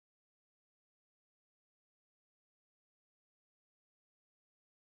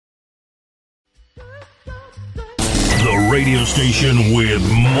The radio station with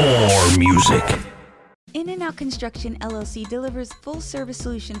more music. In-N-Out Construction LLC delivers full-service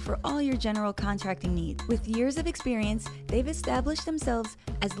solution for all your general contracting needs. With years of experience, they've established themselves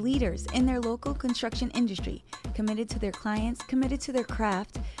as leaders in their local construction industry, committed to their clients, committed to their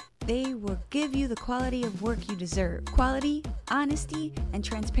craft. They will give you the quality of work you deserve. Quality, honesty, and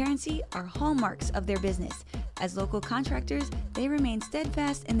transparency are hallmarks of their business. As local contractors, they remain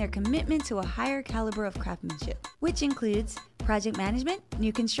steadfast in their commitment to a higher caliber of craftsmanship, which includes project management,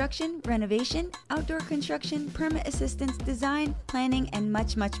 new construction, renovation, outdoor construction, permit assistance, design, planning, and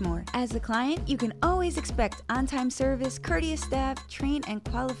much, much more. As a client, you can always expect on-time service, courteous staff, trained and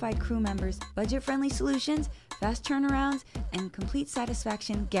qualified crew members, budget-friendly solutions, fast turnarounds, and complete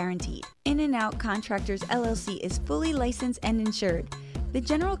satisfaction guaranteed. In-N-Out Contractors LLC is fully licensed and insured. The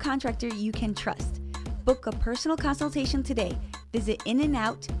general contractor you can trust. Book a personal consultation today. Visit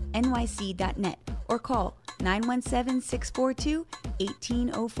inandoutnyc.net or call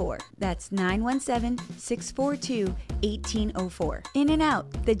 917-642-1804. That's 917-642-1804.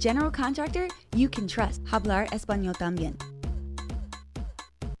 In-N-Out, the general contractor you can trust. Hablar español también.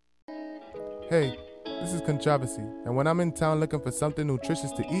 Hey, this is Controversy, and when I'm in town looking for something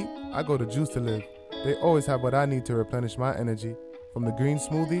nutritious to eat, I go to Juice to Live. They always have what I need to replenish my energy, from the green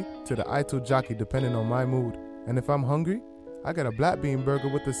smoothie to the Ito Jockey depending on my mood. And if I'm hungry, I get a black bean burger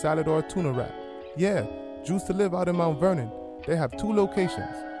with a salad or a tuna wrap. Yeah, Juice to Live out in Mount Vernon. They have 2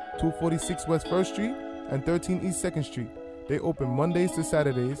 locations, 246 West 1st Street and 13 East 2nd Street. They open Mondays to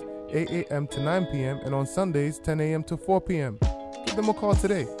Saturdays, 8 a.m. to 9 p.m. and on Sundays, 10 a.m. to 4 p.m. Give them a call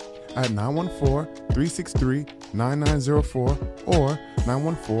today at 914-363-9904 or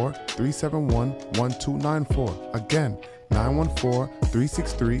 914-371-1294. Again,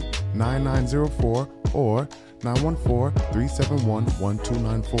 914-363-9904 or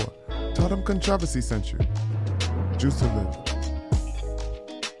 914-371-1294. Tell them Controversy sent you. Juice to Live.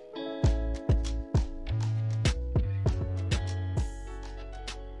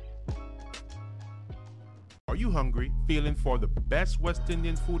 Are you hungry? Feeling for the best West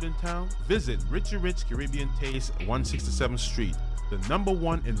Indian food in town? Visit Richie Rich Caribbean Taste, 167th Street. The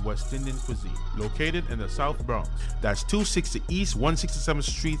 #1 in West Indian cuisine, located in the South Bronx. That's 260 East 167th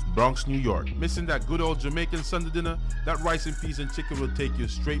Street, Bronx, New York. Missing that good old Jamaican Sunday dinner? That rice and peas and chicken will take you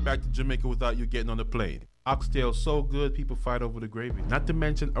straight back to Jamaica without you getting on the plane. Oxtail so good, people fight over the gravy. Not to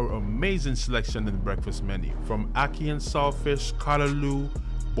mention our amazing selection in the breakfast menu. From ackee and saltfish, callaloo,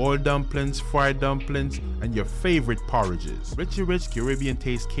 boiled dumplings, fried dumplings, and your favorite porridges. Richie Rich Caribbean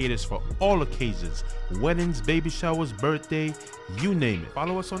Taste caters for all occasions. Weddings, baby showers, birthday, you name it.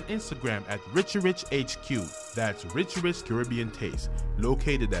 Follow us on Instagram at Richie Rich HQ. That's Richie Rich Caribbean Taste.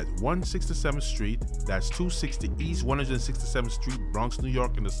 Located at 167th Street. That's 260 East 167th Street, Bronx, New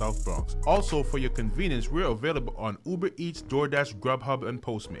York in the South Bronx. Also, for your convenience, we're available on Uber Eats, DoorDash, Grubhub, and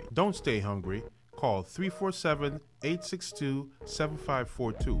Postmate. Don't stay hungry. Call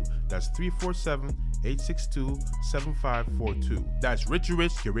 347-862-7542. That's 347-862-7542. That's Richie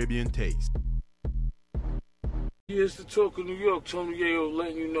Rich Caribbean Taste. Yeah, it's the Talk of New York. Tony Yayo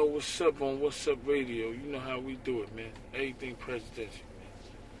letting you know what's up on What's Up Radio. You know how we do it, man. Everything presidential, man.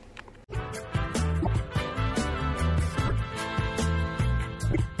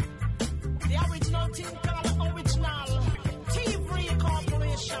 The original team called the original TV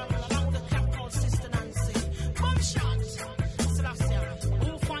Corporation.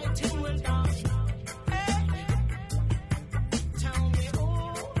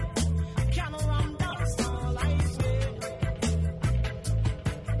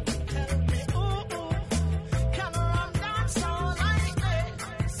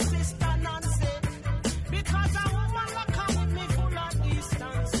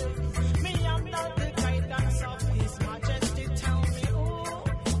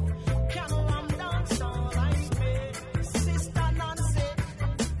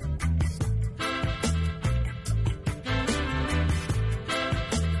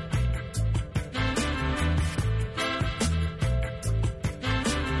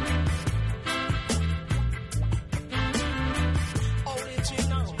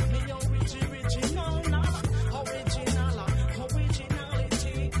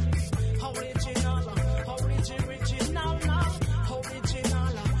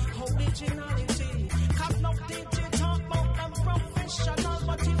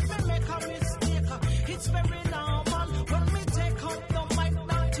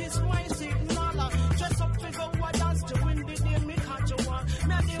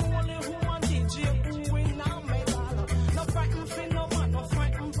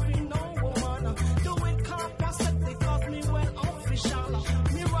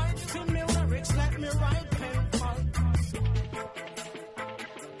 Me right for me lyrics like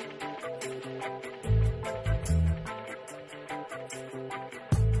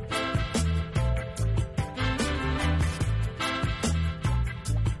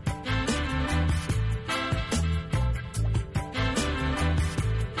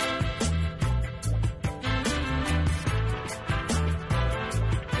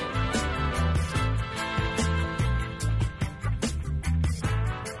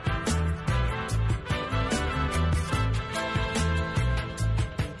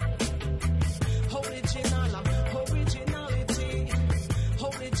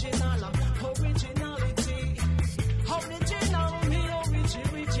original, originality. Original, me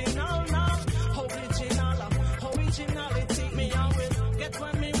original now. Original, originality. Me always get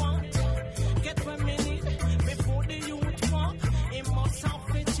what me want, get what me need. Before the youth want, it must have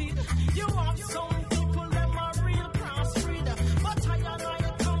fitted. You have some people, them are real crossbreed. But I and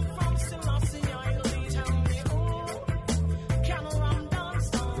I come from Selassie, I lead. Tell me, oh, can Ram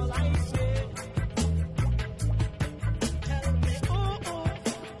dance all like me? Tell me, oh,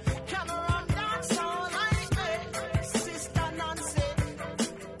 can Ram dance all like me? Sister Nancy.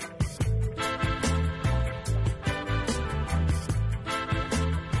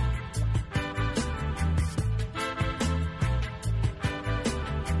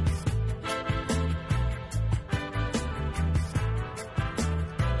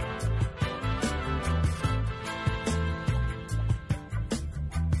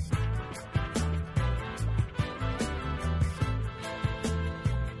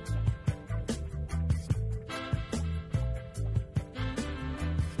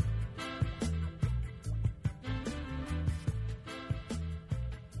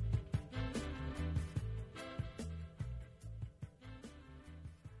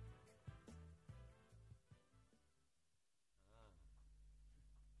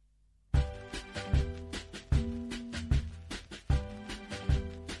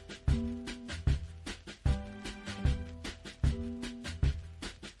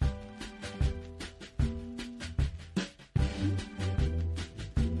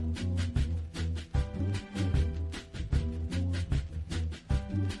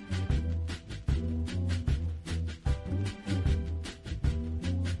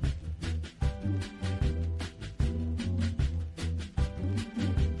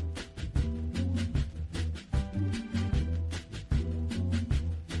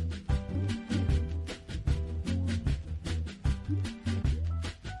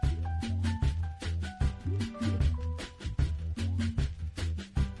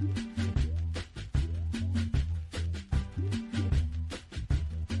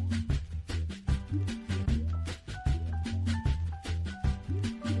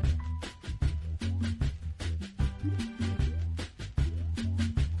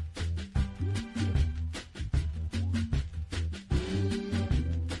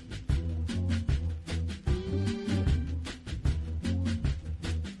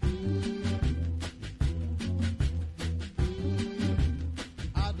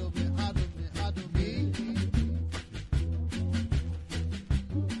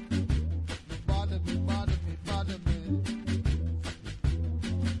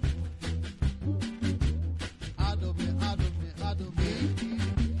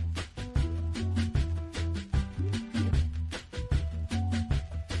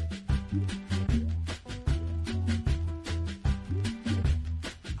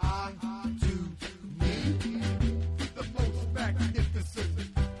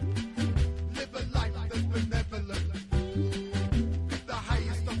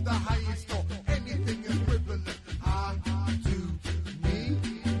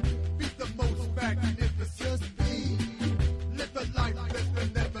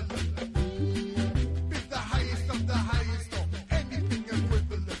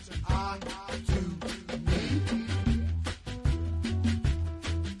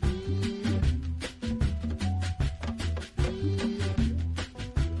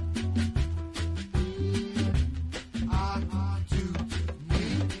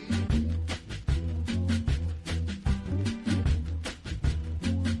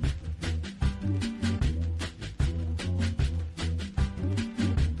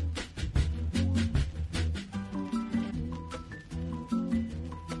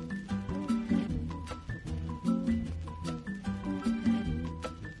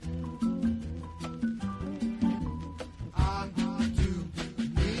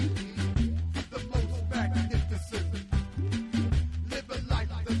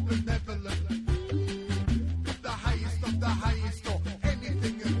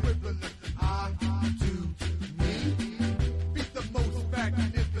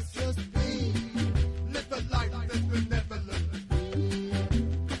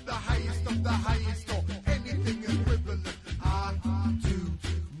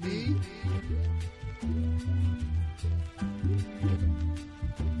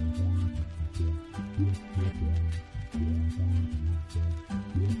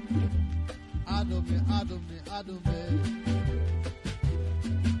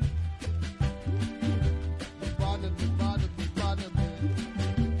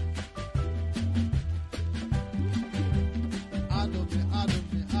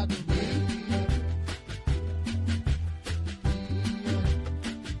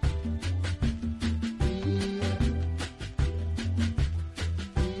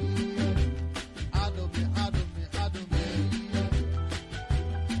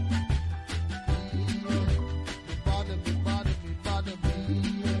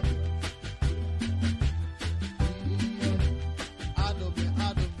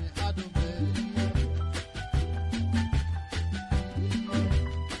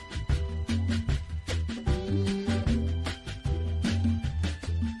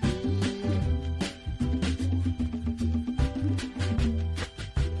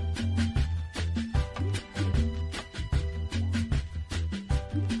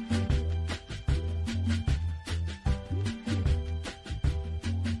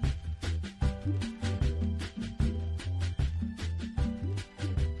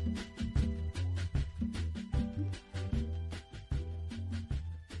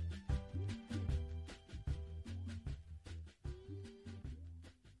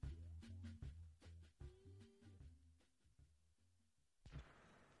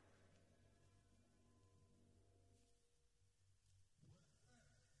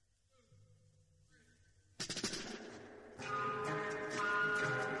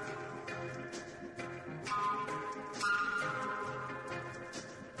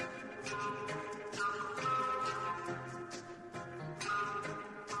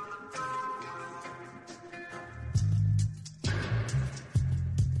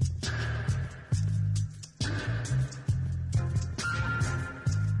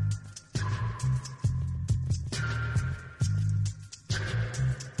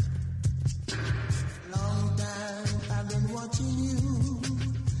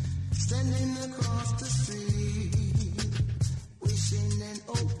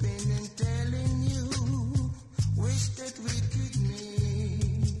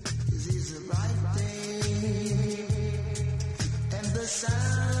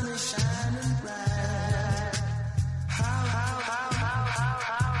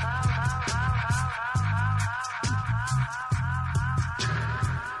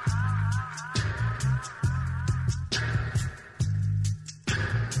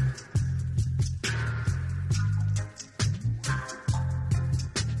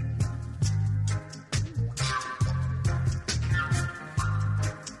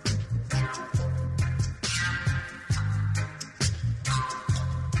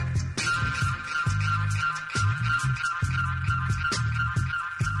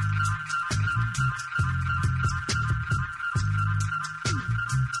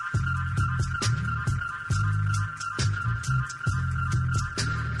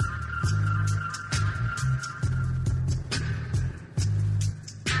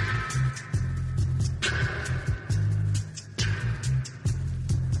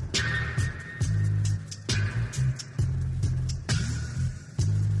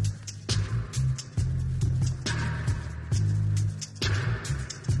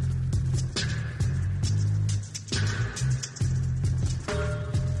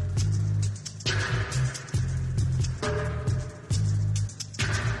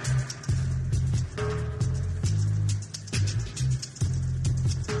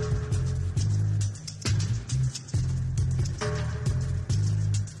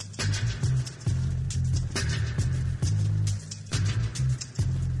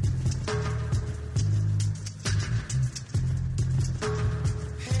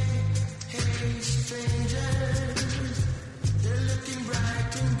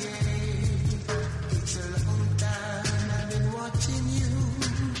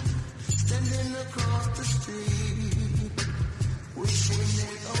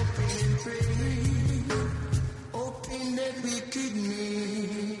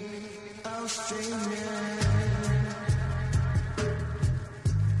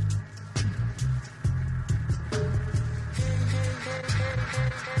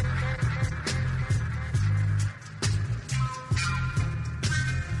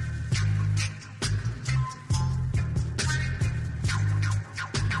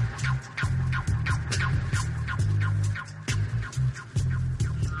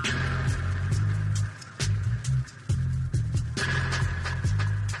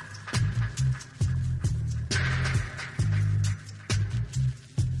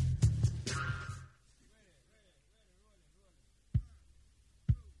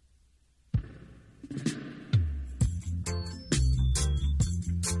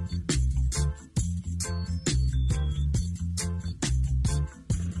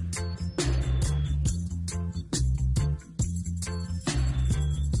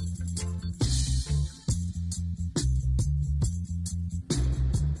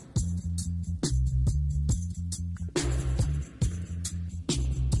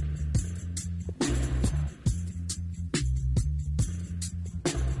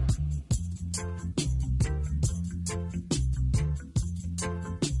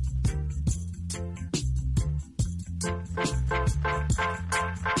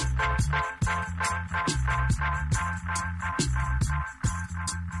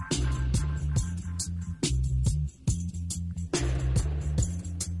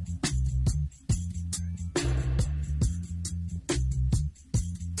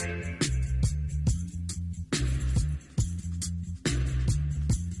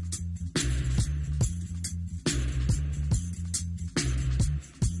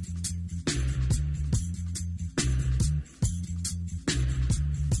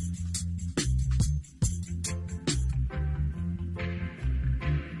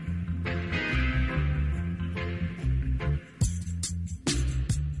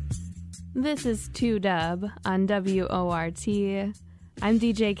 This is 2Dub on WORT. I'm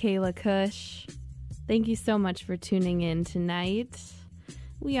DJ Kayla Kush. Thank you so much for tuning in tonight.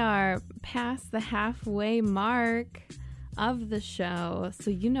 We are past the halfway mark of the show, so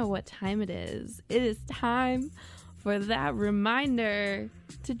you know what time it is. It is time for that reminder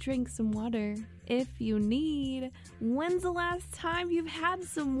to drink some water if you need. When's the last time you've had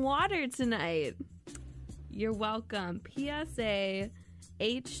some water tonight? You're welcome. PSA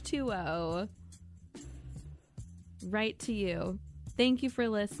H2O right to you. Thank you for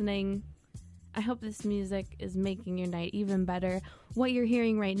listening. I hope this music is making your night even better. What you're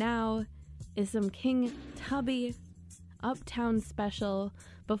hearing right now is some King Tubby Uptown Special.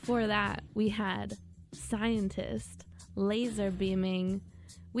 Before that, we had Scientist, Laser Beaming.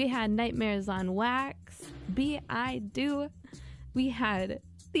 We had Nightmares on Wax, Be-I Do. We had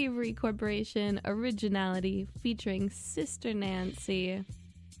Thievery Corporation, Originality, featuring Sister Nancy.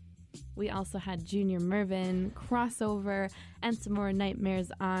 We also had Junior Mervin, Crossover, and some more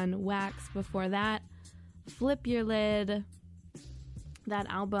Nightmares on Wax before that. Flip Your Lid. That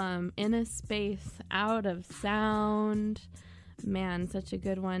album, In a Space, Out of Sound. Man, such a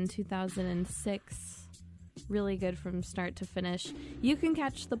good one. 2006. Really good from start to finish. You can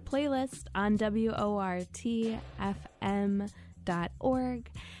catch the playlist on WORTFM.org.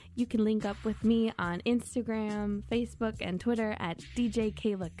 You can link up with me on Instagram, Facebook, and Twitter at DJ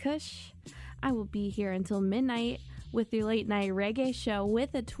Kayla Kush. I will be here until midnight with your late night reggae show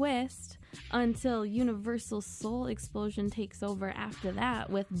with a twist until Universal Soul Explosion takes over after that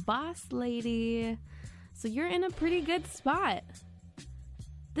with Boss Lady. So you're in a pretty good spot.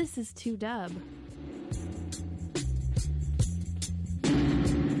 This is 2Dub.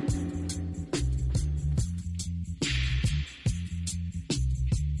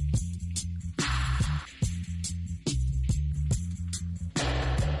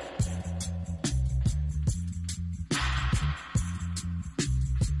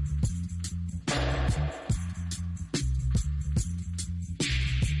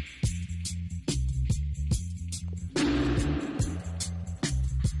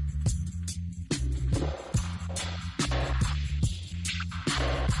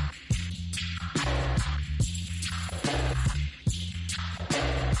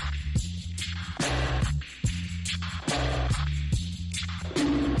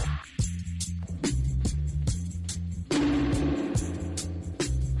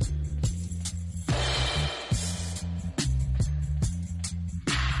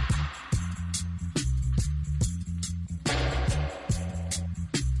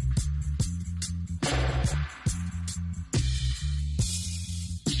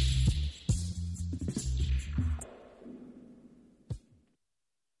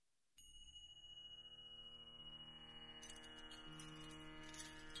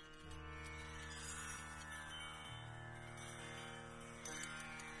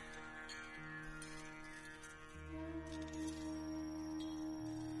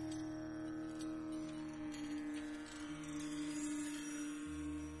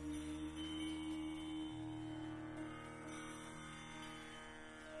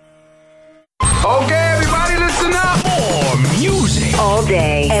 Okay, everybody listen up. More music. All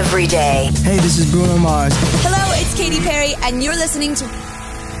day, every day. Hey, this is Bruno Mars. Hello, it's Katy Perry, and you're listening to...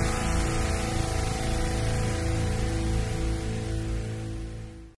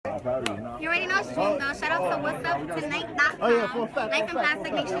 You already know stream though. Shout out to What's Up Tonight.com. Oh yeah, for a fact. Life and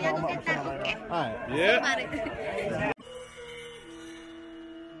Plastic. Make sure y'all go get that. Okay. All right. Yeah. About it.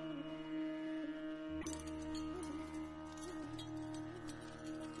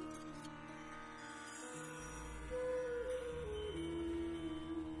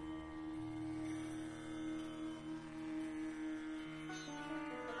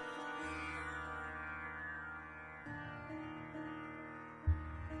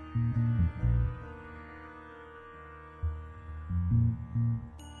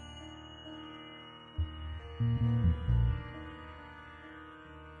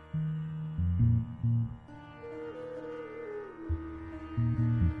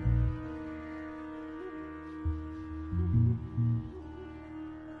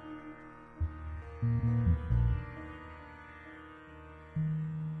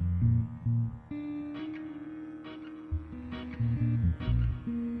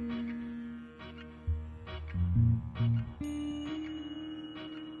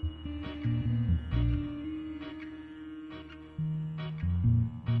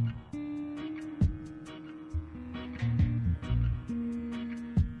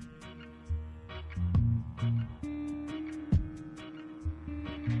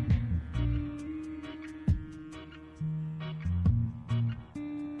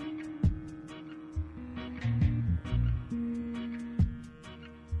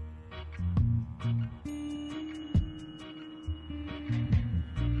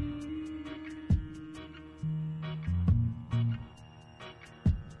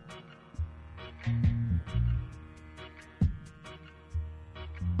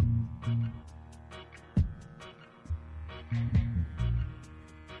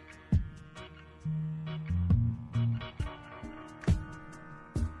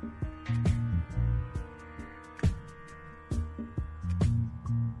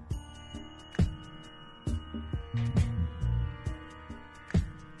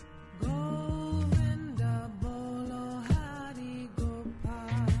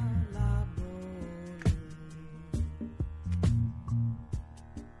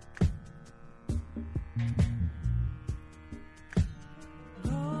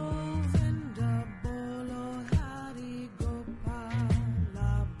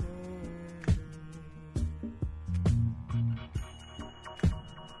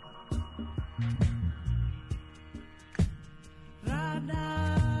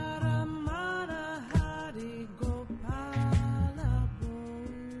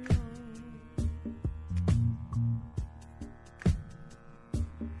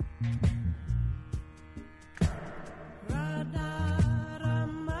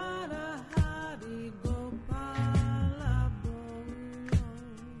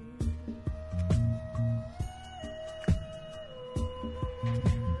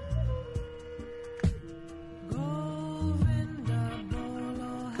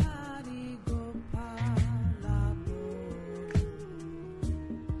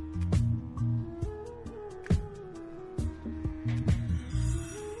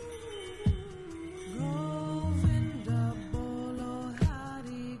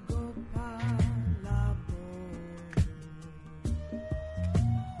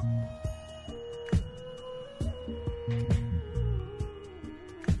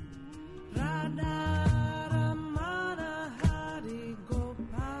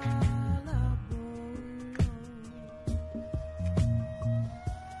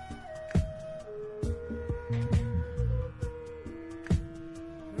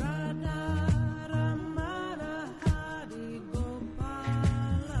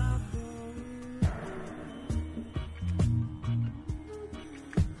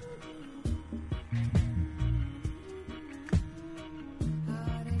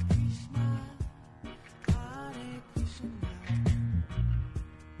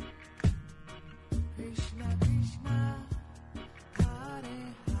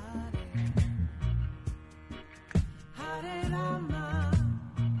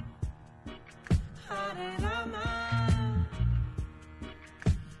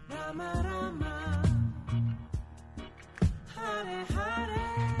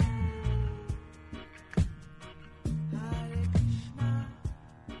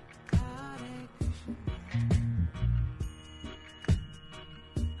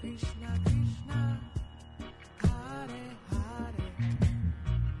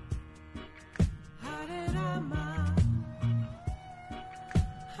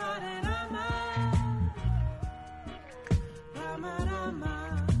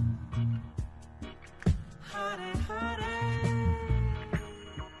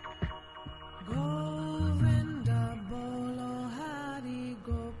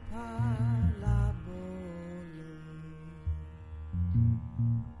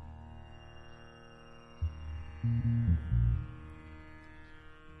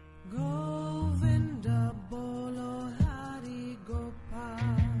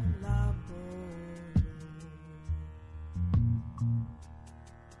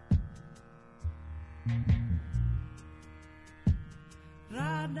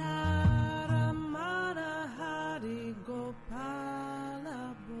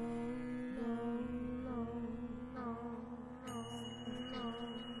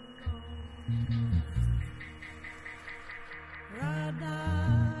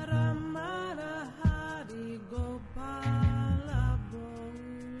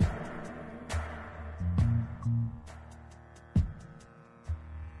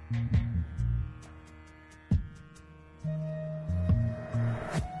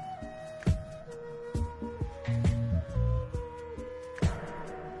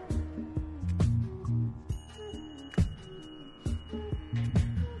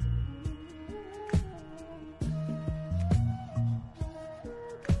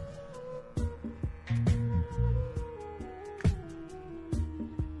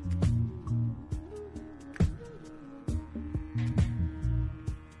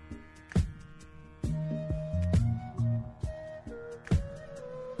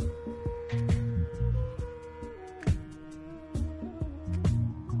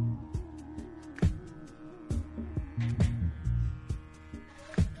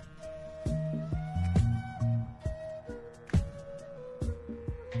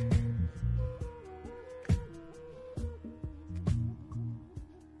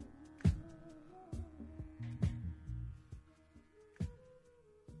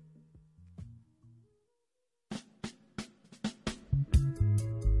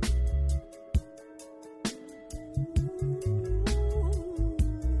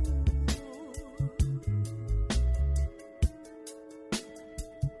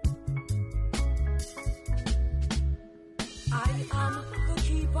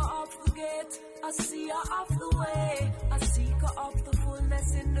 a seer of the way, a seeker of the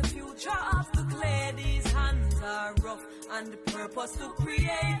fullness in the future of the clay. These hands are rough and the purpose to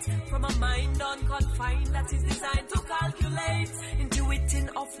create from a mind unconfined that is designed to calculate, intuiting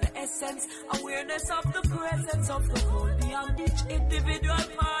of the essence, awareness of the presence of the whole beyond each individual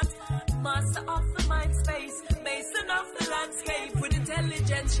part. Master of the mind space, mason of the landscape, with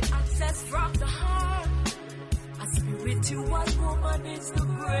intelligence she access from the heart. A spiritual woman is the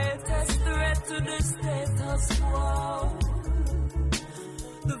greatest threat to the status quo.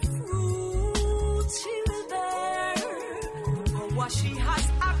 The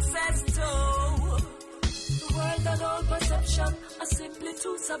emotion are simply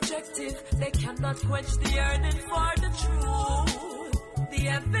too subjective. They cannot quench the yearning for the truth. The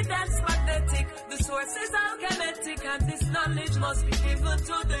evidence magnetic, the source is alchemic, and this knowledge must be given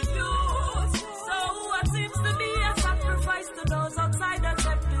to the youth. So what seems to be a sacrifice to those outside the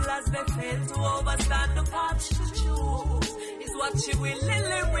temple as they fail to overstand the path she choose is what she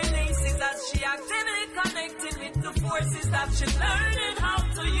willingly releases as she actively connecting with the forces that she's learning how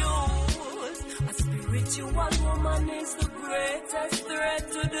to use. A spiritual woman is the greatest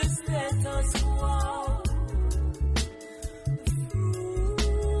threat to the status quo.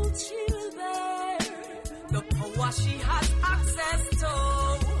 She'll bear the power she has access to.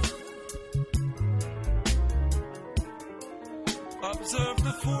 Observe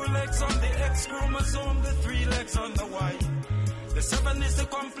the 4 legs on the X chromosome, the 3 legs on the Y. The 7 is the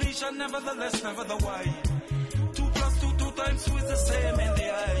completion, nevertheless, never the Y. 2 plus 2, 2 times 2 is the same in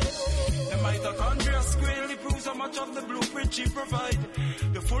the eye. The mitochondria squarely proves how much of the blueprint she provide.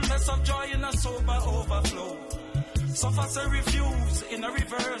 The fullness of joy in a sober overflow. Suffer say refuse in a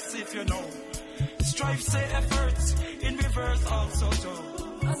reverse if you know. Strive say efforts in reverse also too.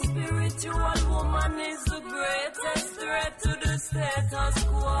 A spiritual woman is the greatest threat to the status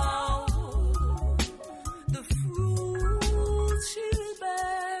quo. The fruit she'll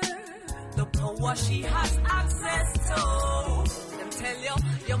bear, the power she has access to. Them tell you,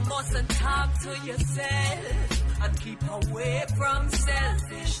 you mustn't talk to yourself and keep away from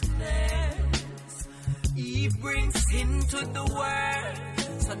selfishness. Eve brings sin to the world,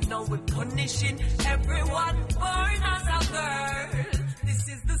 so now we're punishing everyone born as a girl. This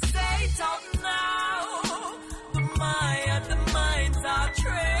is the state of now. The minds are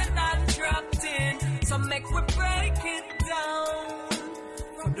trained and trapped in, so make we break it down.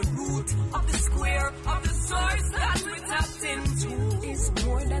 From the root of the square of the source that we tapped into is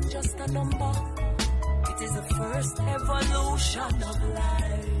more than just a number. It is the first evolution of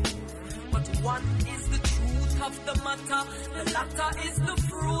life. But one is the truth of the matter, the latter is the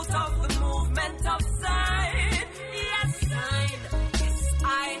fruit of the movement of sign. Yes, sign,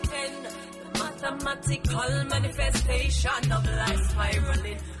 S-I-N, the mathematical manifestation of life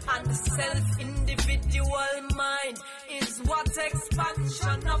spiraling. And the self-individual mind is what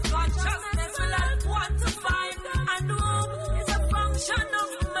expansion of consciousness will help one to find. And womb is a function of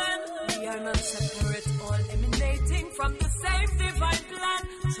man. We are not separate, all emanating from the same divine plan.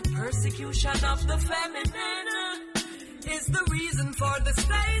 So persecution of the feminine is the reason for the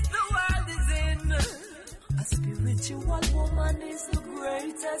state the world is in. A spiritual woman is the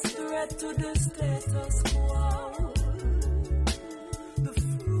greatest threat to the status quo. The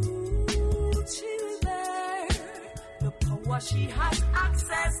fruit she'll bear, the power she has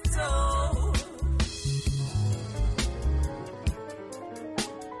access to.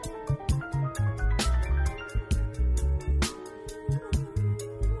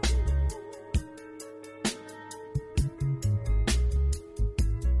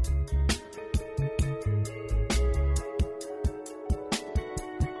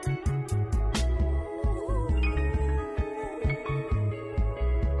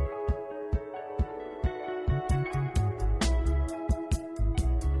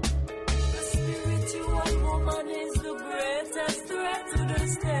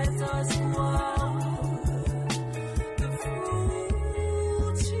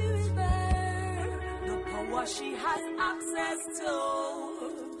 She has access to.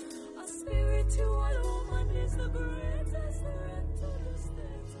 A spiritual woman is the greatest threat to the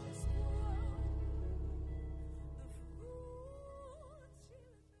status quo.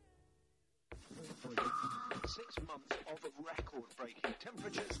 6 months of record-breaking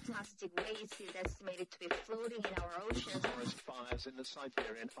temperatures. Plastic waste is estimated to be floating in our oceans. Forest fires in the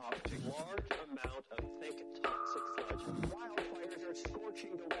Siberian Arctic. Large amount of thick, toxic sludge. Wildfires are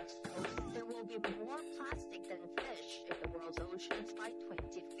scorching the west coast. There will be more plastic than fish in the world's oceans by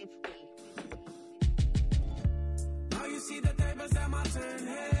 2050. Now you see the tables them are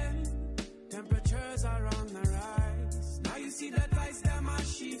turning. Temperatures are on the rise. Now you see the tides them are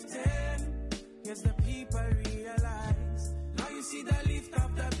shifting. Yes, the people realize. Now you see the lift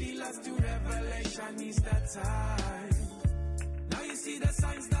of the pillars to revelation is the time. Now you see the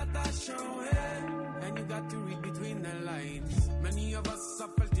signs that are showing, and you got to read between the lines. Many of us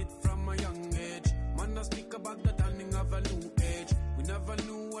have felt it from a young age. Man, I speak about the dawning of a new age. We never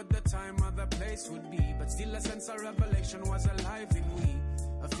knew what the time or the place would be, but still a sense of revelation was alive in we.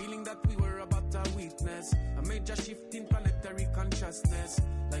 A feeling that we were about to witness a major shift in planetary consciousness.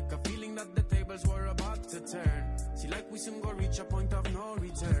 Like a feeling that the tables were about to turn. See, like we soon go reach a point of no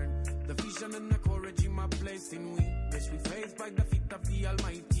return. The vision and the courage in my place in we. Yes, we faced by the feet of the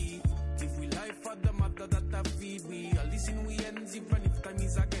Almighty. Give we life for the mother that I feed we. A listen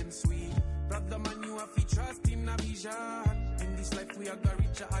the man you have to trust in a vision. In this life we are gonna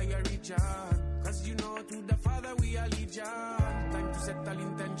reach a higher region. Cause you know to the Father we are legion. Time to settle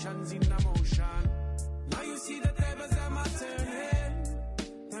intentions in motion. Now you see the tables them are turning.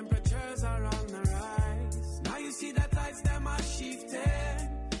 Temperatures are on the rise. Now you see the tides them are shifting.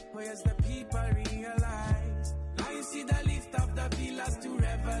 Where's the people realize? Now you see the lift of the pillars to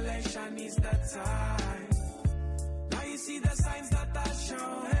revelation is the time. Now you see the signs that are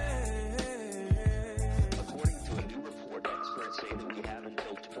showing. According to a new report, experts say that we have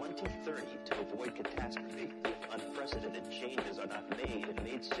until 2030 to avoid catastrophe. If unprecedented changes are not made and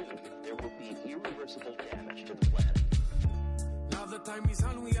made soon, there will be irreversible damage to the planet. Now the time is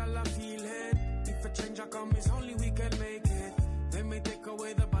on, we all are feeling. If a change comes, it's only we can make it. They may take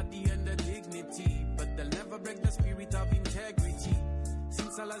away the body and the dignity, but they'll never break the spirit of integrity.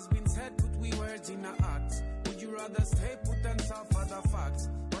 Since all has been said, put we words in our acts. Would you rather stay put and suffer the facts?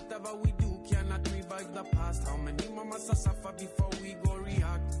 Whatever we do cannot revive the past. How many more must suffer before we go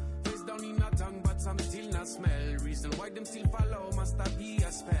react? Face down in a tongue, but some still not smell. Reason why them still follow must be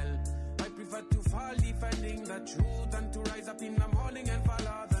a spell. I prefer to fall defending the truth than to rise up in the morning and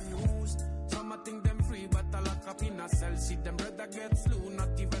follow the news. Some I think them free, but I lock up in a cell. See them brother get slew,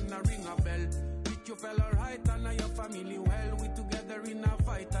 not even a ring a bell. Treat your fellow right and your family well. We together in a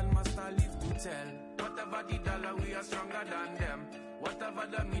fight and must live to tell. Whatever the dollar, we are stronger than them. Whatever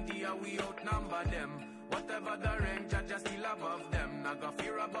the media, we outnumber them. Whatever the rank, judge still above them. Not got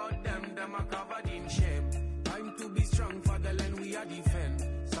fear about them are covered in shame. Time to be strong for the land we are defend.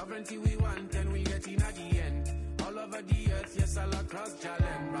 Sovereignty we want and we get in at the end. All over the earth, yes, all across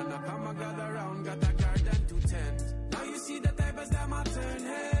Jalen. Run a come and gather round, got a garden to tend. Now you see the tables them are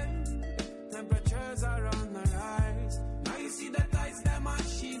turning. Temperatures are on the rise. Now you see the tides them are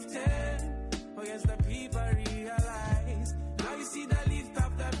shifting. Oh yes, the people realize. Now you see the lift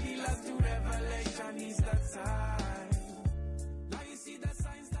of the pillars to revelation is the time. Now you see the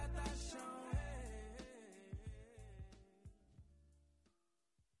signs that are showing.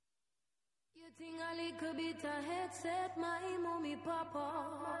 You think a little bit of headset, my mommy papa.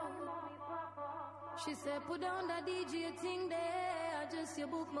 She said put down the DJ thing there. Just your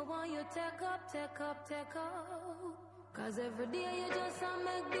book, me want you take up, take up, take up. Cause every day you just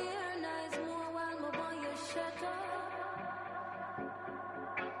make the air nice more while me want you shut up.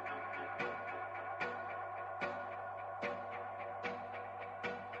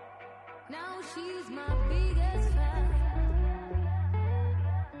 Now she's my biggest fan.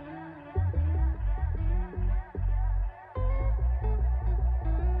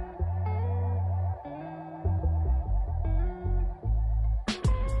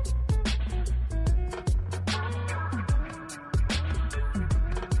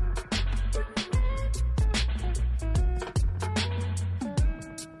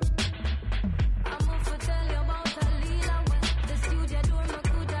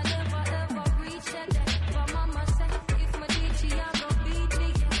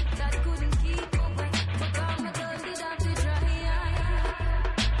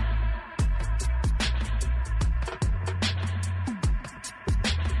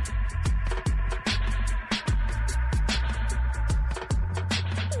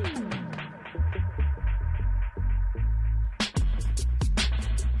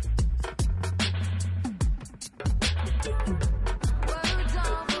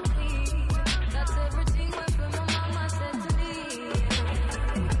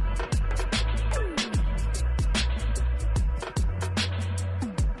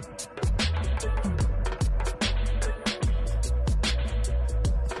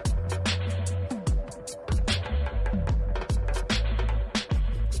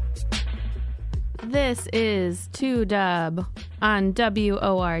 This is 2Dub on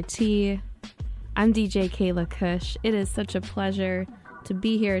WORT. I'm DJ Kayla Kush. It is such a pleasure to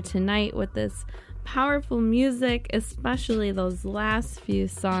be here tonight with this powerful music, especially those last few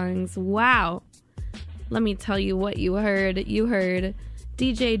songs. Wow. Let me tell you what you heard. You heard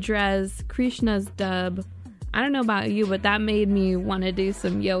DJ Drez, Krishna's Dub. I don't know about you, but that made me want to do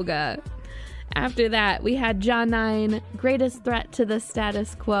some yoga. After that, we had John 9, Greatest Threat to the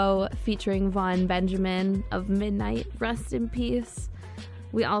Status Quo, featuring Vaughn Benjamin of Midnight, rest in peace.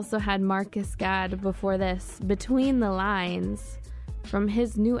 We also had Marcus Gad before this, Between the Lines, from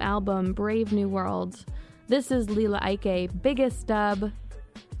his new album, Brave New World. This is Lila Ike, Biggest Dub.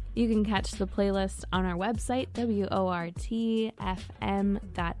 You can catch the playlist on our website, WORTFM.org.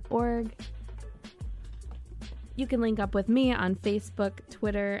 You can link up with me on Facebook,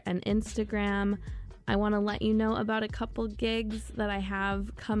 Twitter, and Instagram. I want to let you know about a couple gigs that I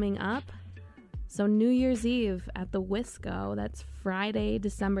have coming up. So New Year's Eve at the Wisco, that's Friday,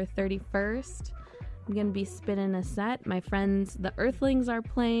 December 31st. I'm going to be spinning a set. My friends, the Earthlings, are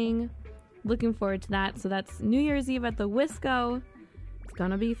playing. Looking forward to that. So that's New Year's Eve at the Wisco. It's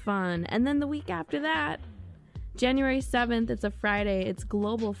going to be fun. And then the week after that, January 7th, it's a Friday. It's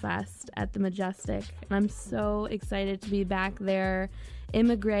Global Fest at the Majestic. And I'm so excited to be back there.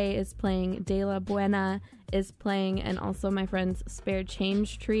 Immigré is playing, De La Buena is playing, and also my friends Spare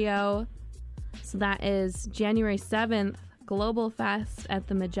Change Trio. So that is January 7th, Global Fest at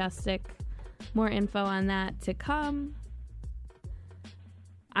the Majestic. More info on that to come.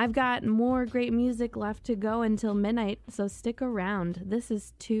 I've got more great music left to go until midnight, so stick around. This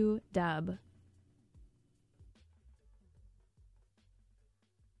is 2Dub.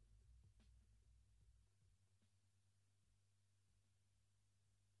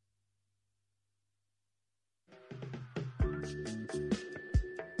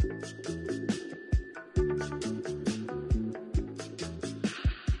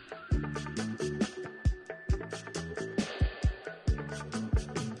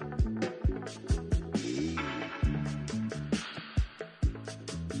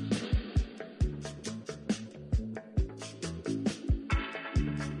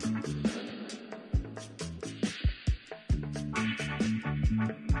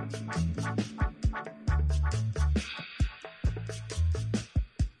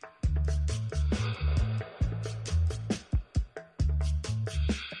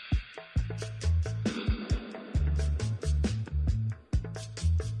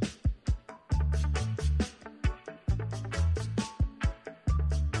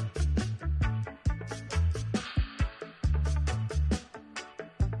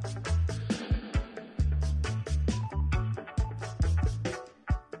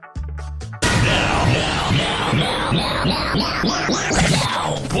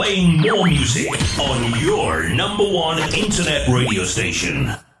 Now, playing more music on your number one internet radio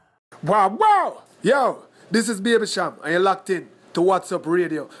station. Wow. Yo, this is Baby Sham, and you're locked in to What's Up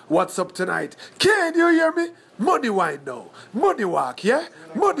Radio. What's Up Tonight? Can you hear me? Money wine now. Money walk, yeah?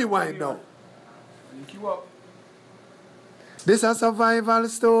 Money wine now. Link you up. This a survival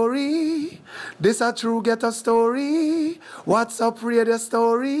story. This a true ghetto story. What's Up Radio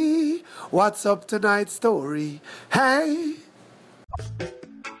story. What's Up Tonight story. Hey.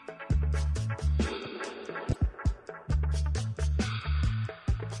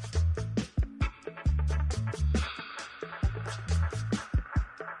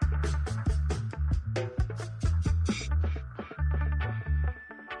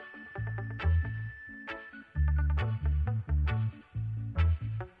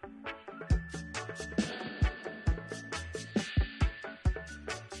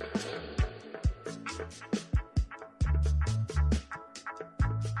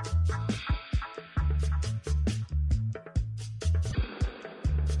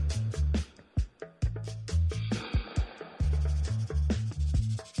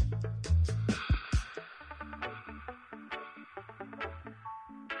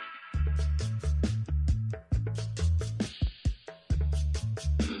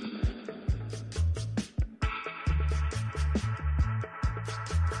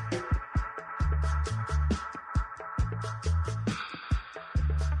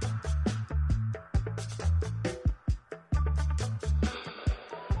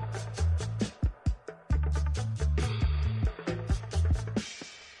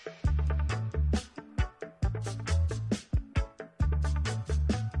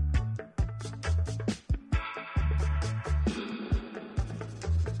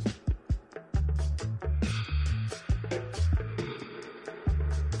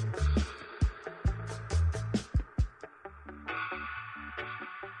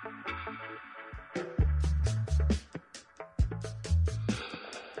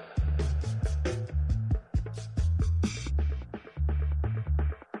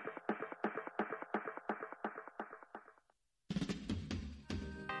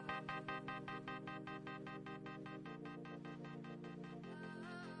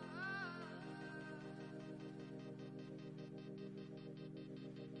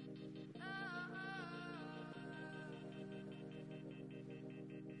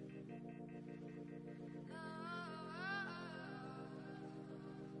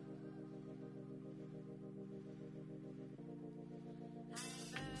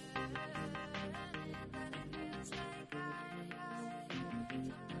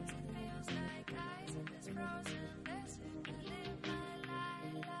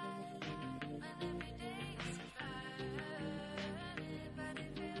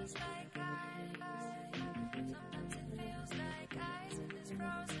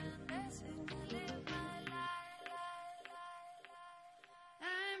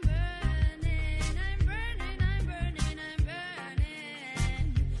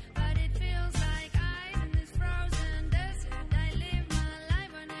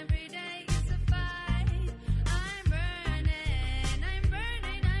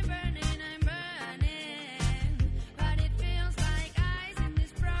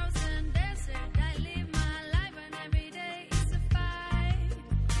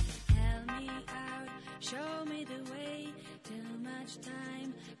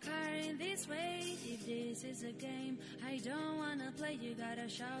 this is a game I don't wanna play. You gotta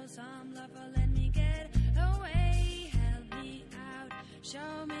show some love or let me get away. Help me out,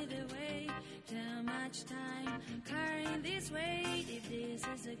 show me the way. Too much time carrying this weight. If this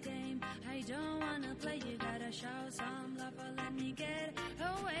is a game I don't wanna play, you gotta show some love or let me get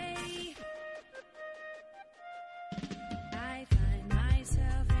away. I find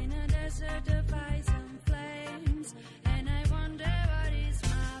myself in a desert of ice and flames, and I wonder what is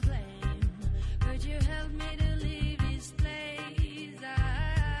my blame. Could you help me to leave this place?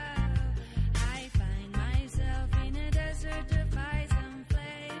 I find myself in a desert of ice and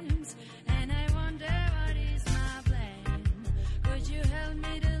flames, and I wonder what is my blame. Could you help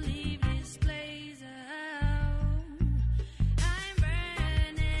me to leave this place? I'm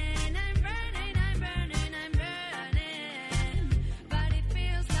burning, I'm burning, I'm burning, I'm burning. But it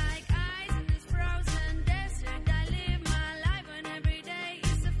feels like ice in this frozen desert. I live my life when every day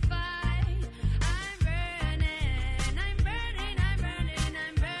is a fight. I'm burning, I'm burning, I'm burning,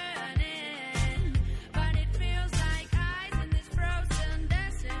 I'm burning. But it feels like ice in this frozen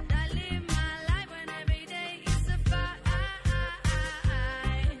desert. I live my life when every day is a fight.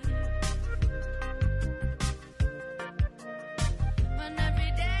 When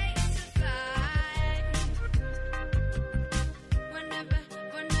every day is a fight. When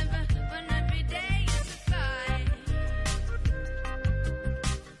every day is a fight.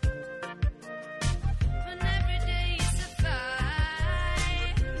 When every day is a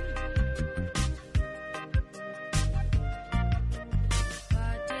fight.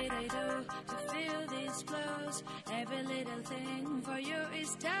 What did I do to feel these blows? Every little thing for you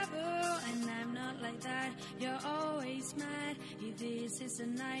is taboo, and I'm not like that. You're always mad. If this is a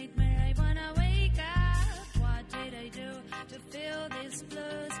nightmare, I wanna wake up. What did I do to feel these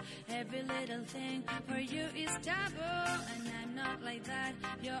blues? Every little thing for you is taboo, and I'm not like that.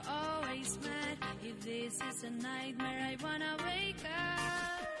 You're always mad. If this is a nightmare, I wanna wake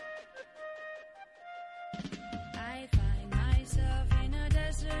up. I find myself in a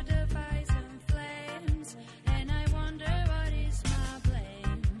desert of ice and flames, and I wonder what is my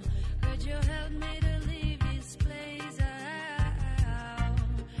blame. Could you help me to leave this place?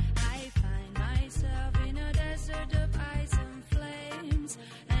 I find myself in a desert of ice and flames,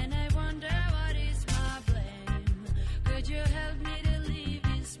 and I wonder what is my blame. Could you help me to leave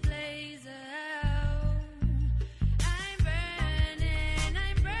this place? I'm burning, I'm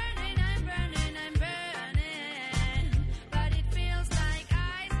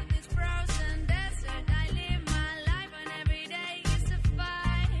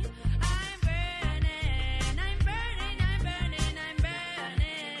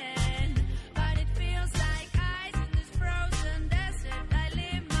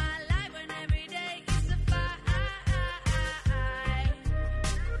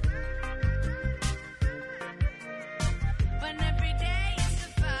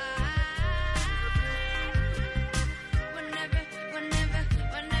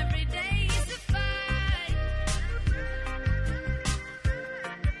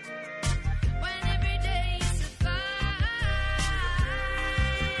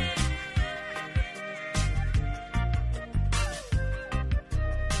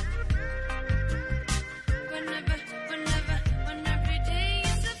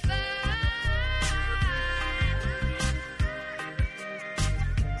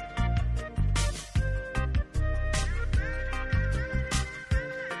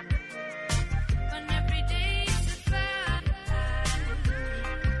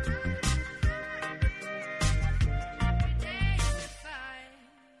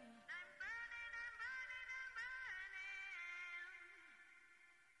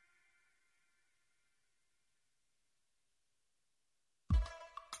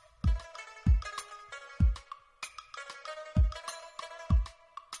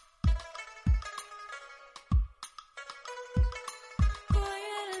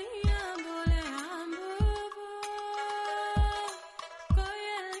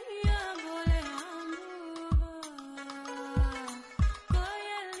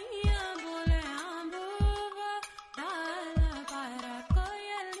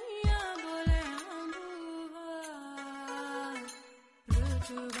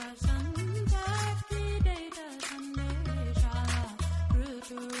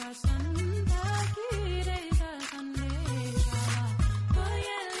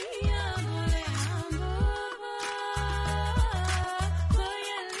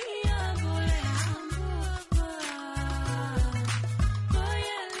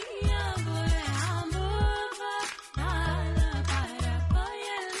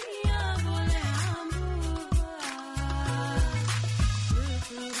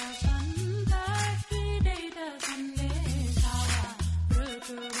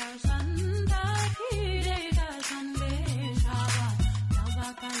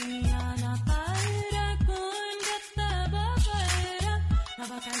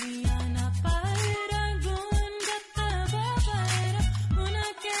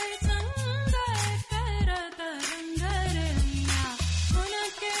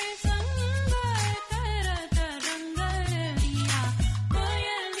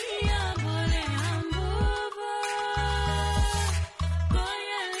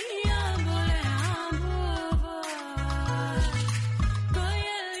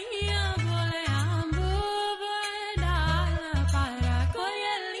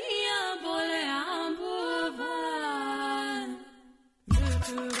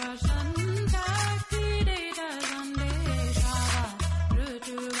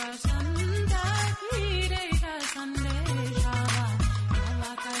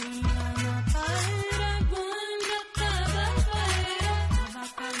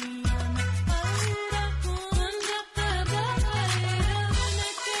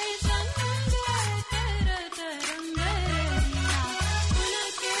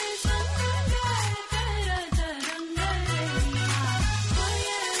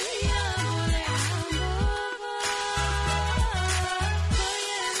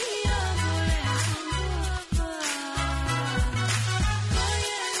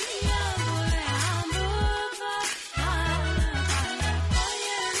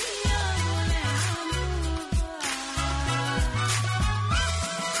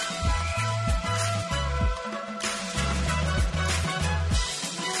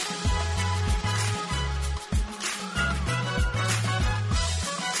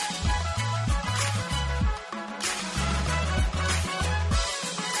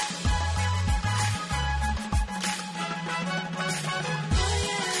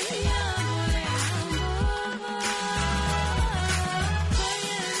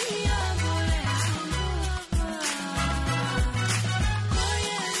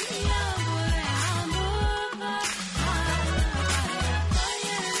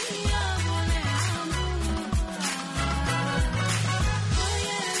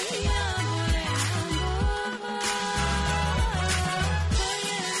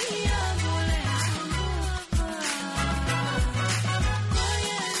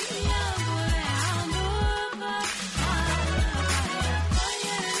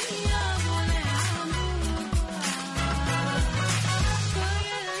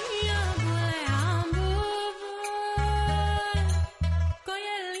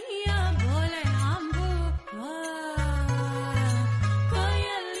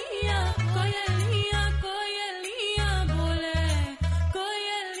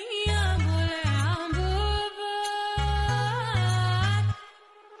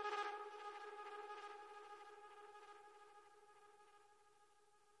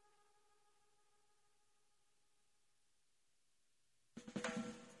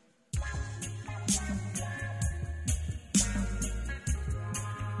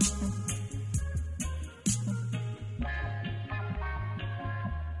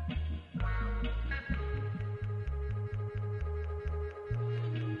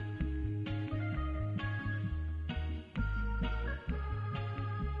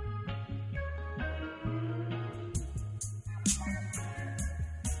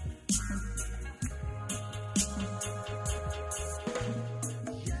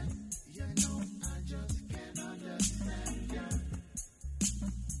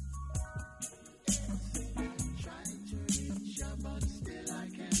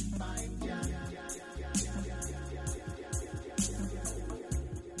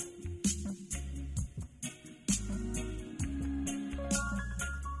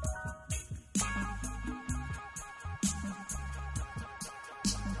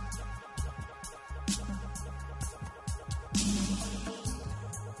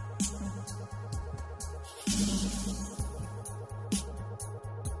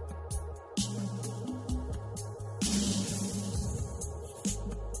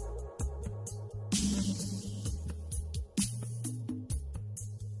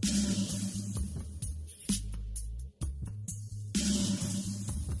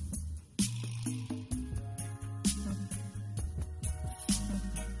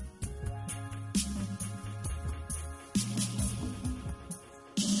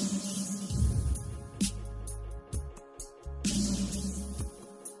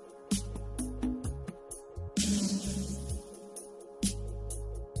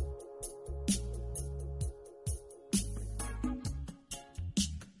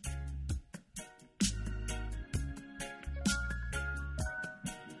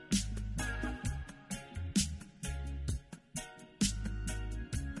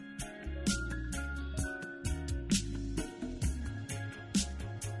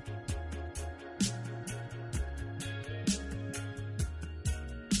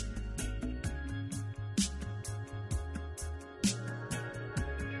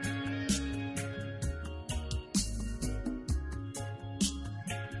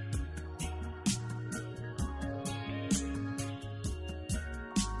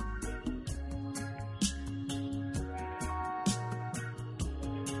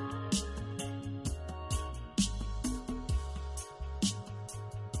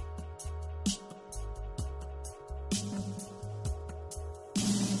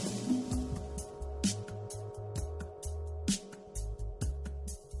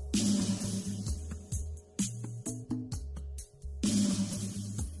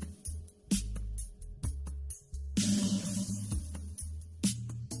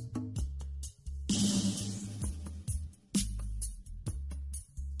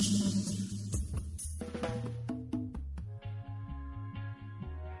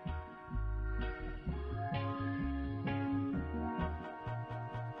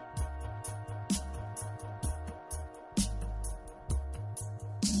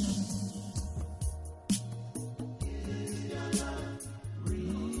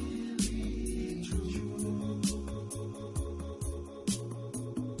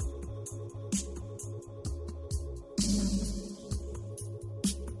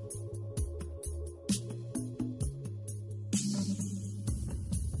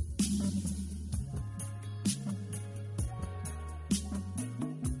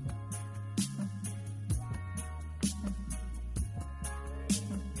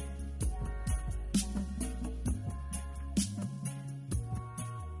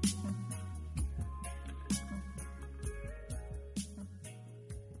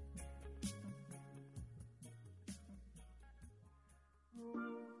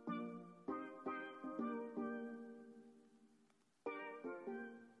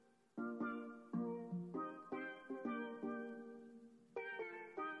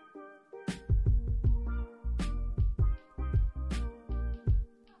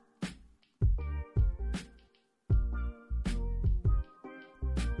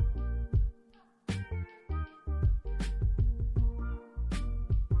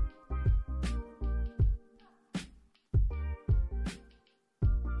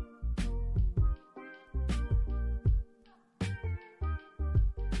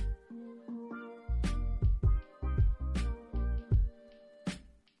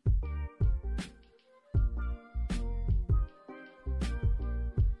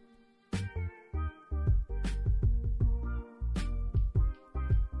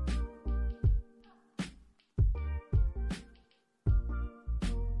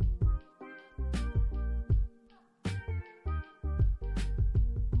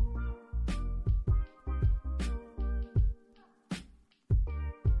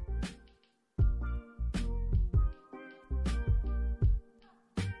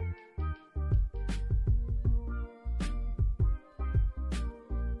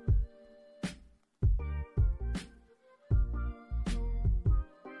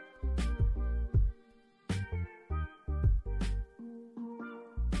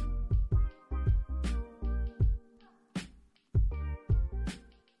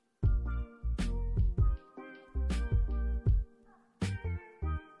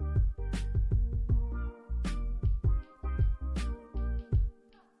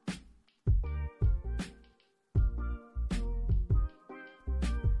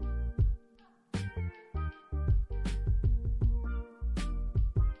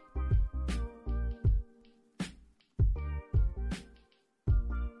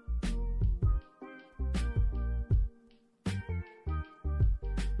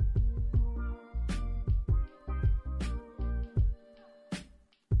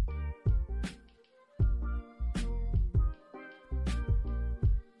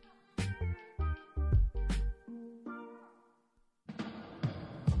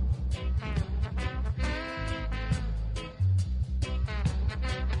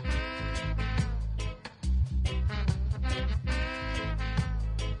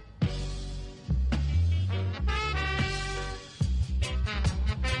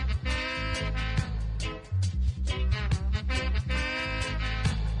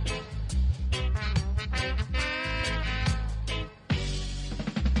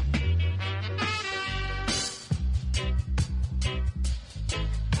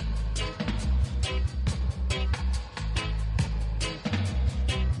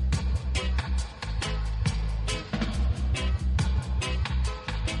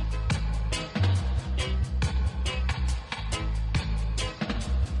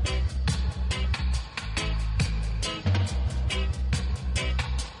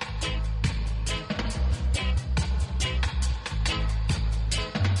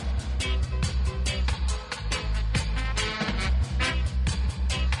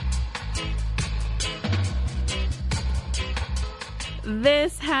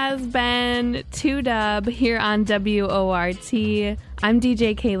This has been 2Dub here on WORT. I'm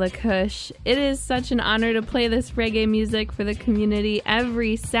DJ Kayla Kush. It is such an honor to play this reggae music for the community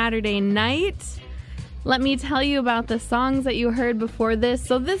every Saturday night. Let me tell you about the songs that you heard before this.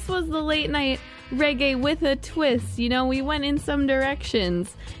 So this was the late night reggae with a twist. You know, we went in some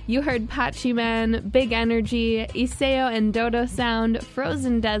directions. You heard Pachi Man, Big Energy, Iseo and Dodo Sound,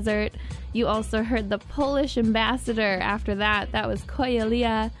 Frozen Desert. You also heard the Polish Ambassador. After that, that was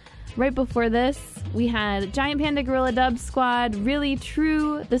Koyalia. Right before this, we had Giant Panda Gorilla Dub Squad, Really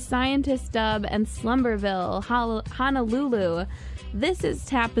True, The Scientist Dub, and Slumberville, Honolulu. This is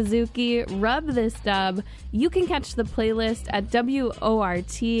Tapazuki, Rub This Dub. You can catch the playlist at WORTFM.org,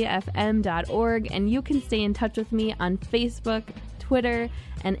 and you can stay in touch with me on Facebook, Twitter,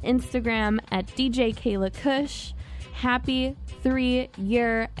 and Instagram at DJ Kayla Kush. Happy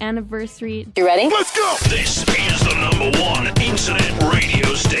 3-year anniversary. You ready? Let's go! This is the #1 internet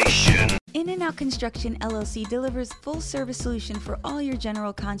radio station. In-N-Out Construction LLC delivers full-service solution for all your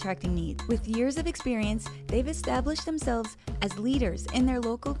general contracting needs. With years of experience, they've established themselves as leaders in their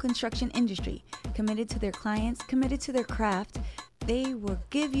local construction industry, committed to their clients, committed to their craft. They will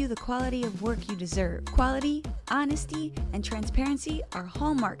give you the quality of work you deserve. Quality, honesty, and transparency are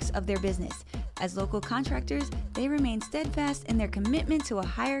hallmarks of their business. As local contractors, they remain steadfast in their commitment to a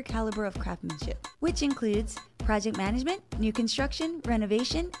higher caliber of craftsmanship, which includes project management, new construction,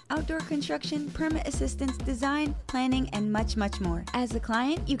 renovation, outdoor construction, permit assistance, design, planning, and much, much more. As a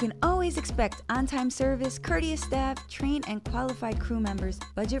client, you can always expect on-time service, courteous staff, trained and qualified crew members,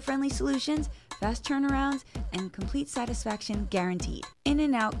 budget-friendly solutions, fast turnarounds, and complete satisfaction guaranteed.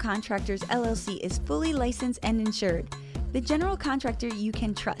 In-N-Out Contractors LLC is fully licensed and insured. The general contractor you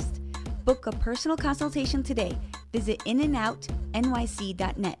can trust. Book a personal consultation today. Visit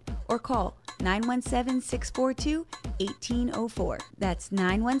inandoutnyc.net or call 917-642-1804. That's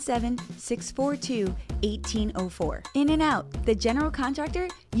 917-642-1804. In-N-Out, the general contractor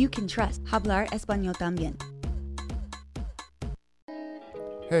you can trust. Hablar español también.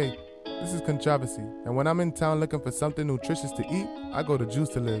 Hey, this is Controversy, and when I'm in town looking for something nutritious to eat, I go to Juice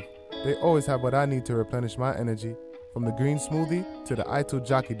to Live. They always have what I need to replenish my energy, from the green smoothie to the Ito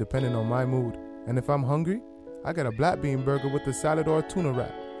Jockey depending on my mood. And if I'm hungry, I get a black bean burger with a salad or a tuna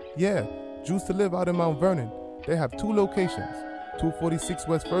wrap. Yeah, Juice to Live out in Mount Vernon. They have 2 locations, 246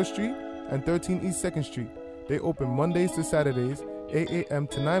 West 1st Street and 13 East 2nd Street. They open Mondays to Saturdays, 8 a.m.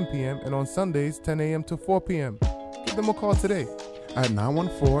 to 9 p.m. and on Sundays, 10 a.m. to 4 p.m. Give them a call today at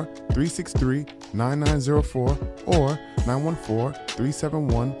 914-363-9904 or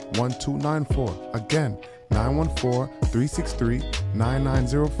 914-371-1294. Again,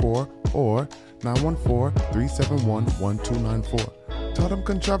 914-363-9904 or 914-371-1294. Tell them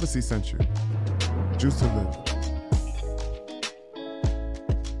Controversy sent you. Juice to Live.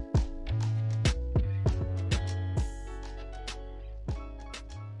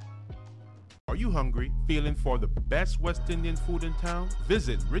 Are you hungry? Feeling for the best West Indian food in town?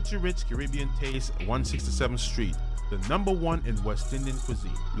 Visit Richie Rich Caribbean Taste, 167th Street. The #1 in West Indian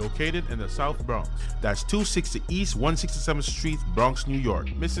cuisine, located in the South Bronx. That's 260 East 167th Street, Bronx, New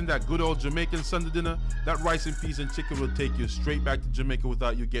York. Missing that good old Jamaican Sunday dinner? That rice and peas and chicken will take you straight back to Jamaica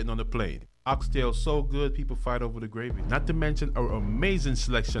without you getting on the plane. Oxtail so good, people fight over the gravy. Not to mention our amazing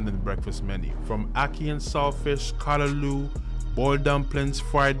selection in the breakfast menu. From ackee and saltfish, callaloo, boiled dumplings,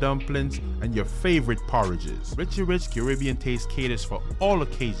 fried dumplings, and your favorite porridges. Richie Rich Caribbean Taste caters for all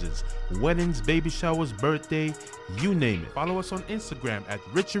occasions. Weddings, baby showers, birthday, you name it. Follow us on Instagram at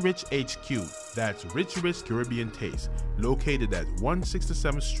Richie Rich HQ. That's Richie Rich Caribbean Taste. Located at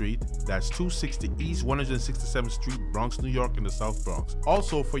 167th Street. That's 260 East 167th Street, Bronx, New York in the South Bronx.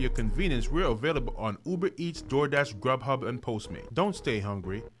 Also, for your convenience, we're available on Uber Eats, DoorDash, Grubhub, and Postmate. Don't stay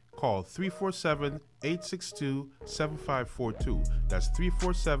hungry. Call 347-862-7542. That's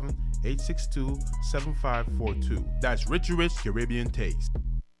 347-862-7542. That's Richie Rich Caribbean Taste.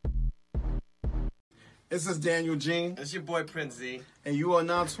 This is Daniel Jean. It's your boy Prince Z. And you are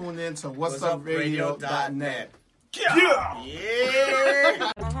now tuned in to What'sUpRadio.net. Yeah!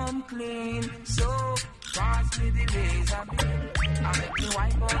 Yeah! I'm clean, so pass me the laser beam. I make me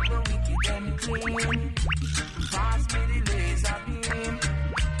wipe out the wicked and clean. Pass me the laser beam.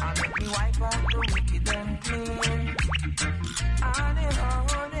 I make me wipe out the wicked and clean. Honey,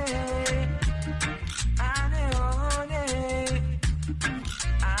 honey, honey, honey,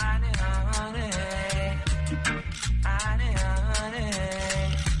 honey, honey, honey.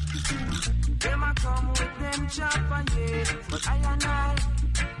 Them a come with them chopper, yeah, but I and I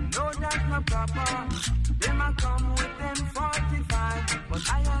know that's not proper. Them a come with them 45, but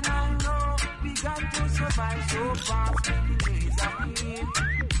I and I know we got to survive so fast in the days of pain.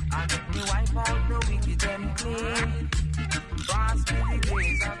 And let me wipe out the wicked and clean. Fast in the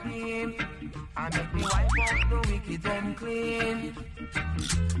days of pain. And let me wipe out the wicked and clean.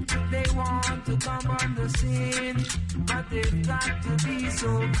 They want to come on the scene, but they've got to be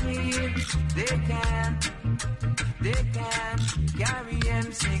so clean. They can't carry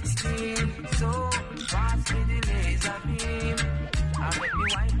M16. So fast with the laser beam. And let me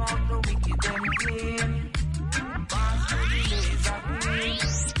wipe out the wicked and clean. Fast with the laser beam.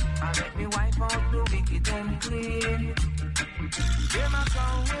 And let me wipe out the wicked and clean. They must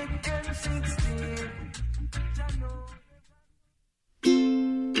come with M16.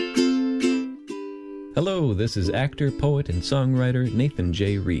 Hello, this is actor, poet, and songwriter Nathan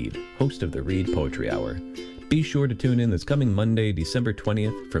J. Reed, host of the Reed Poetry Hour. Be sure to tune in this coming Monday, December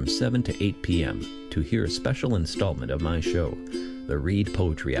 20th from 7 to 8 p.m. to hear a special installment of my show, the Reed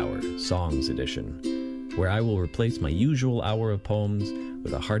Poetry Hour, Songs Edition, where I will replace my usual hour of poems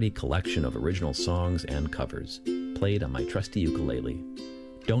with a hearty collection of original songs and covers, played on my trusty ukulele.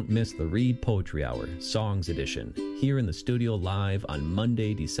 Don't miss the Reed Poetry Hour, Songs Edition, here in the studio live on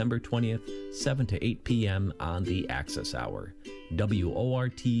Monday, December 20th, 7 to 8 p.m. on the Access Hour.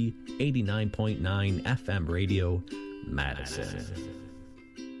 WORT 89.9 FM Radio, Madison.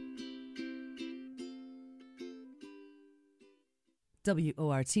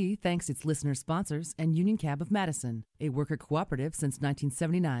 WORT thanks its listener sponsors and Union Cab of Madison, a worker cooperative since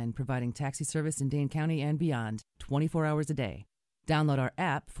 1979, providing taxi service in Dane County and beyond, 24 hours a day. Download our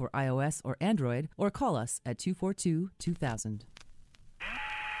app for iOS or Android, or call us at 242-2000.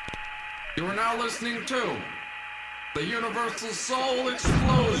 You are now listening to the Universal Soul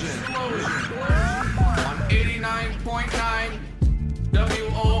Explosion on 89.9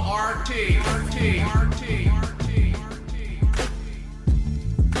 WORT.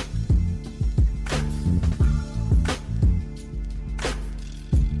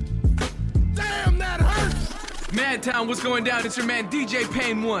 Damn, that hurts! Madtown, what's going down? It's your man DJ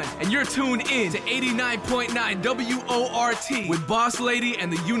Pain 1, and you're tuned in to 89.9 WORT with Boss Lady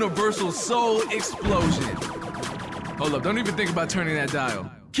and the Universal Soul Explosion. Hold up, don't even think about turning that dial.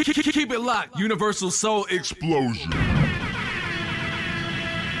 Keep it locked, Universal Soul Explosion.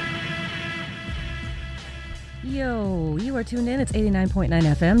 Yo, you are tuned in. It's 89.9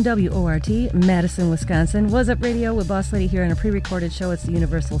 FM, WORT, Madison, Wisconsin. What's Up Radio with Boss Lady here on a pre-recorded show. It's the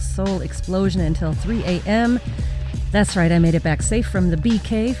Universal Soul Explosion until 3 a.m. That's right, I made it back safe from the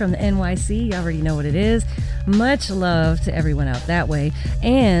BK, from the NYC. You already know what it is. Much love to everyone out that way.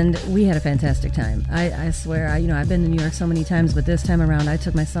 And we had a fantastic time. I swear, I've been to New York so many times, but this time around, I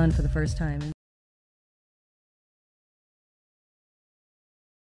took my son for the first time.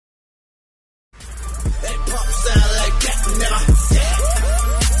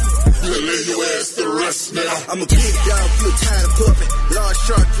 Lay your ass to rest now. I'm a big dog, you a tiny puppy. Large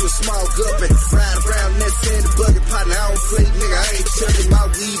shark, you a small guppy. Ride around that sandy bucket, partner, I don't play, nigga, I ain't chucking. My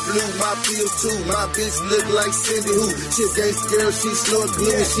weed blue, my pills too. My bitch look like Cindy Who. She a gangsta girl, she snort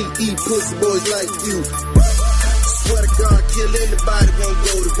glue and she eat pussy boys like you. Swear to God, kill anybody, won't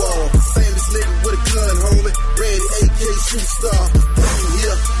go to war. Famous nigga with a gun, homie. Red AK shoot star.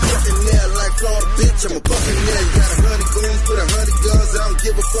 Here, fucking there like Florida, bitch. I'm a buccaneer. Got 100 goons, put 100 guns. I don't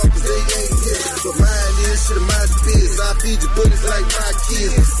give a fuck cause they ain't here. But mine is, should've mind your biz. I feed your bullets like my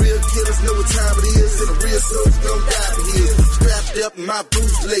kids. Real killers know what time it is. And a real soldier gon' die for here. Strapped up in my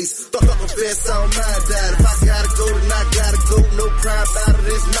boots lace. Fuck up a vest on my dad. If I gotta go, then I gotta go. No crime about it,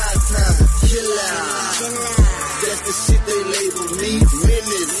 it's my time. Killer. That's the shit they label me.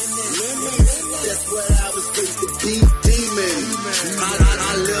 Menace. That's what I was supposed to be. Demon.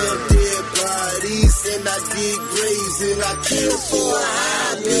 I love dead bodies and I dig graves and I kill for a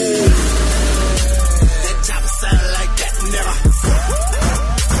hobby. That chopper sound like that, never.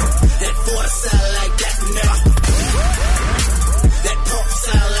 That 40 sound like that, never. That pump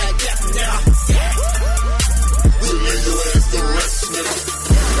sound like that, never. We'll lay your ass to rest, nigga.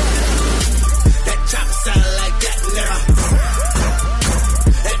 That chopper sound like that, never.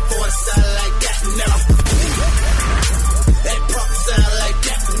 That 40 sound like that, never. That pump sound like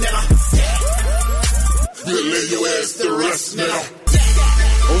that, never. We'll lay your ass to rest, nigga.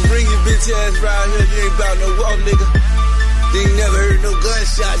 Don't bring your bitch ass around here, you ain't about no walk, nigga. You ain't never heard no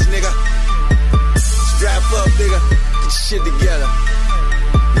gunshots, nigga. Strap up, nigga. Get shit together.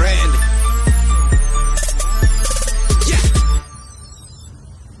 Randy.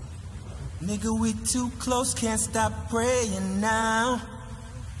 Nigga, we too close, can't stop praying now.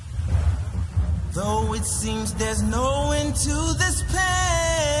 Though it seems there's no end to this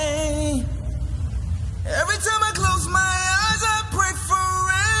pain. Every time I close my eyes, I pray for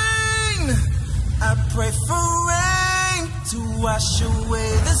rain. pray for rain to wash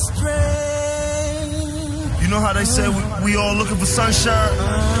away the strain. You know how they say we all looking for sunshine?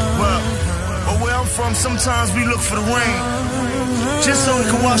 Well, but where I'm from, sometimes we look for the rain, just so it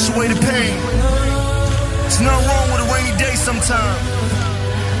can wash away the pain. There's nothing wrong with a rainy day sometimes,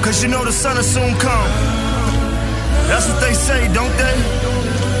 cause you know the sun will soon come. That's what they say, don't they?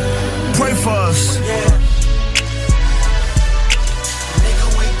 Pray for us. Nigga,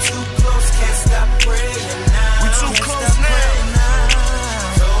 we too close, can't stop praying now. We too close now.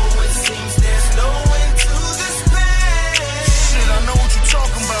 Though it seems there's no end to this pain. Shit, I know what you're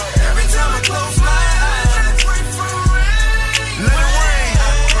talking about. Every time I close my eyes, I pray for rain. Let it rain.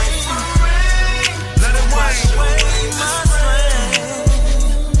 I pray for rain. Let it Wash rain. away my strain.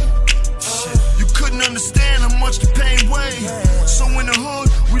 You couldn't understand how much the pain weighed. So in the hood,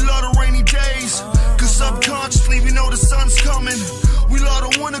 we love the rainy days, cause subconsciously we know the sun's coming. We love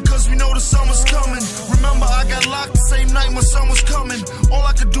the winter cause we know the summer's coming. Remember I got locked the same night my son was coming. All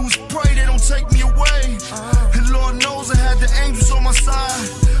I could do is pray they don't take me away. And Lord knows I had the angels on my side.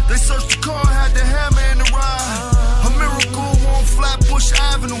 They searched the car, had the hammer in the ride. A miracle on Flatbush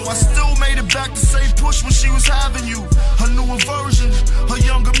Avenue. I still made it back to say push when she was having you. A newer version, a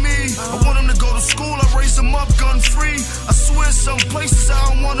younger me. I want him to go to school, I raise him up gun free. I swear some places I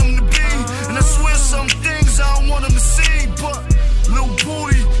don't want him to be, and I swear some things I don't want him to see. But Lil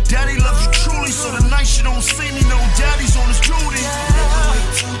Booty, daddy loves you truly, so the night you don't see me, know daddy's on his duty.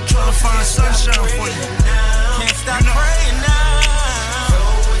 Trying to find sunshine for you. Can't stop praying now.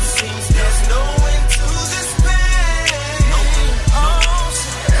 Though it seems there's no end to this pain. Oh,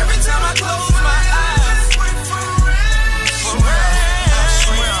 every time I close my eyes, pray for rain. For rain.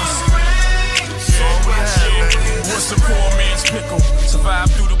 What's a poor man's pickle?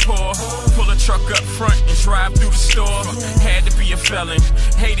 Survive through the poor. Pull a truck up front and drive through the store. Had to be a felon,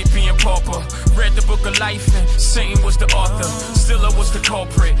 hated being pauper. Read the book of life and Satan was the author. Still I was the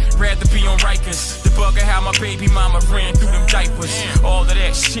culprit, rather be on Rikers. The bugger how my baby mama ran through them diapers. All of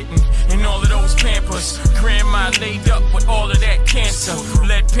that shitting and all of those pampers. Grandma laid up with all of that cancer.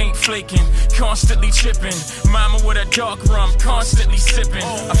 Lead paint flaking, constantly chipping. Mama with a dark rum, constantly sipping.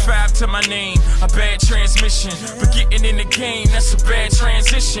 A 5 to my name, a bad transmission. But getting in the game, that's a bad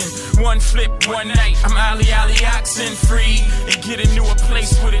transition. One flip, one night, I'm Ali oxen free. And get into a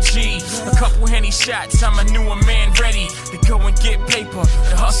place with a G. A couple Henny shots, I'm a newer man ready to go and get paper.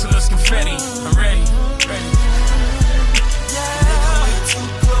 The hustler's confetti, I'm ready. Nigga, we too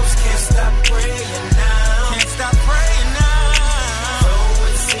close, can't stop praying now. Can't stop praying now. Though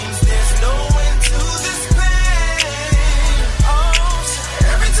it seems there's no end to this pain. Oh,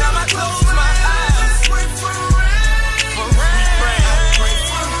 every time I close my eyes, pray for rain. For rain. I pray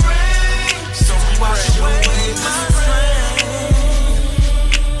for rain. So wash away my strain.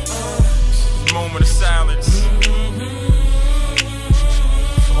 Moment of silence.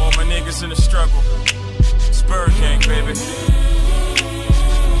 For all my niggas in the struggle. Spur Gang, baby.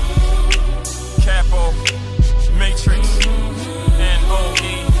 Capo, Matrix,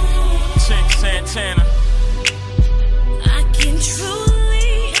 N.O.E, Chink Santana. I can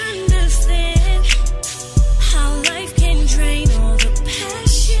truly understand how life can drain all the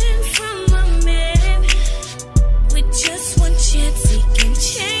passion from a man. With just one chance, he can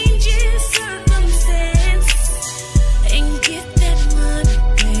change his circumstance and get that money,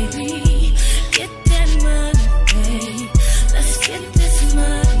 baby. Get that money, baby. Let's get this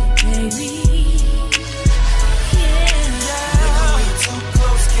money, baby. Nigga, we too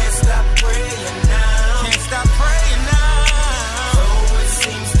close, can't stop praying now. Can't stop praying now. Though it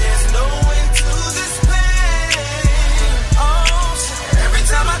seems there's no end to this pain. Oh, every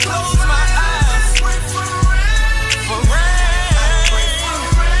time I close my eyes, pray for rain. For rain. I pray for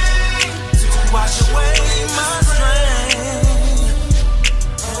rain to wash away my strain.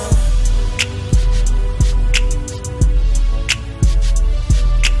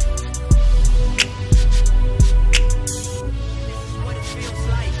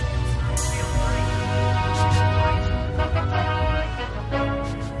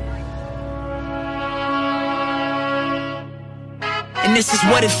 And this is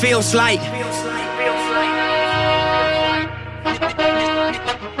what it feels like.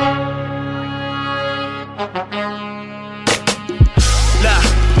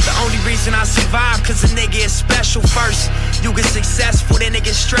 The only reason I survive, cause a nigga is special first. You get successful, then it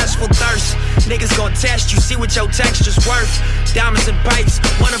gets stressful thirst. Niggas gon' test you, see what your texture's worth. Diamonds and pipes,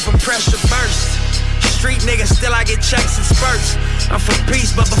 one of them pressure burst. Street nigga, still I get checks and spurts. I'm for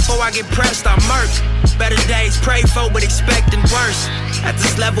peace, but before I get pressed, I murk. Better days pray for, but expecting worse. At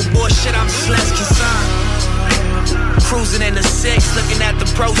this level, bullshit, I'm just less concerned. Cruising in the 6, looking at the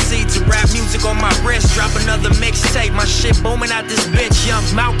proceeds of rap music on my wrist. Drop another mixtape, my shit booming out this bitch. Young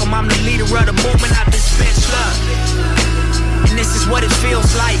Malcolm, I'm the leader of the movement out this bitch. Look, and this is what it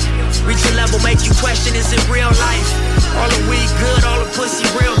feels like. Reach a level, make you question, is it real life? All the weed good, all the pussy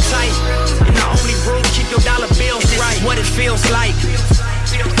real tight. And the only rule, keep your dollar bills right. This is what it feels like.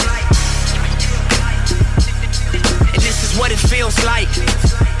 And this is what it feels like.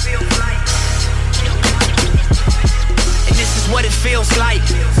 And this is what it feels like.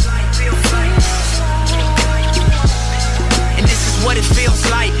 And this is what it feels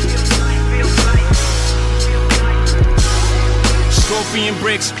like. Scorpion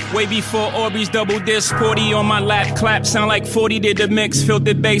bricks, way before Orbeez double disc. 40 on my lap, clap, sound like 40 did the mix.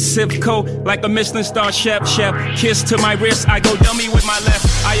 Filtered bass, Sivco, like a Michelin star chef. Kiss to my wrist, I go dummy with my left.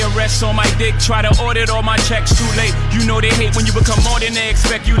 IRS on my dick, try to audit all my checks. Too late, you know they hate when you become more than they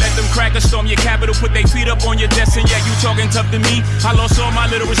expect. You let them crack or storm your capital, put their feet up on your desk. And yeah, you talking tough to me. I lost all my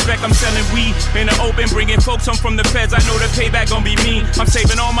little respect, I'm selling weed in the open, bringing folks home from the feds. I know the payback gon' be mean. I'm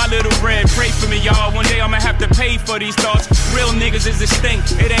saving all my little bread, pray for me, y'all. One day I'ma have to pay for these thoughts. Real niggas is this thing,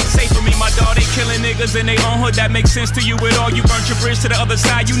 it ain't safe for me, my dog. They killing niggas in their own hood, that makes sense to you at all. You burnt your bridge to the other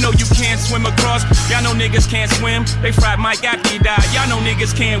side, you know you can't swim across. Y'all know niggas can't swim, they fried Mike after he died. Y'all know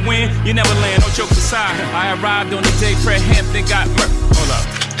niggas can't win, you never land, no jokes aside. I arrived on the day Fred Hampton got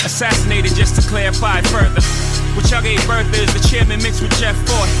assassinated, just to clarify further. What y'all gave birth is the chairman mixed with Jeff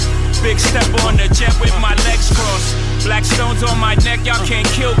Ford. Big step on the jet with my legs crossed. Black stones on my neck, y'all can't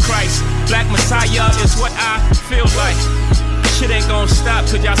kill Christ. Black Messiah is what I feel like. Shit ain't gon' stop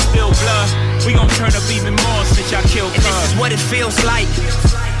cause y'all spill blood. We gon' turn up even more since y'all killed Cuz. And this is what it feels like.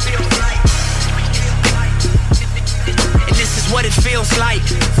 And this is what it feels like.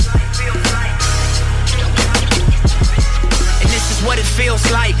 And this is what it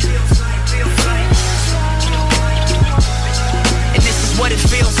feels like. And this is what it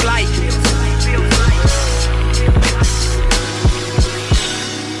feels like.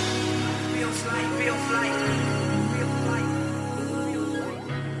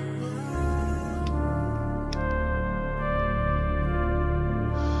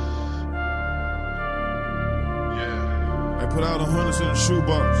 Put out 100s in the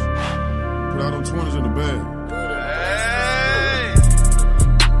shoebox. Put out them 20s in the bag. Hey.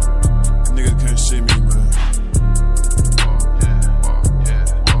 Niggas can't see me, man.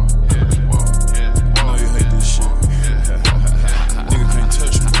 I know you hate this shit. Niggas can't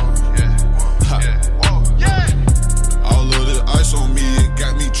touch me. All of this ice on me, it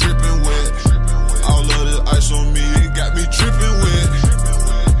got me dripping wet. All of this ice on me, it got me dripping wet.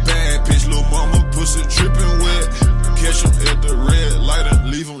 Bad bitch, little mama, pussy dripping wet. Catch him at the red light and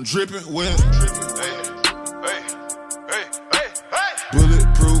leave him dripping wet.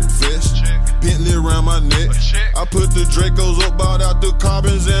 Bulletproof vest, Bentley around my neck. I put the Dracos up, bought out the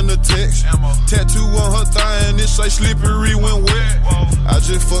carbons and the text. Tattoo on her thigh and it say slippery when wet. I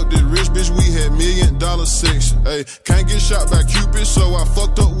just fucked this rich bitch, we had $1 million sex. Ay, can't get shot by Cupid, so I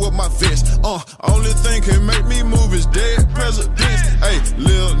fucked up with my vest. Only thing can make me move is dead presidents. Ay,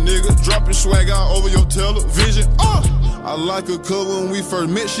 little nigga, dropping swag all over your television. I like her cause when we first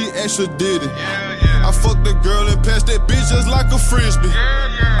met, she actually did it. I fucked the girl and passed that bitch just like a frisbee.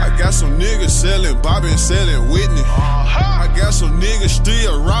 I got some niggas selling Bobby and selling Whitney. I got some niggas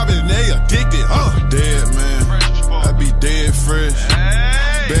still robbing, they addicted. Dead man, I be dead fresh.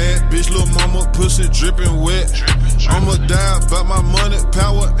 Bad bitch, little mama, pussy dripping wet. I'ma die about my money,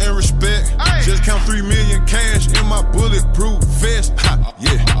 power, and respect. Just count 3 million cash in my bulletproof vest.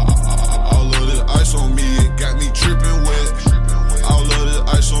 Yeah. All of this ice on me, it got me dripping wet. All of this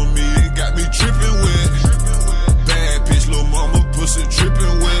ice on me, it got me dripping wet. Bad bitch, little mama, pussy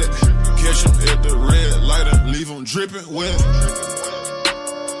dripping wet. Catch him at the red light and leave him dripping wet.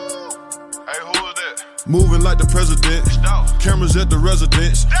 Moving like the president. Cameras at the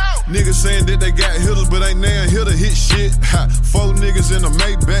residence. Niggas saying that they got hitters, but ain't now here to hit shit. 4 niggas in a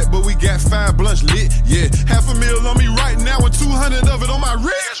Maybach, but we got 5 blunts lit. Yeah, $500,000 on me right now and 200 of it on my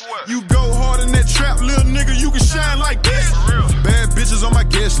wrist. You go hard in that trap, little nigga, you can shine like this. Bad bitches on my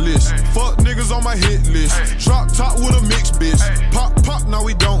guest list. Fuck niggas on my hit list. Drop top with a mix, bitch. Pop, no,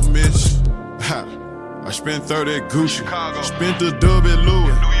 we don't miss. I spent 30 at Gucci, spent the dub at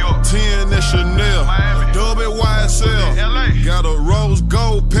Louis, 10 at Chanel, dub at YSL, got a rose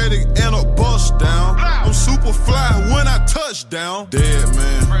gold petty and a bust down. I'm super fly when I touch down. Dead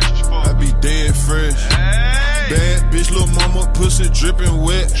man, I be dead fresh. Bad bitch, little mama, pussy dripping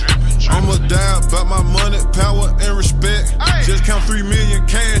wet. I'ma die about my money, power, and respect. Just count 3 million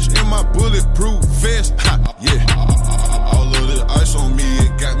cash in my bulletproof vest. Yeah, all of this ice on me,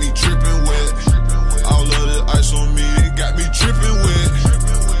 it got me dripping wet. All of this ice ice on me, it got me dripping wet.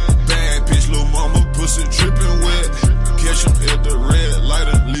 Bad bitch, little mama, pussy dripping wet. Catch him at the red light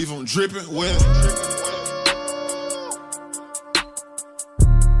and leave him dripping wet.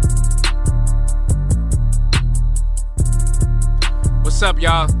 What's up,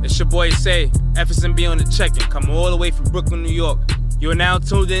 y'all? It's your boy Say, FSMB on the check-in, coming all the way from Brooklyn, New York. You are now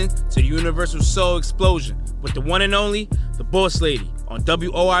tuned in to the Universal Soul Explosion with the one and only, the Boss Lady, on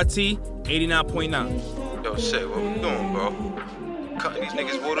WORT 89.9. Yo, Say, what we doing, bro? Cutting these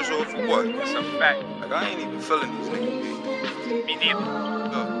niggas' waters off for what? That's a fact. Like, I ain't even feeling these niggas, B. Me neither.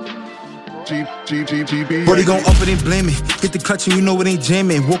 Brody gon' up it and blame it. Hit the clutch and you know it ain't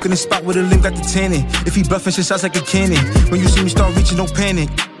jamming. Walk in the spot with a limb, got the tanning. If he bluffing, shit sounds like a cannon. When you see me start reaching, don't panic.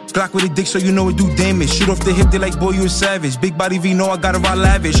 Glock with a dick so you know it do damage. Shoot off the hip, they like, boy, you a savage. Big body V, know I got it all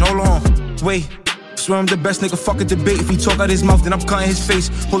lavish. Hold on, wait. Swear I'm the best nigga, fuck a debate. If he talk out his mouth, then I'm cutting his face.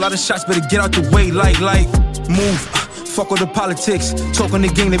 Whole lot of shots, better get out the way. Like, move. Fuck all the politics. Talk on the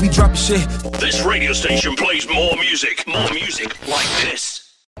game, they be dropping shit. This radio station plays more music like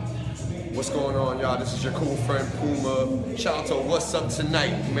this. What's going on, y'all? This is your cool friend Puma. Shout out to What's Up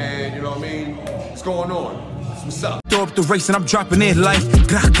Tonight, man. You know what I mean? What's going on? What's up? Throw up the race and I'm dropping it like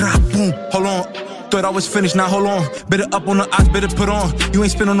gra gra boom. Hold on. Thought I was finished, now hold on. Better up on the ops, better put on. You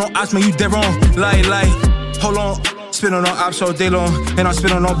ain't spin on no ops, man, you dead wrong. Like, hold on. Spin on no ops all day long. And I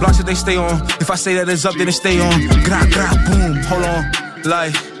spin on no blocks that they stay on. If I say that it's up, then it stay on. Gra gra boom. Hold on.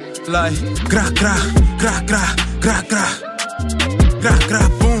 Like gra gra gra gra gra gra gra gra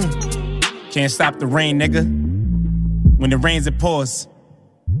boom. Can't stop the rain, nigga. When it rains, it pours.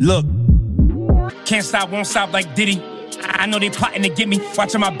 Look, can't stop, won't stop like Diddy. I know they plotting to get me.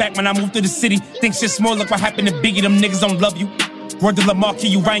 Watching my back when I move through the city. Think shit small, look what happened to Biggie. Them niggas don't love you. Word to Lamar, kill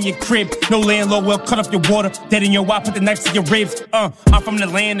you right in your crib. No landlord will cut off your water. Dead in your wife, put the knife to your ribs. I'm from the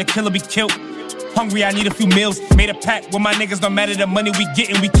land, the killer be killed. Hungry, I need a few meals. Made a pact with my niggas, no matter the money we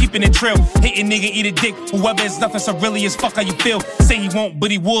gettin', we keepin' it trill. Hatin' nigga, eat a dick. Whoever is nothing, so really as fuck how you feel. Say he won't,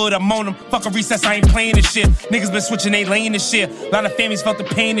 but he would. I'm on him. Fuck a recess, I ain't playin' this shit. Niggas been switching they lane this shit. Lot of families felt the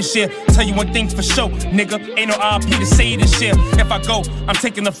pain this shit. Tell you one thing for sure, nigga. Ain't no RP to say this shit. If I go, I'm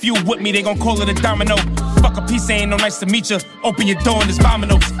taking a few with me. They gon' call it a domino. Fuck a piece, ain't no nice to meet ya. Open your door and there's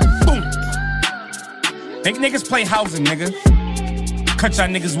dominoes. Boom. Make niggas play housing, nigga. Cut y'all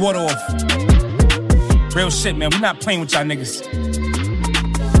niggas water off. Real shit, man. We not playing with y'all niggas.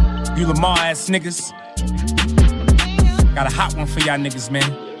 You Lamar ass niggas. Got a hot one for y'all niggas, man.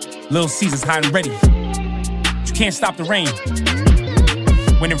 Little Caesars hot and ready. You can't stop the rain.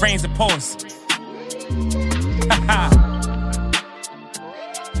 When it rains, it pours.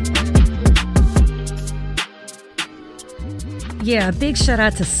 Yeah, big shout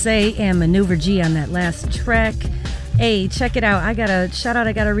out to Say and Maneuver G on that last track. Hey, check it out. I got a shout out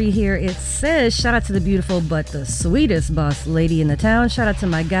I gotta read here. It says, shout out to the beautiful but the sweetest boss lady in the town. Shout out to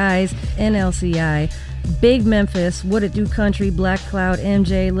my guys, NLCI, Big Memphis, What It Do Country, Black Cloud,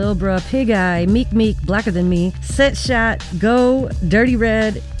 MJ, Lil Bruh, Pig Eye, Meek, Blacker Than Me, Set Shot, Go, Dirty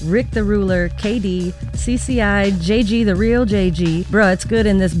Red, Rick the Ruler, KD, CCI, JG the Real JG. Bruh, it's good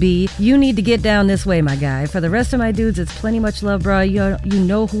in this B. You need to get down this way, my guy. For the rest of my dudes, it's plenty much love, bruh. You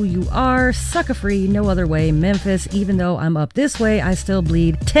know who you are. Sucker free, no other way. Memphis, even though I'm up this way, I still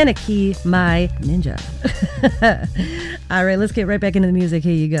bleed. Tenaki, my ninja. All right, let's get right back into the music.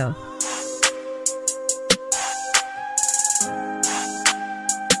 Here you go.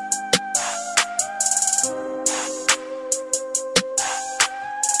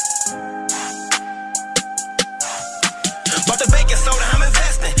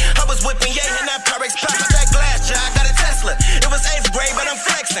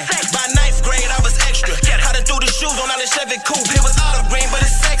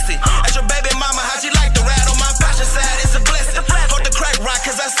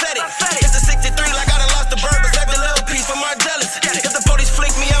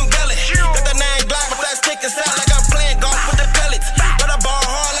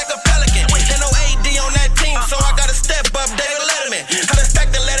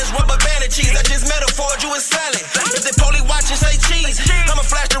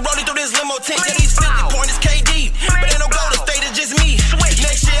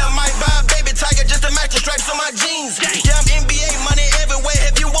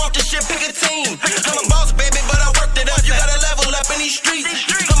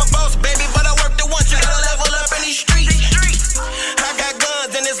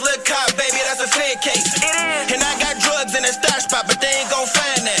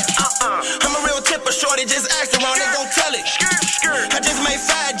 Shorty just asked around, they gon' tell it. I just made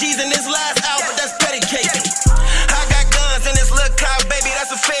 5 G's in this last album.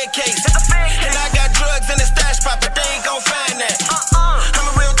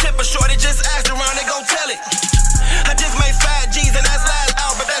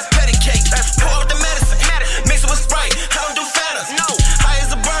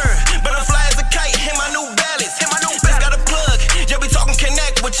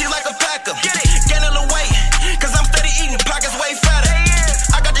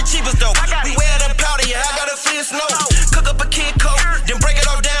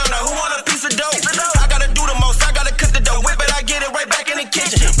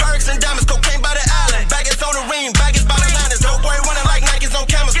 kitchen. Perks and diamonds, cocaine by the island. Baggage on the ring, baggage by the liners. Dope boy running like Nikes on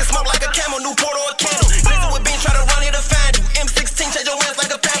camels. Get smoke like a camel, Newport or a candle. Listen with beans, try to run here to find you. M16, change your wins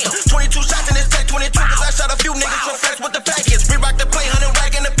like a panther. 22 shots in this tech 22, cause I shot a few niggas from flex with the package. Re-rock the play, 100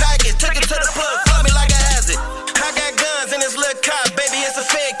 rack in the package. Took it to the plug, fuck me like a hazard. I got guns in this little car, baby, it's a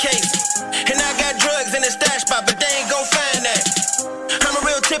Fed case. And I got drugs in the stash spot, but they ain't gon' find that. I'm a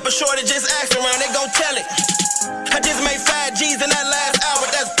real tipper, shorty, just ask around, they gon' tell it. I just made 5 G's in that last hour,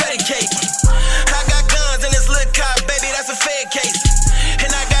 that's petty cake. I got guns in this little car, baby, that's a Fed case. And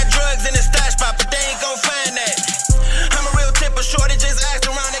I got drugs in the stash spot, but they ain't gon' find that. I'm a real tipper, shorty, just ask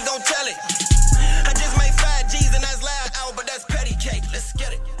around, they gon' tell it. I just made 5 G's in that last hour, but that's petty cake, let's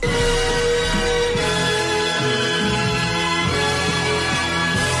get it.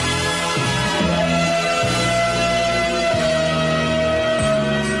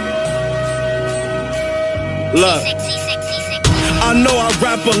 Look, I know I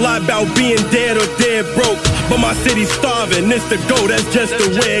rap a lot about being dead or dead broke, but my city's starving, this the go, that's just the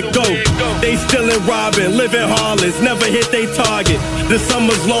way it go. They stealing, robbing, living harlots, never hit they target. The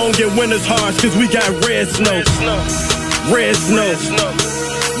summer's long and winter's harsh, cause we got red snow. Red snow.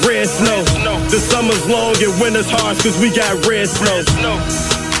 Red snow. The summer's long and winter's harsh, cause we got red snow.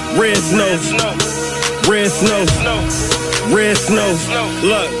 Red snow. Red snow. Red snow.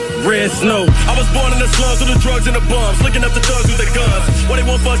 Look. Red snow. I was born in the slums with the drugs and the bums, licking up the thugs with the guns. What they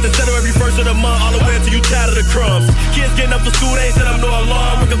want for us to settle every first of the month, all the way until you tired of the crumbs. Kids getting up for school, they ain't set up no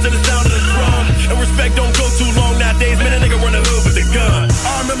alarm. Wake up to the sound of the drum. And respect don't go too long nowadays, man, a nigga run the hood with the gun.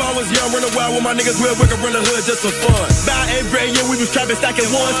 I remember I was young, running wild with my niggas real quick, run the hood just for fun. About 8th grade year, we was trapping,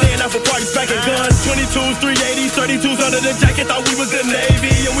 stacking ones, staying out for parties, packing guns. 22s, 380s, 32s under the jacket, thought we was the Navy.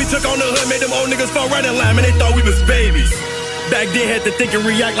 And we took on the hood, made them old niggas fall right in line, man, they thought we was babies. Back then had to think and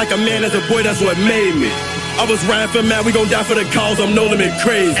react like a man as a boy, that's what made me. I was riding for mad, we gon' die for the cause, I'm no limit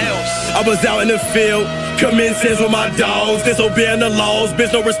crazy. I was out in the field, committing sins with my dogs, disobeying the laws,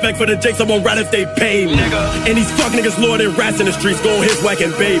 bitch no respect for the jakes, I won't ride if they pay me. And these fuck niggas lording rats in the streets, gon' hit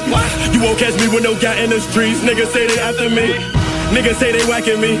whacking baby. You won't catch me with no guy in the streets, niggas say they after me. Niggas say they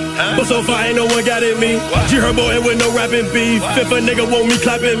whacking me, but so far ain't no one got at me. G-Herbo and with no rapping beef, if a nigga want me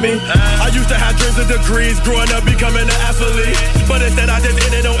clapping me. I used to have dreams of degrees, growing up becoming an athlete. But instead I just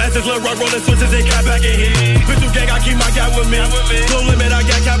ended on S's, Lil' Rock rolling switches and clap back in here. Pistol gang, I keep my guy with me. No limit, I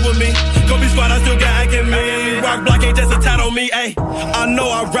got cap with me. Kobe spot, I still got acting me. Rock block ain't just a tat on me, ayy. I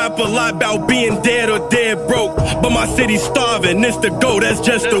know I rap a lot about being dead or dead broke, but my city's starving, this the go, that's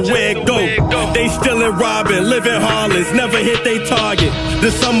just the way it go. They stealing, robbing, living harlots, never hit they target. The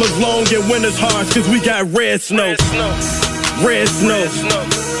summer's long and winter's harsh, cause we got red snow. Red snow.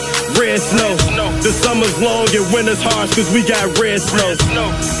 Red snow. The summer's long and winter's harsh, cause we got red snow.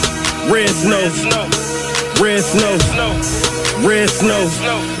 Red snow. Red snow. Red snow.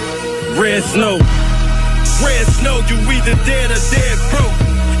 Red snow. Red snow, you either dead or dead broke.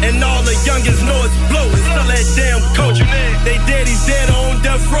 And all the youngins know it's blowing, sell that damn coke. They daddy's dead on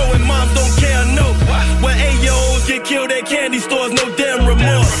death row and moms don't care, no. When 8-year-olds get killed at candy stores, no damn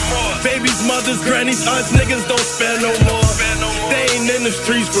remorse. Babies, mothers, grannies, aunts, niggas don't spare no more. They ain't in the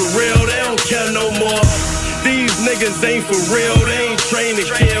streets for real, they don't care no more. These niggas ain't for real, they ain't trained to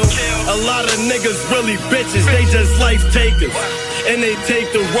kill. A lot of niggas really bitches, they just life takers. And they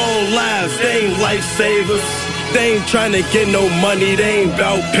take the wrong lives, they ain't lifesavers. They ain't tryna get no money, they ain't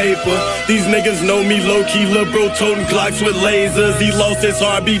bout paper. These niggas know me low-key, lil' bro toting Glocks with lasers. He lost his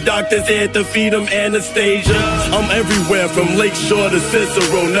heart, be doctors had to feed him Anastasia. I'm everywhere from Lakeshore to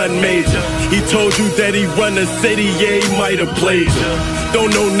Cicero, nothing major. He told you that he run the city, yeah, he might've played ya.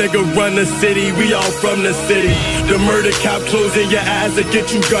 Don't know nigga run the city, we all from the city. The murder cop closing your eyes to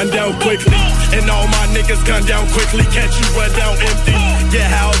get you gunned down quickly. And all my niggas gunned down quickly, catch you run down empty. Get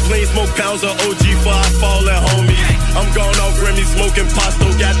house clean, smoke pounds of OG for I fall at home. I'm gone off Remy, smoking pasto,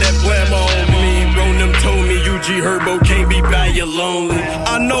 got that blammo on me. Ronan told me G-Herbo can't be bad, you're lonely.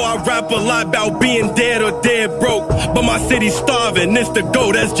 I know I rap a lot about being dead or dead broke, but my city's starving, this the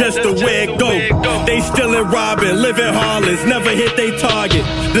go, that's just the way it go. They stealing, robbing, living harlots, never hit they target.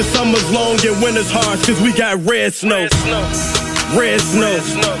 The summer's long and winter's harsh, cause we got red snow. Red snow.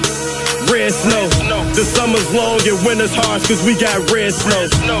 Red snow. The summer's long and winter's harsh, cause we got red snow.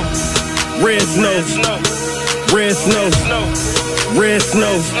 Red snow. Red snow. Red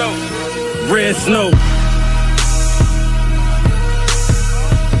snow. Red snow.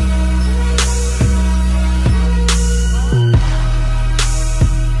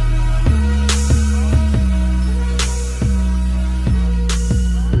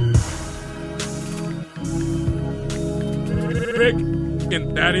 Rick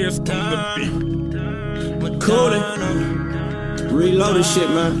and Thaddeus on the beat. Cody, reload this shit,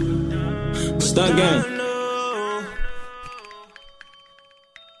 man. Stunt gang.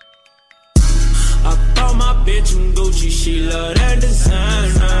 I bought my bitch in Gucci, she love that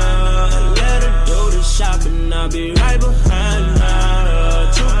designer. Let her do the shopping, I'll be right behind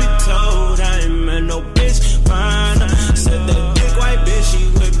her. Truth be told, I ain't met no bitch finer. Said that big white bitch, she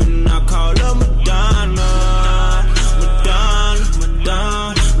whippin', I call her Madonna. Madonna,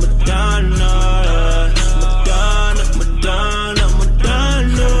 Madonna, Madonna. Madonna, Madonna, Madonna.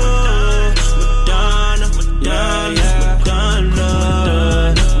 Madonna, Madonna,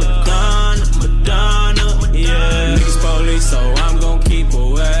 Madonna. Madonna, yeah. Niggas police, so I'm gon' keep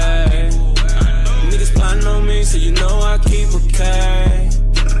away. Niggas plotting on me, so you know I keep a K.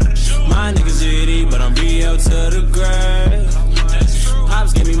 My niggas GD, but I'm BL to the grave.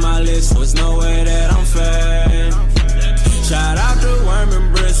 Pops give me my list, so it's no way that I'm fake. Shout out to Worm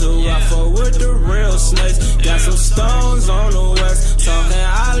and Bristle, I fuck with the real snakes. Got some stones on the west, talking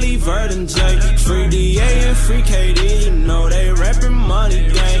Ali, Vert and J. Free DA and free KD, you know they reppin' money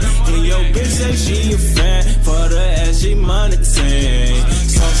gang. And your bitch say she a fan for the SG money team.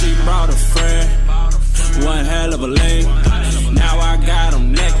 So she brought a friend, one hell of a lane. Now I got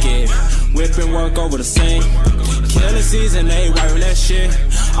them naked, whipping work over the sink. Killing season, they wiping that shit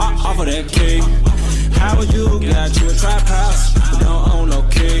off of that key. How would you got you a trap house, but don't own no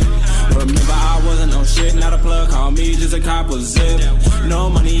key? Remember I wasn't no shit, not a plug, call me just a copper zip. No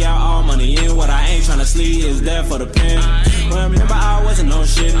money out, all money in, what I ain't tryna sleep is there for the pen. Remember I wasn't no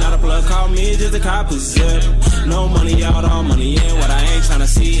shit, not a plug, call me just a copper zip. No money out, all money in, what I ain't tryna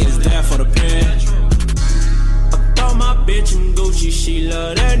see is there for the pen. My bitch in Gucci, she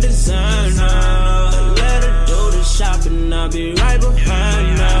love that designer. Let her do the shopping, I'll be right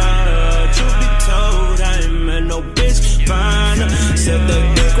behind her. Truth be told, I ain't met no bitch finer. Said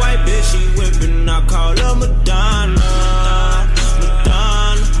that big white bitch, she whippin', I call her Madonna.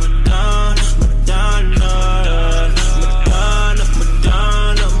 Madonna, Madonna, Madonna. Madonna,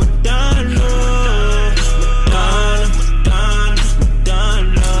 Madonna, Madonna. Madonna, Madonna,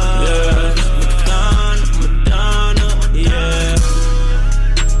 Madonna. Yeah.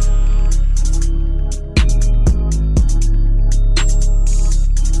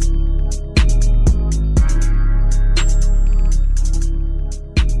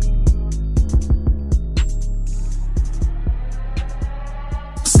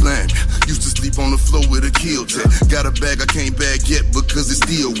 On the floor with a kill tech. Got a bag I can't bag yet because it's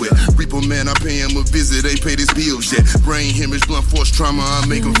still wet. Reaper man, I pay him a visit, they pay this bills yet. Brain hemorrhage, blunt force trauma, I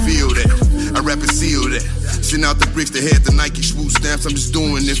make him feel that. I rap and seal that. Send out the bricks that had the Nike swoop stamps. I'm just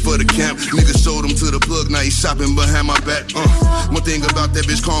doing it for the camp. Nigga showed him to the plug, now he shopping behind my back. One thing about that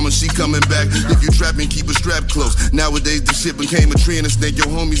bitch Karma, she coming back. If you trapping, keep a strap close. Nowadays the shit became a trend and snake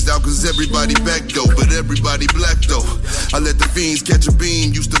your homies out cause everybody back though. But everybody black though. I let the fiends catch a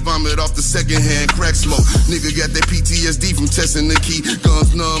beam, used to vomit off the second hand crack smoke. Nigga got that PTSD from testing the key.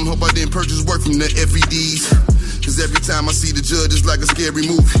 Guns numb, hope I didn't purchase work from the FEDs. Cause every time I see the judge, it's like a scary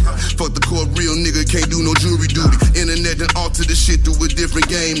movie. Fuck the court, real nigga can't do no jury duty. Internet done alter the shit to a different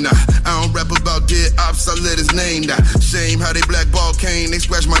game now. I don't rap about dead ops, I let his name down. Shame how they blackball Kane, they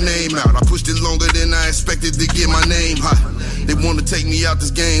scratch my name out. I pushed it longer than I expected to get my name hot. They wanna take me out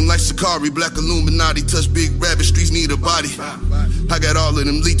this game like Shikari, Black Illuminati, touch big rabbit, streets need a body. I got all of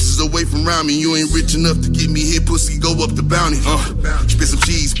them leeches away from around me. You ain't rich enough to get me hit, pussy, go up the bounty. Spit some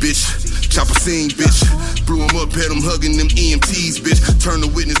cheese, bitch. Chop a scene, bitch. Blew him up, had him hugging them EMTs, bitch. Turn the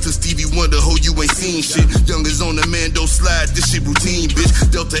witness to Stevie Wonder, ho, you ain't seen shit. Youngers on the Mando slide, this shit routine, bitch.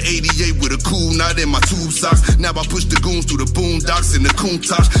 Delta 88 with a cool knot in my tube socks. Now I push the goons through the boondocks and the coon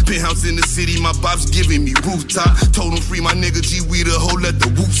tops. Penthouse in the city, my bops giving me rooftop. Told him free my nigga G, we the hoe, let the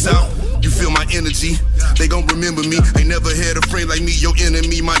whoops out. You feel my energy, they gon' remember me. Ain't never had a friend like me, your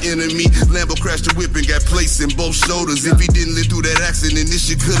enemy, my enemy. Lambo crashed the whip and got placed in both shoulders. If he didn't live through that accident, this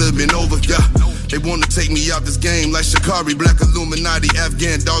shit could've been over, yeah. They wanna take me out this game like Shikari, Black Illuminati,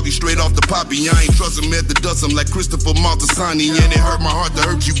 Afghan doggy, straight off the poppy. I ain't trust him at the dust, I'm like Christopher Maltasani. And it hurt my heart to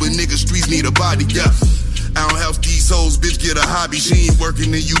hurt you, but niggas, streets need a body, yeah. I don't help these hoes, bitch, get a hobby. She ain't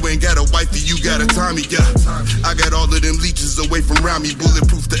working and you ain't got a wifey, you got a Tommy, yeah. I got all of them leeches away from around me.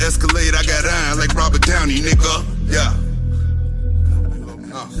 Bulletproof to Escalade, I got iron like Robert Downey, nigga, yeah.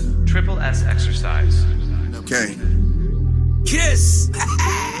 Triple S exercise. Okay. Kiss!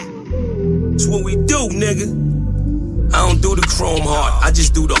 That's what we do, nigga. I don't do the chrome heart, I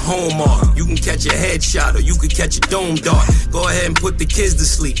just do the home art. You can catch a headshot or you can catch a dome dart. Go ahead and put the kids to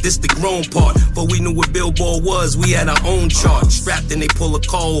sleep, this the grown part. But we knew what Billboard was, we had our own chart. Strapped and they pull a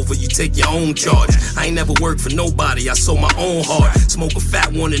car over, you take your own charge. I ain't never worked for nobody, I sold my own heart. Smoke a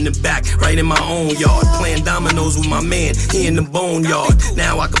fat one in the back, right in my own yard. Playing dominoes with my man, he in the boneyard.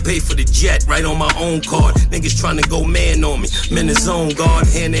 Now I can pay for the jet, right on my own card. Niggas tryna go man on me, I'm in the zone guard.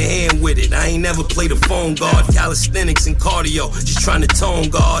 Hand in hand with it, I ain't never played a phone guard. Calisthenics and cardio, just tryna tone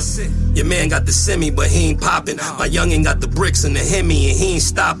guard. Your man got the semi, but he ain't popping. My youngin' got the bricks and the Hemi, and he ain't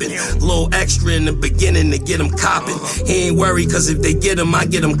stopping. Little extra in the beginning to get him copping. He ain't worried, cause if they get him, I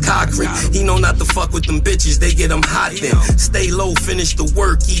get him cockring. He know not to fuck with them bitches, they get him hot then. Stay low, finish the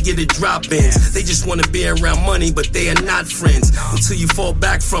work, he get it drop-ins. They just wanna be around money, but they are not friends. Until you fall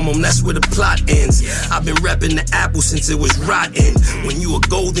back from them, that's where the plot ends. I've been repping the apple since it was rotten. When you are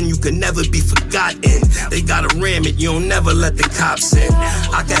golden, you can never be forgotten. They gotta ram it, you don't never let the cops in.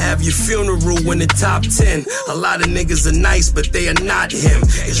 I can have your funeral in the top 10. A lot of niggas are nice, but they are not him.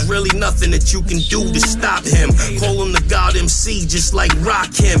 It's really nothing that you can do to stop him. Call him the God MC, just like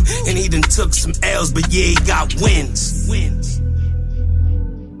Rock him. And he done took some L's, but yeah, he got wins.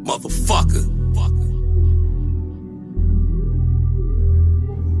 Motherfucker.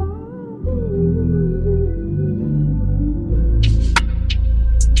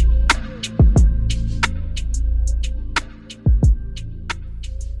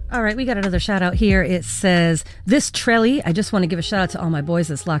 All right, we got another shout out here. It says, this Trelly, I just want to give a shout out to all my boys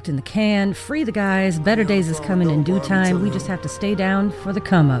that's locked in the can. Free the guys. Better days is coming in due time. We just have to stay down for the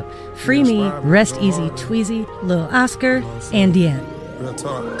come up. Free me, rest easy, Tweezy, Lil Oscar, and Deanne.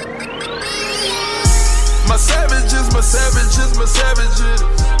 My savages, my savages, my savages.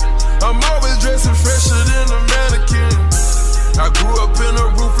 I'm always dressing fresher than a mannequin. I grew up in a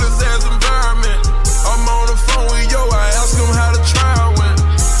ruthless ass environment. I'm on the phone with yo, I ask him how the trial went.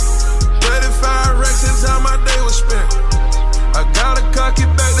 35 racks, that's how my day was spent. I gotta cock it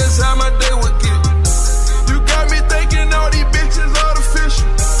back, that's how my day would get. You got me thinking all these bitches artificial.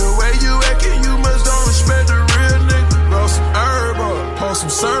 The way you acting, you must don't respect the real nigga. Roll some herb up, pour some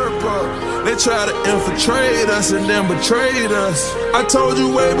syrup up. They try to infiltrate us and then betrayed us. I told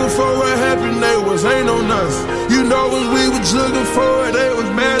you way before what happened, they was ain't on us. You know when we was looking for it, they was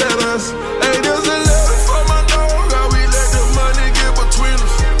mad at us. Hey, there's a letter for my dog, how we let the money get between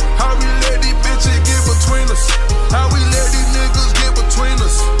us. How we let these bitches get between us. How we let these niggas get between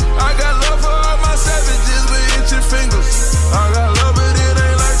us. I got love for all my savages with itching fingers. I got love, but it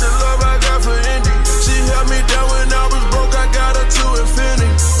ain't like the love I got for Indy. She held me down when I was broke, I got her to infinity.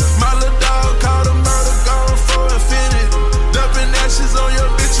 My little dog called a murder, gone for infinity. Dumping ashes on your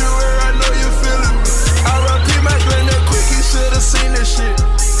obituary, I know you feeling me. R.I.P. my Glenn, that quick, he should've seen this shit.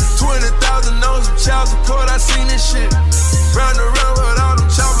 20,000 on some child support, I seen this shit. Round around with all them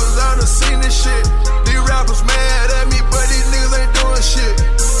choppers, I done seen this shit. These rappers mad at me, but these niggas ain't doing shit.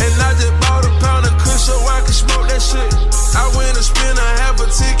 And I just bought a pound of kush so I can smoke that shit. I went and spent a half a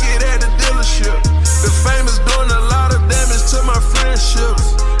ticket at the dealership. The fame is doing a lot of damage to my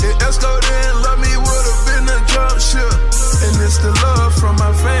friendships. If Esco didn't love me, would've been a jump ship. And it's the love from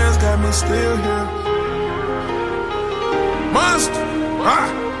my fans got me still here. Monster,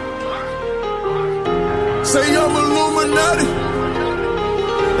 say I'm Illuminati.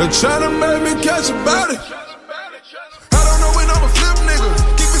 They tryna make me catch a body. I don't know when I'ma flip, nigga.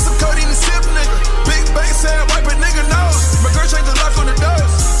 Give me some codeine and sip, nigga. Big bang saying wipe a nigga nose. My girl changed the lock on the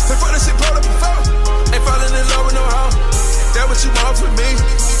doors. Say fuck that shit pulled up before. Ain't falling in love with no hoe. That what you want from me.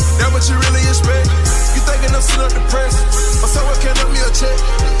 That what you really expect. You thinking I'm sitting up the press. Or someone can up me a check.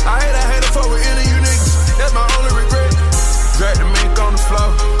 I hate to fuck with any of you niggas. That's my only regret. Drag the mink on the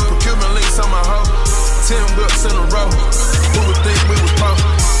floor. Procurement links on my hoe. 10 whips in a row. Who would think we was poor?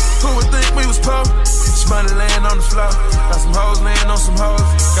 Who would think we was poor? Money laying on the floor. Got some hoes laying on some hoes.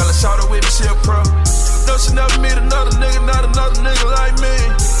 Got a shorter with me, she a pro. No, she never meet another nigga, not another nigga like me.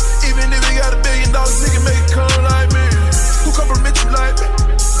 Even if he got $1 billion, he can make it come like me. Who compliment you like me?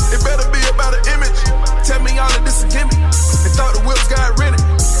 It better be about an image. Tell me all of this a gimmick. They thought the whips got rented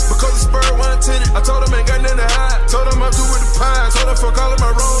because the Spur wasn't tinted. I told them ain't got nothing to hide. Told them I'm through with the pies. Told them fuck all of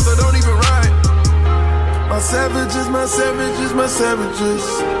my wrongs, I don't even ride. My savages, my savages, my savages.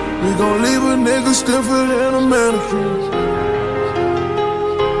 We gon' leave a nigga stiffer than a mannequin.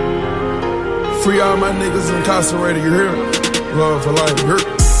 Free all my niggas incarcerated, you hear? Love for life, you hear?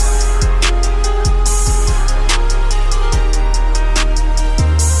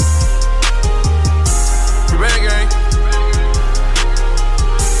 We bang, gang.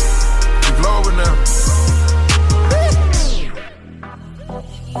 We global now.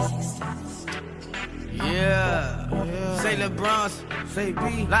 Yeah. Say B,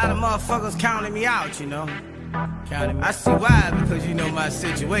 a lot of motherfuckers counting me out, you know. I see why, because you know my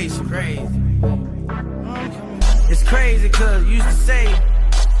situation crazy. It's crazy cause you used to say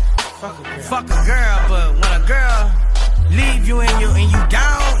fuck a girl, but when a girl leave you and you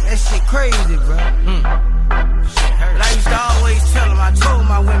down, that shit crazy, bro. Shit hurt. But I used to always tell them, I told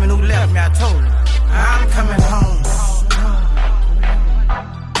my women who left me, I told them, I'm coming home.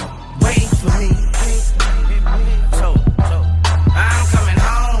 Wait for me. So I'm coming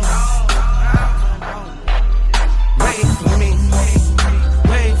home. Wait for me.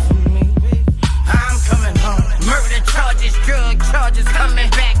 Wait for me. I'm coming home. Murder charges, drug charges coming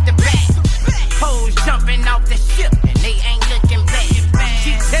back to back. Hoes jumping off the ship and they ain't looking back.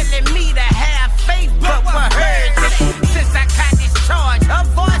 She telling me to have faith, but for her today, since I got this charge, her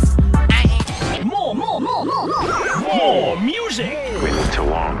voice, I ain't. More music. We need to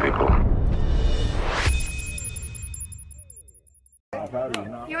warn people.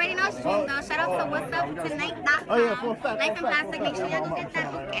 You already know stream though. Shout out to What's Up Tonight.com. Oh yeah, for a fact. Life and Plastic. Make sure y'all go get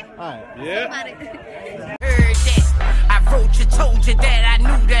that. Okay. Alright. Yeah. Heard that. I wrote you, told you that I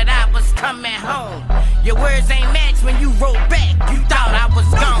knew that I was coming home. Your words ain't matched when you wrote back. You thought I was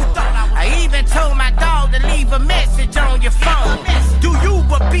gone. I even told my dog to leave a message on your phone. Do you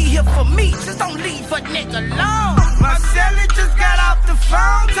but be here for me? Just don't leave a nigga alone. My celly just got off the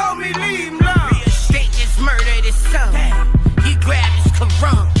phone, told me leave him alone. They just murdered his son. He grabbed his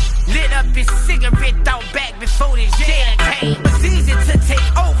Quran, lit up his cigarette, thought back before this jail came. It was easy to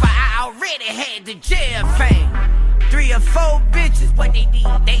take over, I already had the jail fame. 3 or 4 bitches, what they did,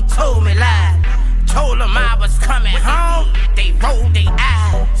 they told me lies. Told them I was coming home, they rolled their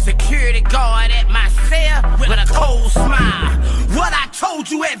eyes. Security guard at my cell with a cold smile. What I told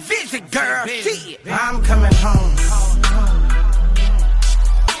you at visit, girl, shit. I'm coming home.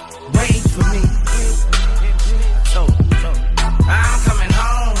 Wait for me. I'm coming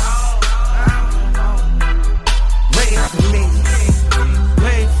home. Wait for me.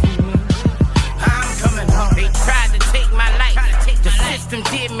 Wait for me. I'm coming home. They tried to take my life. The system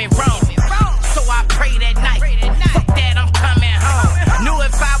did me wrong. So I prayed at night. Fuck that, I'm coming home. Knew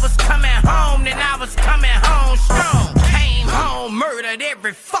if I was coming home, then I was coming home strong. Came home, murdered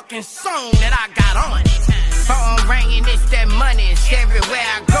every fucking song that I got on. Phone ringing, it's that money, it's everywhere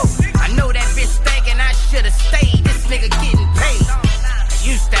I go. I know that bitch thinking I should've stayed. This nigga getting paid.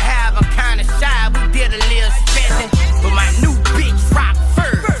 Used to have a kind of shy, we did a little spending. But my new bitch rock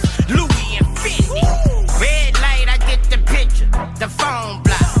first, Louis and Fendi. Red light, I get the picture, the phone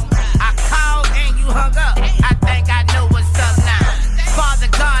block. I called and you hung up, I think I know what's up now. Father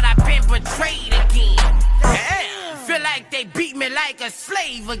God, I've been betrayed again. Damn, feel like they beat me like a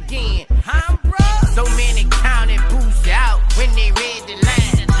slave again. So many counted boots out when they read the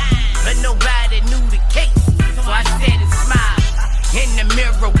line. But nobody knew the case, so I said and smiled. In the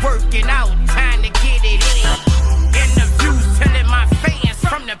mirror working out, trying to get it in. Interviews telling my fans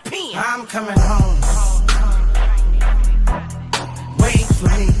from the pen, I'm coming home. Wait for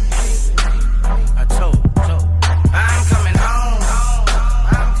me. I told, I'm coming home.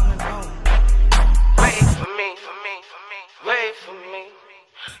 Wait for me, wait for me.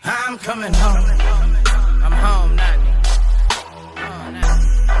 I'm coming home. I'm home now, nigga.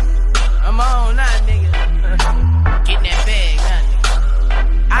 I'm on now, nigga. Getting that bag now,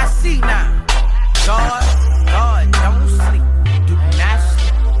 nigga. I see now. God, don't sleep. Do not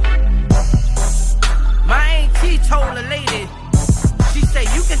sleep. My auntie told a lady, she said,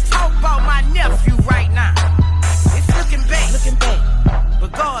 you can talk about my nephew right now. It's looking bad.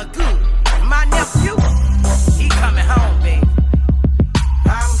 But God good. My nephew, he coming home, baby.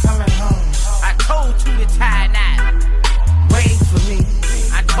 I'm coming home. I told you to tie a knot. Wait for me.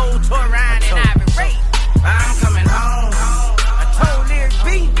 I told Toran and Ivy Ray, I'm coming home. I told Lyric B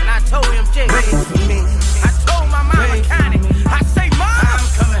and I told him J. Wait for me. I told my mama Connie, I say, Mom, I'm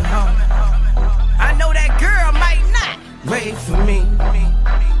coming home. I know that girl might not wait for me,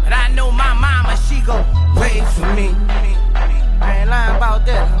 but I know my mama, she go wait for me. I ain't lying about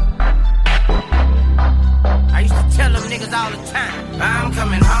that. I used to tell them niggas all the time, I'm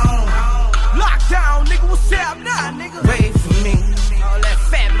coming home. Lockdown, nigga, what's up now, nigga? Wait for me. All that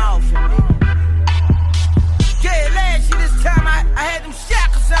fat mouth. Yeah, last year this time I had them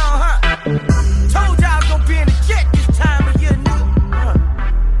shackles on, huh? Told y'all I was gonna be in the jet this time of year, nigga.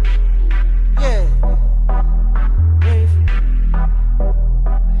 Yeah. Wait for me.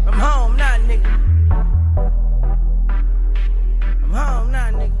 I'm home now, nigga. I'm home now,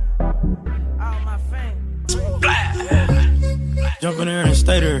 nigga. All my fans. Jump in there and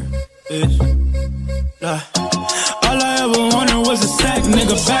stay there, bitch. All I ever wanted was a sack,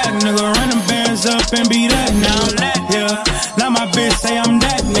 nigga, back, nigga. Run them bands up and be that now. Yeah, now my bitch say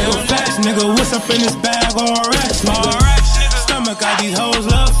these hoes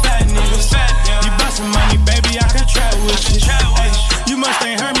love fat niggas. You bustin' money, baby, I can trap with you. Ay, you must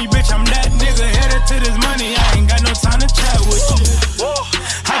ain't heard me, bitch, I'm that nigga. Headed to this money, I ain't got no time to chat with you.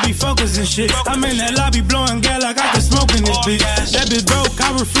 I be focused and shit. I'm in that lobby blowing gas like I can smoke in this bitch. That bitch broke,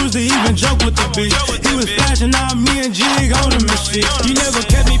 I refuse to even joke with the bitch. He was flashing out me and Jig on him and shit. You never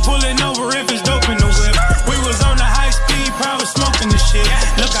kept me pulling over if it's dope in the whip. We was on the high speed, probably smoking this shit.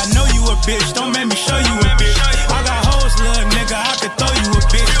 Look, I know you a bitch, don't make me show you a bitch. I got hoes, little nigga, I could throw you a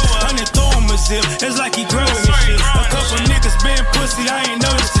bitch. Honey, throw him a zip, it's like he growing and shit. A couple niggas been pussy, I ain't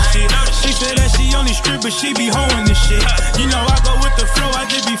noticed the shit. She said that she only strip, but she be hoeing this shit. You know I go with the flow, I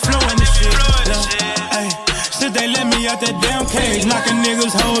just be flowing this shit. Ay, since they let me out that damn cage, knocking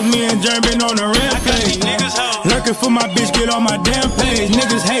niggas hoes, me and Jerm been on the rampage. Lurking for my bitch, get on my damn page.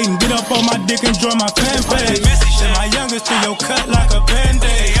 Niggas hating, get up on my dick and join my fan page. Send my youngest to your cut like a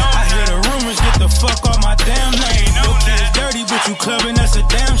band-aid. I hear the rumors, get the fuck off my damn name. Your kid's dirty, but you clubbing, that's a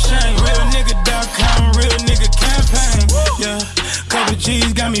damn shame. Real nigga.com, real nigga campaign. Yeah, couple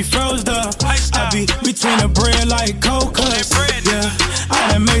G's got me froze up. I be between the bread like cold cuts. Yeah,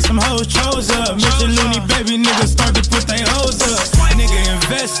 I done made some hoes chose up. Mr. Looney baby niggas start to put they hoes up. Nigga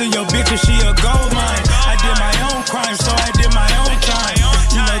invest in your bitch cause she a gold mine. I did my own crime, so I did my own time.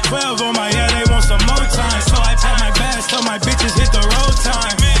 You know 12 on my head, they want some more time. So I pack my bags, so my bitches hit the road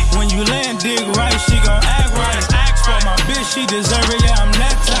time. When you land dig right, she gon' act right. For my bitch, she deserve it, yeah, I'm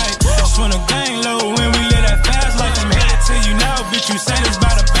that type. Just when the gang low, when we live that fast life, I'm headed to you now, bitch, you say this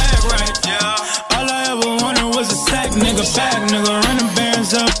by the bag, right? Yeah. All I ever wanted was a sack, nigga, back, nigga. Run them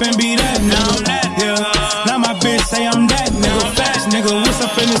bands up and be that, nigga. Yeah. Now my bitch say I'm that, nigga. Fast, nigga. What's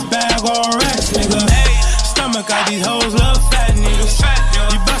up in this bag, all racks, nigga. Stomach got these hoes, love fat niggas.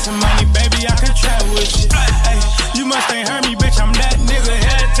 You bustin' money, baby, I can trap with you. Ay, you must ain't heard me, bitch, I'm that nigga.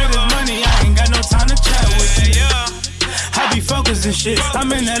 Headed to this money, I ain't got no time to chat with you. I be focused and shit.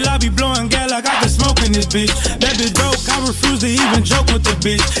 I'm in that lobby blowing gas like I can smoke in this bitch. That bitch broke, I refuse to even joke with the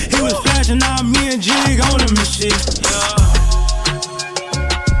bitch. He was flashing out me and Jig on him and shit.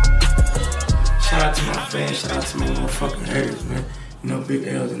 Shout out to my fans, shout out to my motherfucking haters, man. You know, big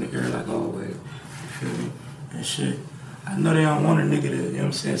L's in the girl like always. You feel me? And shit. I know they don't want a nigga to, you know what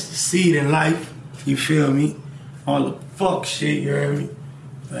I'm saying, succeed in life. You feel me? All the fuck shit, you heard me?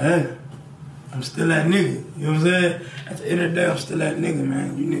 But hey, I'm still that nigga, you know what I'm saying? At the end of the day, I'm still that nigga,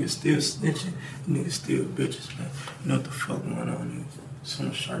 man. You niggas still snitching, you niggas still bitches, man. You know what the fuck going on, niggas?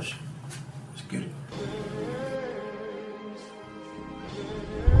 Some sharp shit. Let's get it.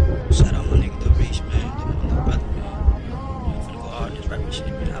 Shout out my nigga, The Reach, man. The brother, man. I'm finna go hard this rapping shit,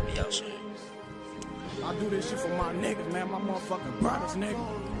 man. I'll be out soon. I do this shit for my niggas, man. My motherfucking brothers, nigga.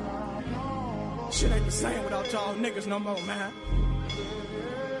 Shit ain't the same without y'all niggas no more, man.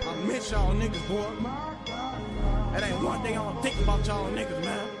 I miss y'all niggas, boy. It ain't one thing I don't think about y'all niggas,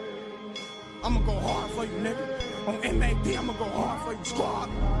 man. I'ma go hard for you, nigga. On MAD, I'ma go hard for you, squad.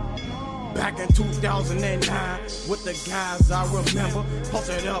 Back in 2009, with the guys I remember,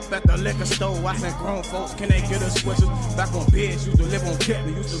 posted up at the liquor store, asking grown folks, can they get us switches? Back on bids, used to live on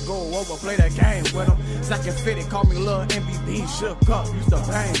Kitley, used to go over, play that game with them. Second 50, called me Lil MBB, shook up, used to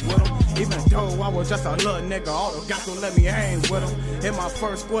bang with them. Even though I was just a little nigga, all the guys don't let me hang with them. In my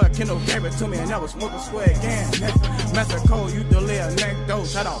first squad, Kendall gave it to me, and I was smoking square again, nigga. Mexico, used to live next door,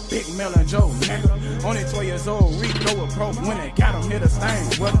 shout out Big Mel and Joe, nigga. Only 12 years old, Rico was broke when they got him, hit a stain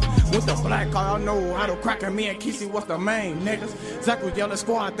with him. With the black car, I know how to crack, and me and Kesey was the main niggas. Zach was yelling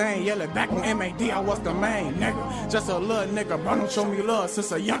squad thing, yelling back on MAD, I was the main nigga. Just a little nigga, bro, don't show me love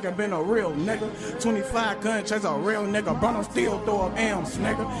since a youngin' been a real nigga. 25 couldn't chase a real nigga, bro, don't still throw up M's,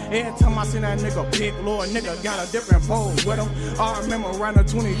 nigga. Every time I see that nigga, big lord nigga, got a different pose with him. I remember around the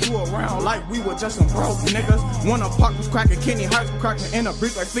 22 around like we were just some broke niggas. One of Park was cracking, Kenny Hearts was cracking in a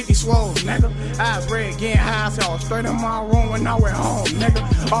brick like 50 swole, nigga. I red getting high, so I was straight in my room when I went home,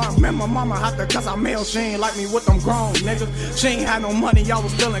 nigga. I remember mama had to cuss I mail, she ain't like me with them grown niggas. She ain't had no money, I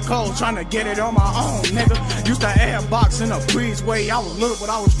was stealing clothes, trying to get it on my own, nigga. Used to airbox in a breezeway, I was little but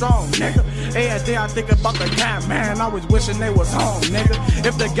I was strong, nigga. Every day I think about the guy, man, I was wishing they was home, nigga.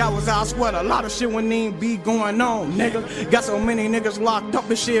 If the guy was out, I swear a lot of shit wouldn't even be going on, nigga. Got so many niggas locked up,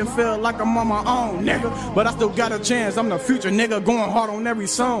 this shit feel like I'm on my own, nigga. But I still got a chance, I'm the future nigga, going hard on every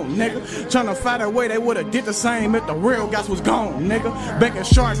song, nigga. Trying to fight a way they would've did the same if the real guys was gone, nigga. Back in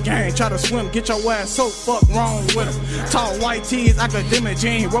Shark Gang, try to swim, get your ass so fuck wrong with them. Tall white tees, academic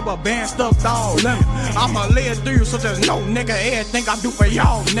jean, rubber band stuffed all in them. I'ma lay it through you so there's no nigga everything I do for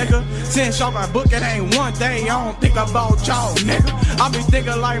y'all, nigga. Since y'all got book, it ain't one day I don't think about y'all, nigga. I be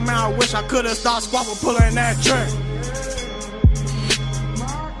thinking like, man, I wish I could've started squabble pulling that trick.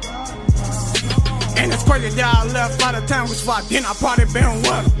 And it's crazy that I left out of town, which why then I probably been with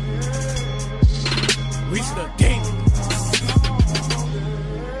him. Reach the demon.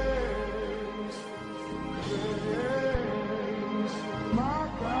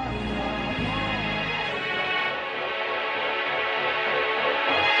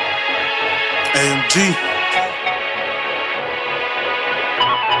 AMG.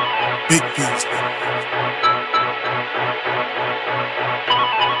 Big beats.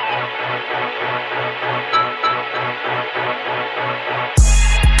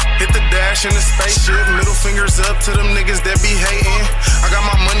 Hit the dash in the spaceship, middle fingers up to them niggas that be hating. I got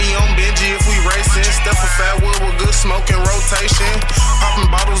my money on Benji if we racing. Step for Fatwood with good smoke and rotation.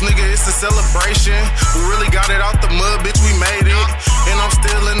 Popping bottles, nigga, it's a celebration. We really got it out the mud, bitch, we made it. And I'm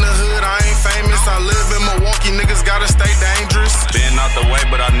still in the hood, I ain't famous. I live in Milwaukee, niggas gotta stay dangerous. Been out the way,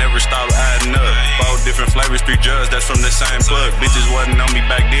 but I never stop adding up. 4 different flavors, 3 jugs, that's from the same plug. Bitches wasn't on me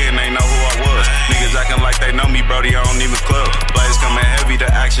back then, they know who I was. Niggas acting like they know me, brody, I don't even club. Plays coming heavy, the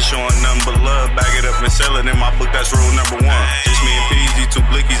action showing nothing but love. Bag it up and sell it in my book, that's rule number 1. Just me and Peasy, 2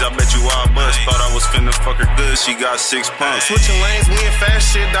 blickies, I bet you all bust. Thought I was finna fuck her good, she got 6 pumps. Switching lanes, we in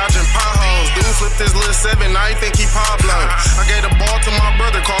fast shit, dodging potholes. Dude flipped his little 7, now he think he Pablo. I gave the ball to my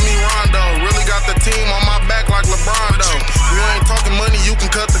brother, call me Rondo. Really got the team on my back like LeBron though. You ain't talking money, you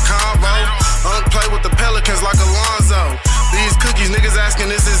can cut the convo. Play with the Pelicans like Alonzo. These cookies, niggas asking,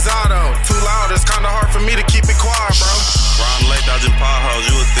 is it Zato? Too loud, it's kinda hard for me to keep it quiet, bro. Riding late, dodging potholes,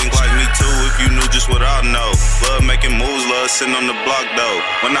 you would think like me too if you knew just what I know. Love making moves, love sitting on the block though.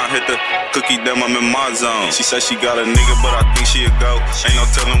 When I hit the cookie them, I'm in my zone. She said she got a nigga, but I think she a go. Ain't no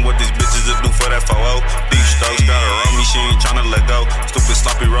telling what these bitches will do for that 4-0. Deep strokes, got her on me, she ain't tryna let go. Stupid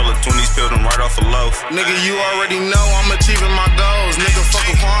sloppy roller, 20s peeled them right off a loaf. Nigga, you already know I'm achieving my goals. Nigga, fuck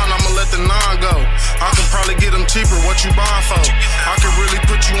a Quan, I'ma let the 9 go. I can probably get them cheaper, what you buying for? I can really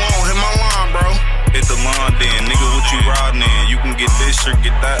put you on, hit my line, bro. Hit the lawn then, nigga, what you riding in? You can get this or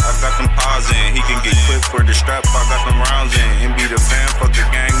get that, I got them pies in. He can get clipped for the strap, I got them rounds in. And be the fan, fuck the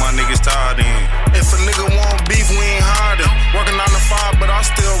gang, my niggas tied in. If a nigga want beef, we ain't hiding. Working 9 to 5, but I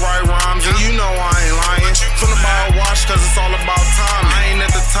still write rhymes. And you know I ain't lying. Finna buy a watch, cause it's all about time. I ain't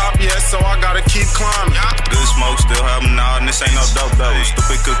at the top yet, so I gotta keep climbing. Good smoke, still have them nodding, this ain't no dope though.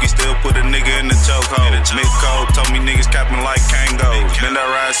 Stupid cookie still put a nigga in the chokehold. Mid code, told me niggas capping like Kangos. Bend that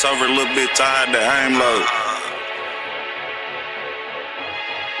ass over a little bit, tired to aim low.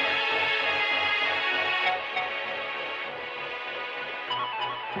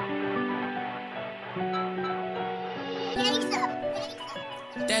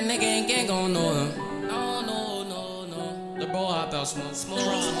 That nigga ain't gang gon' know him. No. The bro hop out small.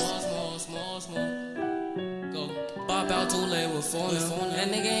 Go. Pop out too late with phone. That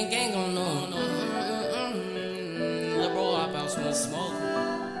nigga ain't gang gon' know him. The bro hop out smoke.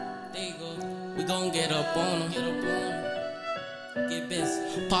 There you go. We gon' get up on him. Get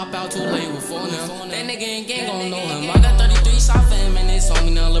busy. Pop out too late with phone. That nigga ain't gang gon' know him. I got 33 shot for him and it's on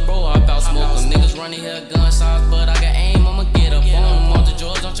me now. Lil' bro hop out smoke. Niggas running here gunshots, but I got aim. I'ma get up on him. On the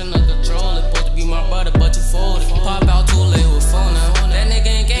George, I'm tryna control it. Supposed to be my brother, but you folded. Pop out too late with phone. That nigga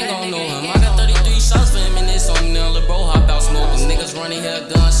ain't gang gon' know him. I got 33 shots for him and it's on me now. Lil' bro hop out smoking. Niggas running here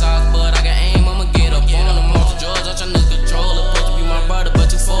gunshots, but I got aim. I'ma get up on him. On the George, I'm tryna control it. Supposed to be my brother,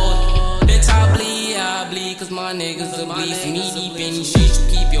 but you folded. Bitch, I bleed, cause my niggas will bleed for me deep in these shit. You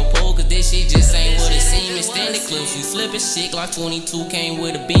keep your pole, cause this shit just ain't what it seems. Extended clips, we flippin' shit like 22 came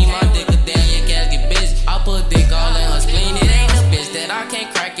with a beam. My dick a down, your gas get busy. I put dick all in her spleen. It ain't a bitch that I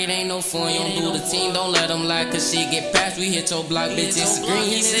can't crack, it ain't no fun. You don't do the team, don't let them lie, cause shit get past. We hit your block, bitch, it's a green.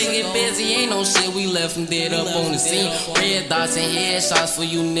 He said get busy, ain't no shit, we left him dead up on the scene. Red dots and headshots for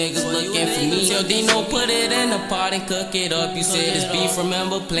you niggas looking for me. Yo, Dino put it in the pot and cook it up. You said it's beef,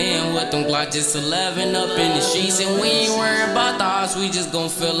 remember playing with them Glock, just 11 up in the streets. And we ain't worried about the odds, we just gon'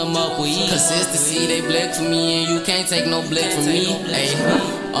 fill them up with E. Consistency, they blick for me, and you can't take no blick from me. Ayy,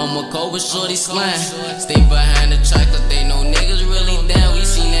 I'm a Cobra shorty slime. Stay behind the track, cause they know niggas really down. We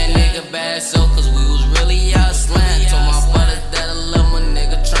seen that nigga bad so, cause we was really out slant. Told my brother that I love my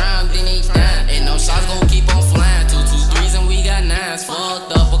nigga trying, then he down. Ain't no shots gon' keep on flying. 2 2 3s and we got 9s.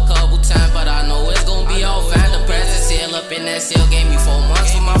 Fucked up a couple times, but I know it's gon' be all fine. The present seal up in that seal gave me 4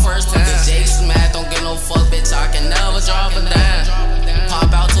 months for my first time. Jason mad, don't get no fuck, bitch, I can never drop a dime.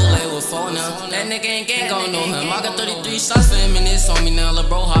 Pop out too late with phone now. That nigga ain't gang gon' know him. I got 33 shots for him and it's on me now. Lil'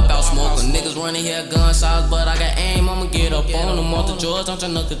 bro hop out smoking. Niggas running here gunshots, but I got aim. I'ma get up on him. Off the George, I'm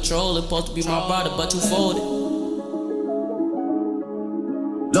tryna control it. Supposed to be my brother, but you folded.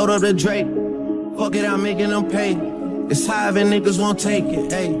 Load up the Drake. Fuck it, I'm making them pay. It's high and niggas won't take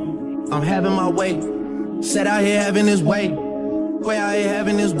it. Hey, I'm having my way. Set out here having his way. Way out here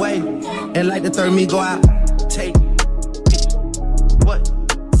having his way. And like the third me go out, take. What?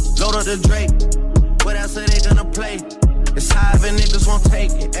 Load up the Drake. What else are they gonna play? It's high if niggas won't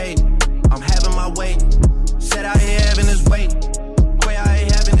take it, ayy. I'm having my way. Set out here having his way. Way out here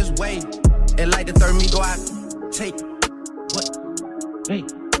having his way. And like the third me go out, take. What? Hey.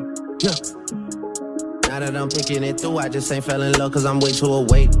 Yeah. Now that I'm thinking it through, I just ain't fell in love cause I'm way too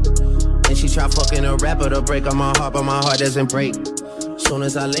awake. And she try fucking a rapper to break on my heart, but my heart doesn't break. Soon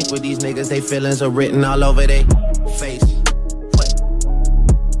as I link with these niggas, they feelings are written all over they face. What?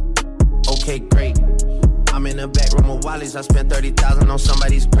 Okay, great. I'm in the back room of Wally's, I spent 30,000 on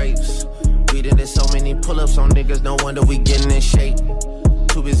somebody's grapes. We did so many pull-ups on niggas, no wonder we getting in shape.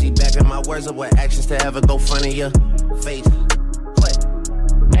 Too busy backing my words up with actions to ever go front of your face. What?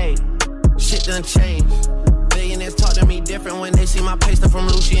 Hey, shit done changed. Billionaires talk to me different when they see my paste up from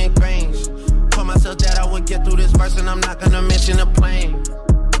Lucian Grange. Told myself that I would get through this verse and I'm not gonna mention the plane.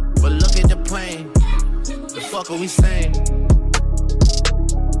 But look at the plane. The fuck are we saying?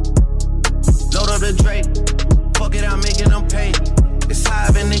 Load up the Drake. Fuck it, I'm making them pay. It's high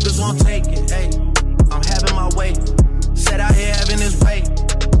if niggas won't take it. Hey, I'm having my way. Set out here having his way.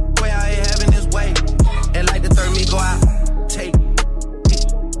 Way out here having his way. And like the third me go out, take.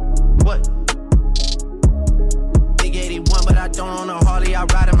 What? Big 81, but I don't own a Harley. I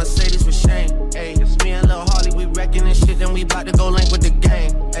ride a Mercedes for shame. Hey, it's me and Lil Harley. We wrecking this shit, then we bout to go link with the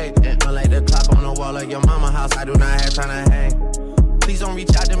gang. Hey, and unlike the clock on the wall of your mama house, I do not have time to hang. Please don't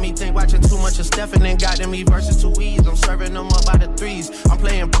reach out to me, think watching too much of Stephen and got to me versus 2 E's. I'm serving them up by the threes. I'm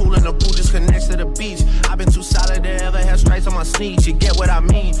playing pool and the pool just connects to the beach. I've been too solid to ever have stripes on my sneaks. You get what I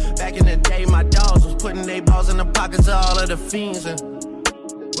mean? Back in the day, my dogs was putting their balls in the pockets of all of the fiends. And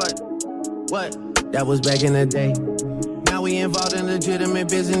what? That was back in the day. Now we involved in legitimate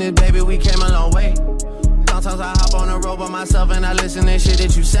business, baby. We came a long way. Sometimes I hop on the road by myself and I listen to shit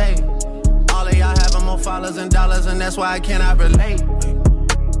that you say. All of y'all having more followers and dollars, and that's why I cannot relate.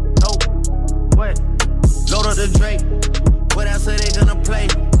 Oh, what? Load up the Drake. What else are they gonna play?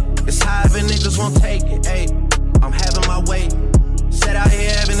 It's high if niggas won't take it. Ayy, I'm having my way. Set out here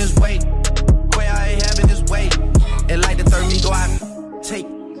having his way. Way out here having his way. And like the third me go out, take.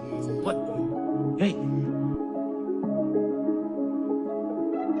 What? Hey.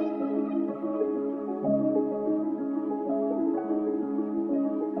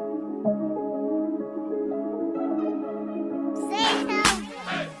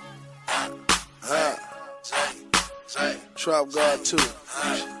 Trap God 2.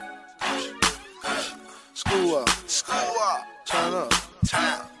 School up. Turn up.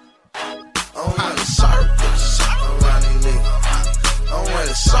 I'm running circles around these niggas. I'm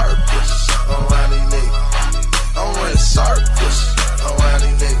running circles around these niggas. I'm running circles around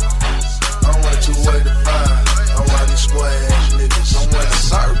these niggas. I'm running 285 around these square ass niggas. I'm running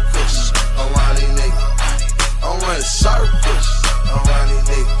circles around these niggas. I'm running circles around these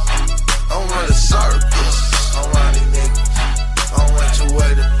niggas. I'm running circles around these niggas. I'm running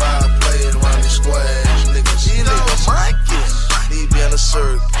 285 playing around these square ass niggas. These niggas monkeys, these be in a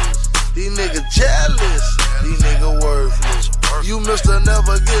circus. These niggas jealous, these niggas worthless. You Mr.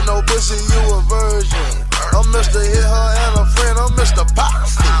 Never Get No Pussy, you a virgin. I'm Mr. Hit Her and a friend, I'm Mr.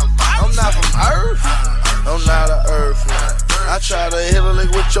 Poxy. I'm not from Earth, I'm not an earthling. I try to hit a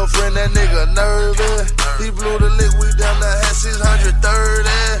lick with your friend, that nigga nervous. He blew the lick, we down there had 630.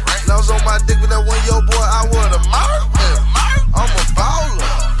 Now I was on my dick with that one, yo boy, I would've murdered him. I'm a baller,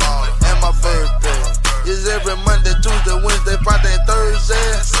 and my birthday is every Monday, Tuesday, Wednesday, Friday, and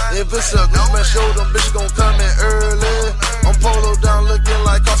Thursday. If it's a good man show, them bitches gon' come in early. I'm polo down looking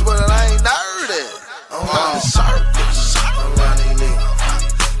like Cost, but I ain't nerdy. I'm running circles around these niggas.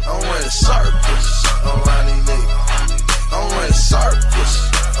 I'm running circles around these niggas. I'm running circles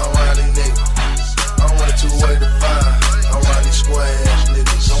around these niggas. I'm running 285 around these square ass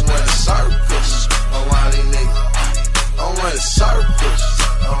niggas. I'm running circles around these niggas. I'm running circles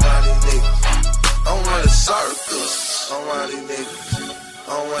around these niggas. I'm running circles around these niggas.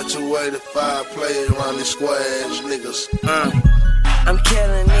 I'm running 285 playing around these square ass niggas. I'm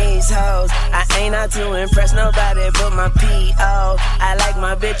killing these hoes. I ain't out to impress nobody but my P.O. I like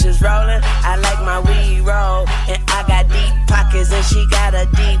my bitches rolling, I like my weed roll. And I got deep pockets and she got a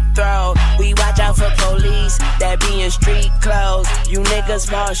deep throat. We watch out for police that be in street clothes. You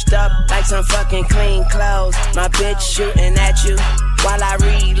niggas washed up like some fucking clean clothes. My bitch shooting at you while I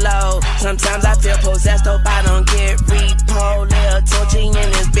reload. Sometimes I feel possessed, hope I don't get repo. Lil' Tucci in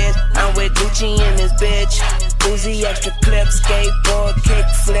this bitch, I'm with Gucci in this bitch. Uzi extra clip, skateboard, kick,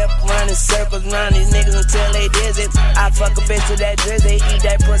 flip, running circles round these niggas until they dizzy. I fuck a bitch to that drizzy, eat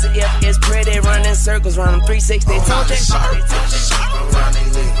that pussy if it's pretty, running circles round them 360. Around these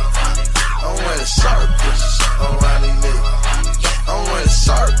niggas, I'm with a circus around these niggas. I'm with a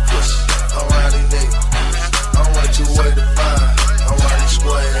circus around these niggas. I'm with you way to find around these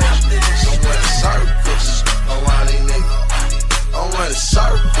square ass niggas. I'm with a circus around these niggas. I'm with a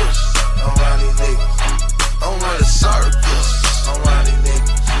circus around these niggas. I'm with a circus around these niggas.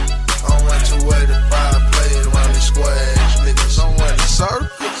 I'm with you way to find playing around these square ass niggas. I'm with a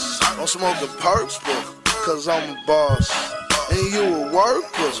circus. I'm smoking perks, cause I'm a boss. And you a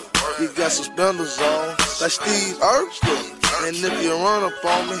worker. You got suspenders on, like Steve Urkel. And if you run up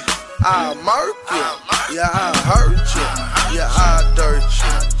on me, I'll murk you. Yeah, I'll hurt you. Yeah, I'll dirt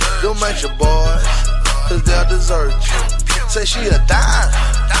you. Don't make your boys, cause they'll desert you. Say she a dime,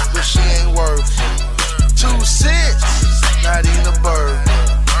 but she ain't worth it. 2 cents, not even a bird.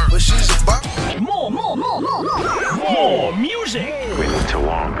 But she's a bird. More music. We need to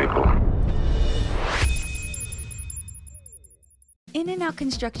warn people. In-N-Out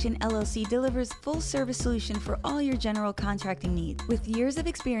Construction LLC delivers full-service solution for all your general contracting needs. With years of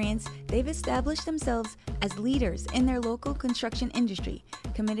experience, they've established themselves as leaders in their local construction industry,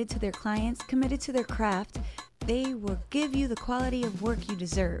 committed to their clients, committed to their craft. They will give you the quality of work you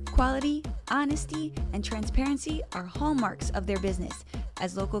deserve. Quality, honesty, and transparency are hallmarks of their business.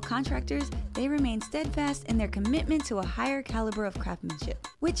 As local contractors, they remain steadfast in their commitment to a higher caliber of craftsmanship,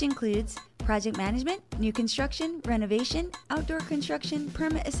 which includes project management, new construction, renovation, outdoor construction,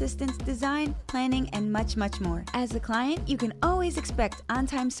 permit assistance, design, planning, and much, much more. As a client, you can always expect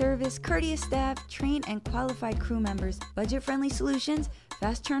on-time service, courteous staff, trained and qualified crew members, budget-friendly solutions,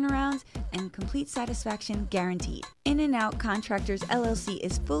 fast turnarounds, and complete satisfaction guaranteed. In-N-Out Contractors LLC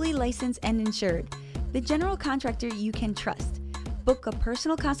is fully licensed and insured. The general contractor you can trust. Book a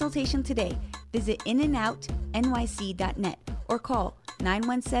personal consultation today. Visit inandoutnyc.net or call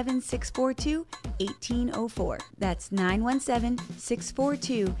 917-642-1804. That's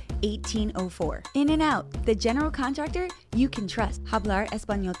 917-642-1804. In-N-Out, the general contractor you can trust. Hablar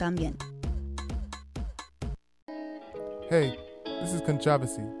español también. Hey, this is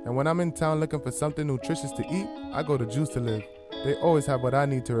Controversy, and when I'm in town looking for something nutritious to eat, I go to Juice to Live. They always have what I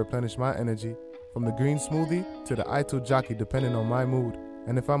need to replenish my energy, from the green smoothie to the Ito Jockey depending on my mood.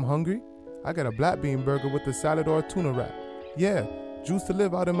 And if I'm hungry, I get a black bean burger with a salad or a tuna wrap. Yeah, Juice to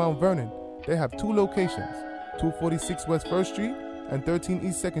Live out in Mount Vernon. They have 2 locations, 246 West 1st Street and 13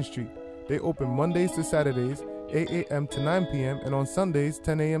 East 2nd Street. They open Mondays to Saturdays, 8 a.m. to 9 p.m. and on Sundays,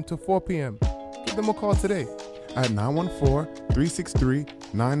 10 a.m. to 4 p.m. Give them a call today at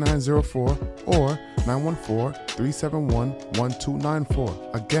 914-363-9904 or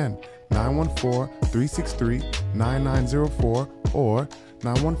 914-371-1294. Again, 914-363-9904 or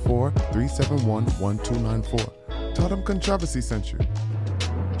 914-371-1294. Tell them Controversy sent you.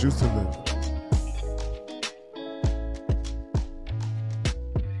 Juice to Live.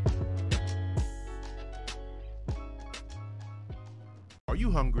 Are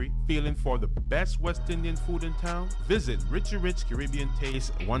you hungry? Feeling for the best West Indian food in town? Visit Richie Rich Caribbean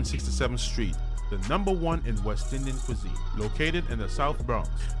Taste, 167th Street. The #1 in West Indian cuisine, located in the South Bronx.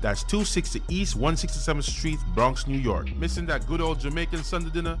 That's 260 East 167th Street, Bronx, New York. Missing that good old Jamaican Sunday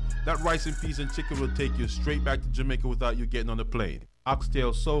dinner? That rice and peas and chicken will take you straight back to Jamaica without you getting on the plane.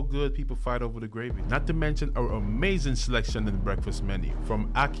 Oxtail so good, people fight over the gravy. Not to mention our amazing selection in the breakfast menu.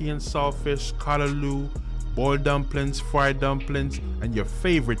 From ackee and saltfish, callaloo, boiled dumplings, fried dumplings, and your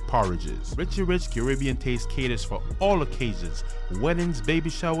favorite porridges. Richie Rich Caribbean Taste caters for all occasions. Weddings, baby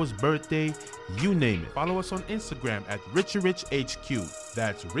showers, birthday, you name it. Follow us on Instagram at Richie Rich HQ.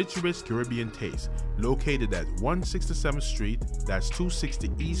 That's Richie Rich Caribbean Taste. Located at 167th Street. That's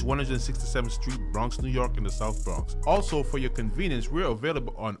 260 East 167th Street, Bronx, New York in the South Bronx. Also, for your convenience, we're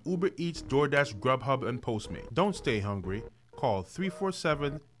available on Uber Eats, DoorDash, Grubhub, and Postmate. Don't stay hungry. Call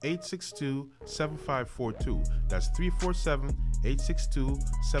 347-862-7542. That's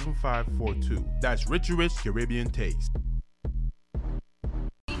 347-862-7542. That's Richie Rich Caribbean Taste.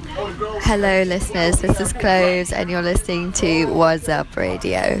 Hello listeners, this is Cloves and you're listening to What's Up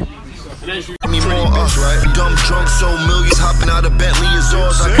Radio. Me more dumb drunk, so millions hopping out of Bentley is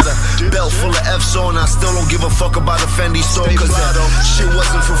ours. I got a belt full of F's on, I still don't give a fuck about a Fendi soul. Cause that shit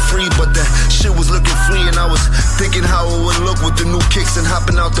wasn't for free, but that shit was looking free. And I was thinking how it would look with the new kicks and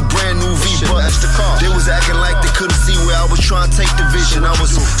hopping out the brand new V. But they was acting like they couldn't see where I was trying to take the vision. I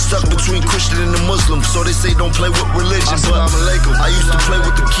was stuck between Christian and the Muslims. so they say don't play with religion. But I used to play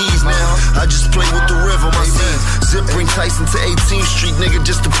with the keys now. I just play with the rhythm. I seen Zip bring Tyson to 18th Street, nigga,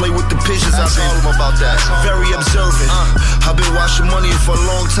 just to play with the pigeons. I've been about that. Very observant. I've been washing money for a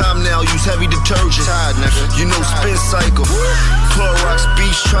long time now. Use heavy detergent. You know, spin cycle. Clorox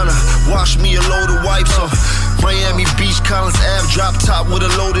Beach tryna wash me a load of wipes on Miami Beach, Collins Ave, drop top with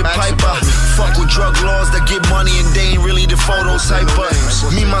a loaded pipe. I fuck with drug laws that get money and they ain't really the photo type. But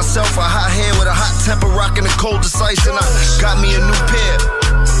me, myself, a hot hair with a hot temper, rocking the coldest ice, and I got me a new pair.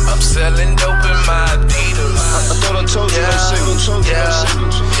 I'm selling dope in my Adidas. I thought I told you no singles.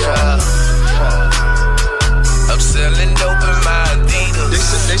 I'm selling dope in my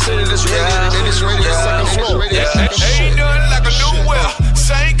Adidas. They say that this radio, they just rated the second floor. Ain't nothing like a new wear.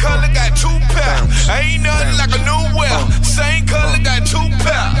 Same color, got 2 pair. Ain't nothing like a new wear. Same color, got 2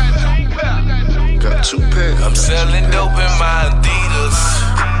 pair. Got 2 pair. I'm selling dope in my Adidas.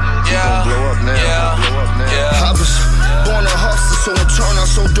 Yeah, blow up now. Yeah. I was born a hustler, so in turn I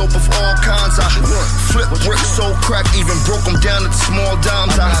sold dope of all kinds. I flip bricks, sold crack, even broke them down into small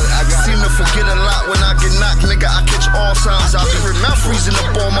dimes. I seem to forget a lot when I get knocked, nigga. I catch all signs. I be freezing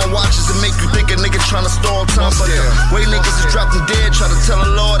up all my watches and make you think a nigga tryna stall time. But the way niggas is dropping dead, try to tell the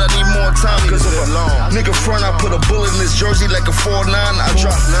Lord I need more time. Cause of a nigga front, I put a bullet in his jersey like a 4-9. I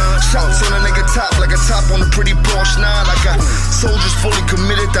drop shots on a nigga top like a top on a pretty Porsche 9. I got soldiers fully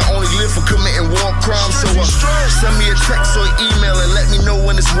committed that only live for committing war crimes. So send me a text or email and let me know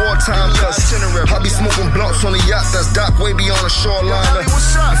when it's wartime. Cause I be smoking blunts on the yacht that's docked way beyond the shoreline.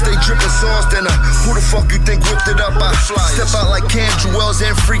 If they drippin' sauce, then who the fuck you think whipped it up? I step out like Cam Jewels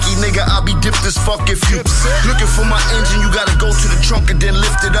and Freaky, nigga. I be dipped as fuck. If you looking for my engine, you gotta go to the trunk and then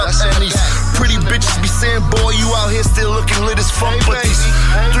lift it up. And these pretty bitches be saying, boy, you out here still looking lit as fuck. But these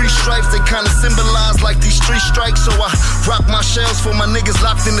 3 stripes, they kinda symbolize like these 3 strikes. So I rock my shells for my niggas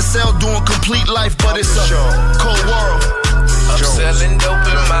locked in the cell doing complete life. But it's a cold world. I'm selling dope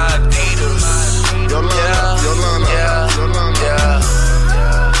in my Adidas. Yeah.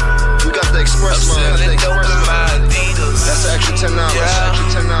 We got the express line. I'm selling dope in my Adidas. That's an extra $10.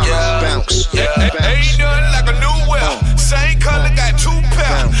 Bounce. Ain't nothing like a new wear. Same color, got 2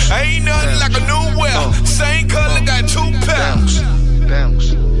 pair. Ain't nothing like a new wear. Same color, got 2 pair.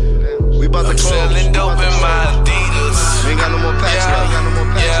 Bounce. We about to close. I'm selling dope in my Adidas. We ain't got no more packs.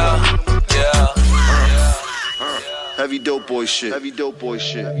 Yeah. Heavy dope boy shit.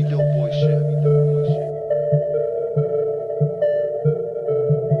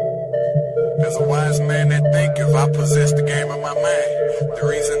 As a wise man that thinketh, I possess the game of my mind. The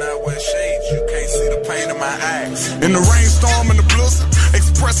reason I wear shades, you can't see the pain in my eyes. In the rainstorm and the blizzard,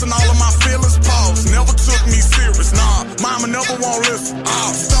 expressing all of my feelings, pause. Never took me serious, nah, mama never won't listen.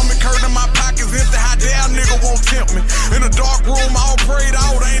 Stomach hurt in my pockets empty, how dare a nigga won't tempt me. In a dark room, all prayed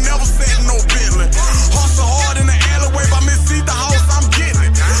out, ain't never sat in no Bentley. Hustle hard in the alleyway, by Miss See the house, I'm getting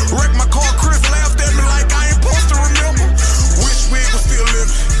it. Wreck my car, Chris laughed at me like I ain't supposed to remember. Wish Wig was still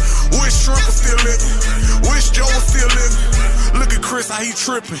living. Wish Shrimp was still living. Wish Joe was still living. Look at Chris, how he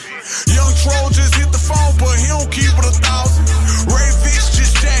tripping. Young Troll just hit the phone, but he don't keep it 1,000. Ray Vix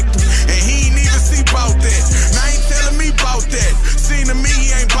just jacked him, and he ain't even see bout that. Now he ain't telling me bout that. Seen to me,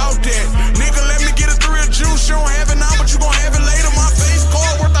 he ain't bout that. Nigga, let me get a 3 of juice. You don't have it now, but you gon' have it later. My face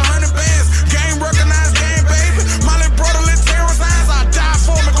card worth 100 bands. Game recognized, game baby. My little brother, little Terrence Hines, I die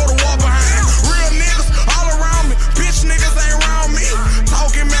for me, go to war behind. Real niggas all around me. Bitch niggas ain't around me.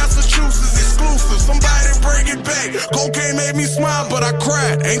 Talking Massachusetts exclusive. Somebody bring it back. Cocaine made me smile, but I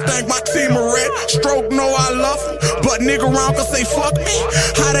cried. Ain't think my team a red. Stroke, know I love him. But nigga round can say fuck me.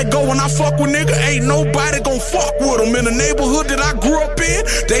 How that go when I fuck with nigga? Ain't nobody gon' fuck with him. In the neighborhood that I grew up in,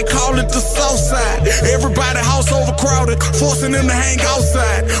 they call it the South Side. Everybody house overcrowded, forcing them to hang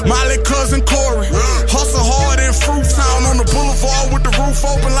outside. My little cousin Corey, hustle hard in Fruit Town on the boulevard with the roof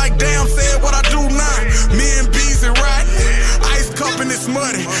open like damn, said what I do now. Me and Beezy riding, ice cup and it's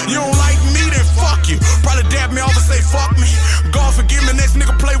muddy. You don't like me, then fuck you. Probably dab me off and say fuck me. God forgive me, next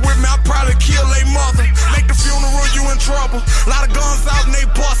nigga play with me, I'll probably kill they mother. Make the funeral, you in trouble. Lot of guns out and they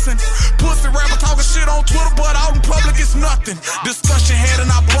bustin'. Pussy rapper talking shit on Twitter, but out in public it's nothing. Discussion head and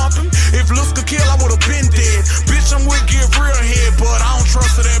I bump him. If looks could kill, I would've been dead. Bitch, I'm with give real head, but I don't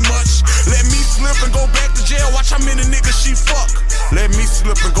trust her that much. Let me slip and go back to jail, watch how many niggas she fuck. Let me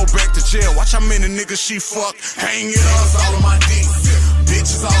slip and go back to jail, watch how many niggas she fuck. Hang it up, all of my dick.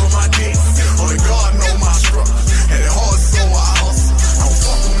 Bitches all of my dick. Only God know my struggle. And it hard, so I hustle. Don't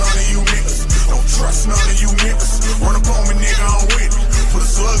fuck with none of you niggas. Don't trust none of you niggas. Run up on me, nigga, I'm with it. Put a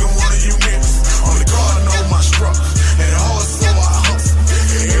slug in one of you niggas. Only God know my struggle. And it hard, so I hustle.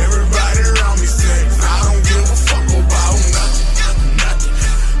 Everybody around me say, I don't give a fuck about nothing.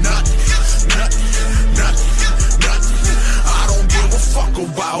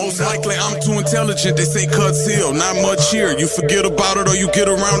 Most likely I'm too intelligent, they say cuts heal, not much here. You forget about it or you get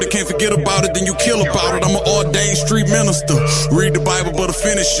around it, can't forget about it, then you kill about it. I'm an ordained street minister, read the Bible but a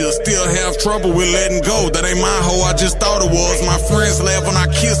finisher. Still have trouble with letting go, that ain't my hoe, I just thought it was. My friends laughed when I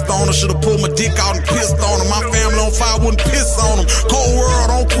kissed on her, should've pulled my dick out and pissed on her. My family on fire, wouldn't piss on them. Cold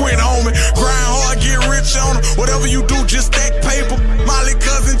world, don't quit on me. Grind hard, get rich on them. Whatever you do, just stack paper. Molly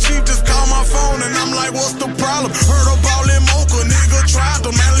cousin Chief just called my phone and I'm like, what's the problem? Heard about Lil Mocha, nigga tried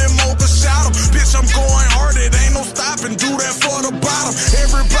them, and Lil Mocha shot him. Bitch, I'm going hard, it ain't no stopping, do that for the bottom.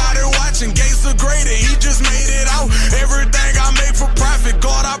 Everybody watching, Gates are great, he just made it out. Everything I make for profit,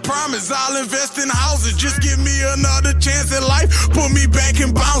 God, I promise I'll invest in houses. Just give me another chance at life, put me back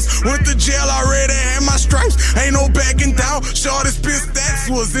and bounce. Went to jail, already had my stripes, ain't no backing down. Shorty spit stacks,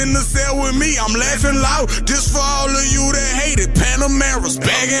 was in the cell with me, I'm laughing loud. Just for all of you that hate it, Panameras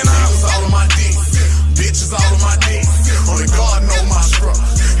bagging out. All of my dick, bitches all of my dick. Only God know my struggle,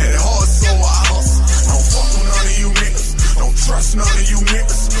 and it hard so I hustle. Don't fuck with none of you niggas, don't trust none of you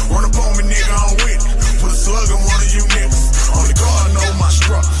niggas. Run up on me nigga, I'm with it, put a slug on one of you niggas. Only God know my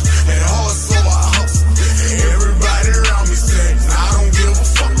struggle, and it hard so I hustle. And everybody around me say, I don't give a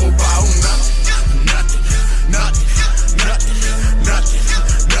fuck about nothing. Nothing, nothing, nothing, nothing,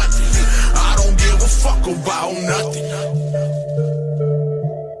 nothing. I don't give a fuck about nothing.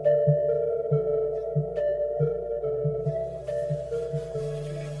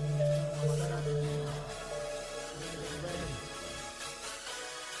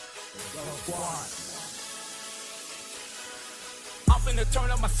 I'm finna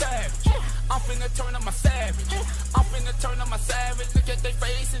turn on my savage. I'm finna turn on my savage. I'm finna turn on my savage. Look at their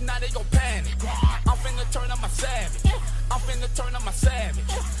face and now they gon' panic. I'm finna turn on my savage. I'm finna turn on my savage.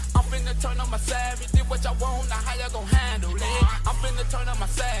 I'm finna turn on my savage. Did what y'all want, now how y'all gon' handle it? I'm finna turn on my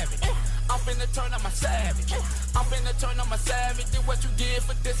savage. I'm finna turn on my savage. I'm finna turn on my savage. Did what you did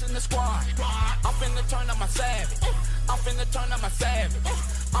for this in the squad. I'm finna turn on my savage. I'm finna turn on my savage.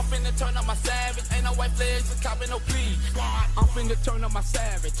 I'm finna turn on my savage. Ain't no white flags for copping no please. I'm finna turn on my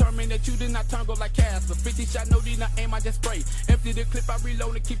savage. Terminate you did not turn go like Casper. 50 shot, no D, not aim, I just spray. Empty the clip, I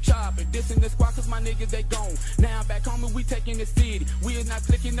reload and keep chopping. This in the squad, cause my niggas, they gone. Now I'm back home and we taking the city. We is not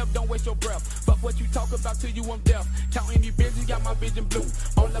clicking up, don't waste your breath. Fuck what you talk about till you I'm deaf. Counting these bitches, got my vision blue.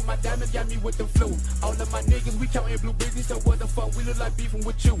 All of my diamonds got me with the flu. All of my niggas, we counting blue bitches. So what the fuck, we look like beefing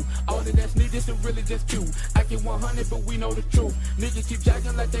with you. All of that's needed, so really just cute. I get 100, but we know the truth. Niggas keep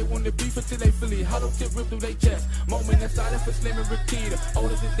jacking like they want to beef until they feel it. Hollow tip rip through their chest. Moment of silence for Slim and Rakita.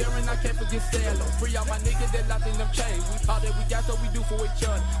 Older than Darren, I can't forget Salo. Free all my niggas that locked in them chains. We all that we got, so we do for each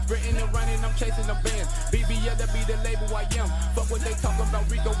other. Sprinting and running, I'm chasing them bands. BBL, that be the label I am. Fuck what they talk about,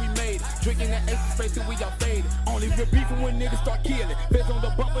 Rico, we made it. Drinking that extra space till we all faded. Only real beefing when niggas start killing. Feds on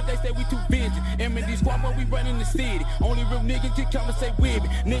the bumper, they say we too busy. M&D squad, but we running the city. Only real niggas just come and say with me.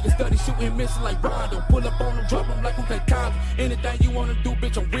 Niggas study shooting, missing like Rondo. Pull up on them, drop them like who take Congress. Anything you wanna do,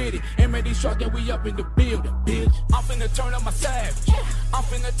 bitch, I'm with it. M&D truck and we up in the building, bitch. I'm finna turn on my savage. I'm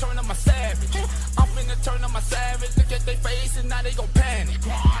finna turn on my savage. I'm finna turn on my savage. Look at their face and now they gon' panic.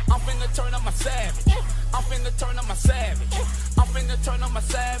 I'm finna turn on my savage. I'm finna turn on my savage. I'm finna turn on my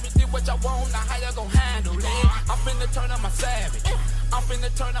savage. Did what y'all want, now how y'all gon' handle it? I'm finna turn on my savage. I'm finna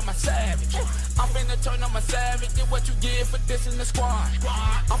turn on my savage. I'm finna turn on my savage. Did what you did for this in the squad.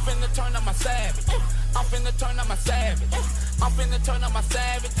 I'm finna turn on my savage. I'm finna turn on my savage. I'm finna turn on my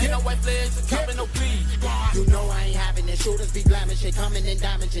savage. Ain't no white flags and copping no please. You know I ain't having it. Shooters be blaming shit, coming in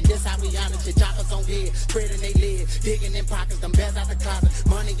diamonds. And this how we honest shit. Choppers on head, spreading they lid, digging in pockets, them bears out the closet.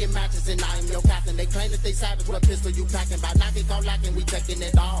 Money in matches and I am your captain. They claim that they savage, what pistol you packing? By knocking, call locking, we taking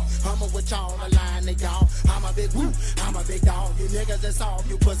it all. Hummer with y'all, a line they dog. I'm a big woo, I'm a big dog. You niggas that's soft,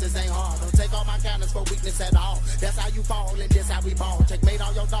 you pussies ain't hard. Don't take all my kindness for weakness at all. That's how you fall and this how we ball. Checkmate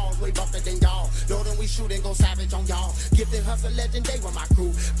all your dogs, way buffer than y'all. Loading, we shoot and go savage on y'all. Gifted hustle legend, they were my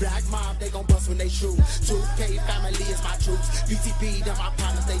crew. Black mob, they gon' bust when they shoot. 2K family is my troops. BTP, them my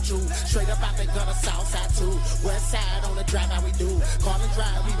partners, they true. Straight up out the gutter, south side too. West side on the drive, how we do. Call and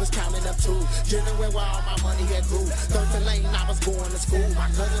drive, we was counting up too. General where all my money had grew. 13 lane, I was going to school. My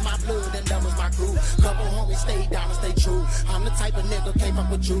cousin, my blood, and them was my crew. Couple homies stay down and stay true. I'm the type of nigga can't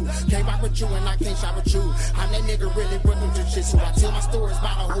fuck with you. Can't rock with you and I can't shop with you. I'm that nigga really working with shit. So I tell my stories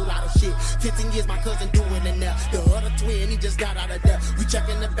about a whole lot of shit. 15 years my cousin doing it now. The other twin, he just got out of there. We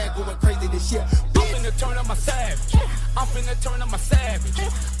checking the back going crazy this year. I'm finna turn on my savage. I'm finna turn on my savage.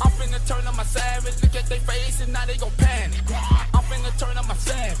 I'm finna turn on my savage. Look at their face and now they gon' panic. I'm finna turn on my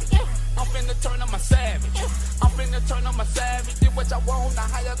savage. I'm finna turn on my savage. I'm finna turn on my savage. Did what y'all want, now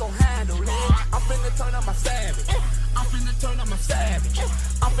how y'all gon' handle it? I'm finna turn on my savage. I'm finna turn on my savage.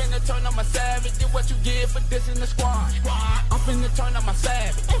 I'm finna finna turn on my savage. Did what you get for this in the squad. I'm finna turn on my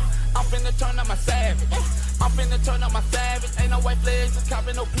savage. I'm finna turn on my savage. I'm finna turn on my savage. Ain't no white flags, just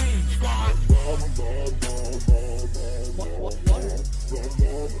copping no please.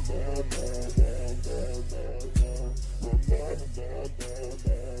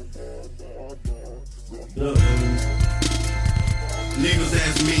 Niggas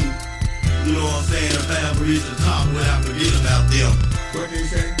ask me, you know what I'm saying, if I ever reach the top, would I forget about them?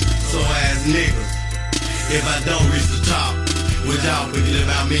 So I ask niggas, if I don't reach the top, would y'all forget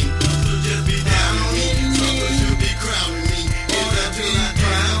about me? Just be down with me, someone should be crowning me. Is that till I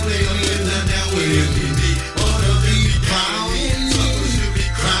drown? Is that down with MPD? Or does it be crowning me? Someone should be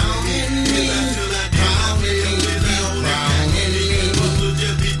crowning me. Is that till I drown? Is that crowning me? Someone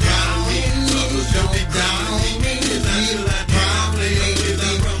just be crowning me. Someone should be crowning me. Is that till I drown? Is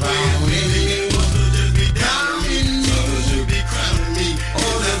that crowning me? Someone just be crowning me. Someone should be crowning me.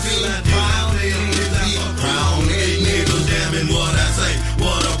 Is that till I drown? Is that crowning me? Niggas damning what I say.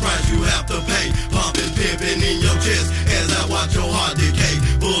 What a price you have to pay. Pumping, pimping in your chest as I watch your heart decay.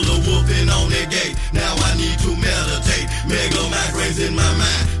 Full of whooping on that gate. Now I need to meditate. Mega migraines in my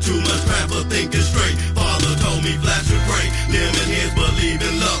mind. Too much crap for thinking straight. Father told me flash and pray. Lemon heads believe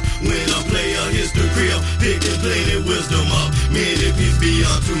in luck. When a player hits the crib, picking plenty wisdom up. Many peace be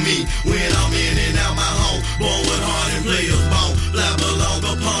unto me. When I'm in and out my home. Born with heart and players bone. Fly belong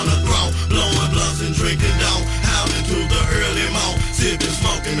upon a throne. Blowing blunts and drinking down. Howling to the early morn. Sipping,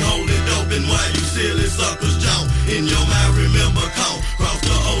 smoking, holding dope. And while you silly suckers jump. In your mind remember count. Cross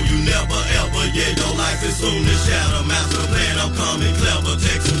the O you never ever. Yeah, your life is soon to shatter. Master plan I'm coming clever.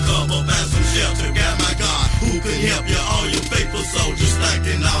 Take some cover, find some shelter. Got my God who can help you. All your faithful soldiers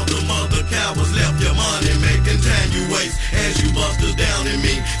thanking all the mother cowards left your money making time you waste. As you busters down in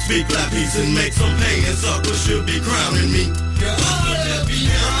me. Speak like peace and make some pay. And suckers should be crowning me. Suckers should be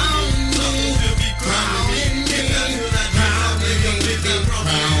crowning me. Suckers should be crowning me. Get down to that crown. Nigga, get that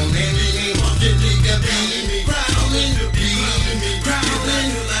crown. Nigga, get that crowning me. Crowning should be crowning me.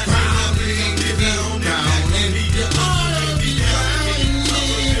 Crowning. Crown. Nigga, get that on the crowning me. You all should be crowning me.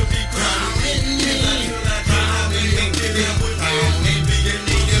 Suckers should be crowning me. Get down to that crown. Nigga, get that crowning me. You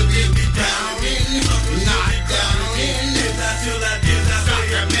nigga get me crowning. Suckers should be crowning. Get down to that stop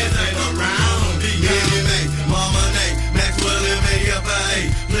your messing around. Mama Nate, Maxwell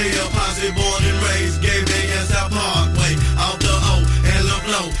M.A.F.I.A. Player posse born and raised. Gave A.S. out Parkway. Off the O and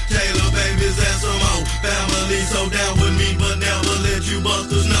LaFlo. Taylor babies and some more. Family so down with me, but never let you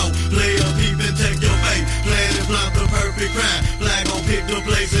busters know. Play a peep and take your bait. Plan and plot the perfect crime. Flag gon' pick the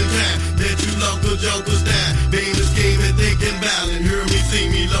place and time. That you local jokers down. Being a scheming, thinking ballin'. Hear me,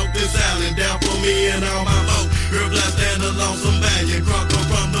 see me, lope and silent. Down for me and all my folk. Girl, blast stand along some valiant. Crunk up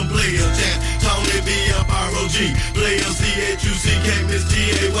from them player chant. Tony B.F.R.O.G. Player C.H.U.C.K. Miss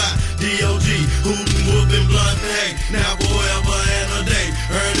G.A.Y. D.O.G. Hootin', whoopin', blunt and hay. Now forever and a day.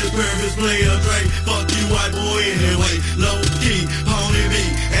 Ernest Purvis, player Dre. Fuck you, white boy, anyway. Low key, Pony B.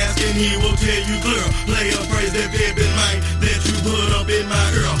 Asking he will tell you clear. Player praise that pimpin' mic that you put up in my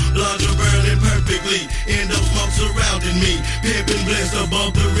ear. Blunder burning perfectly. Endo smoke surrounding me. Pimpin' blessed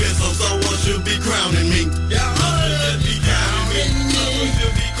above the wrist. So someone should be crowning me. Y'all should be crowning me. Someone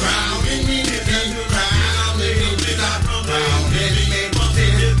should be crowning me.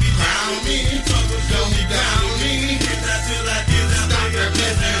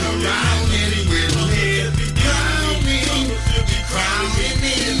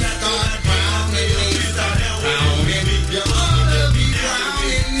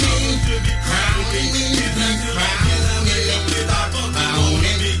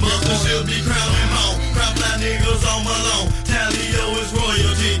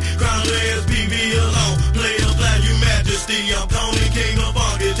 I'm Tony King of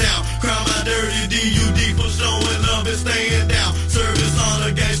Funky Town. Crown my dirty D.U.D. for showing love and staying down. Service on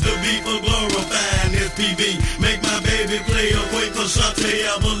a gangster beat for glorifying SPV. Make my baby play a quake for Shantae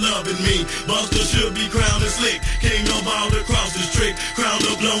ever loving me. Buster should be crowned and slick. King of all the crosses trick. Crown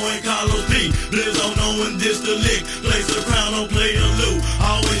of blowing Carlos P. Blizzo knowing this the lick. Place a crown on player Lou.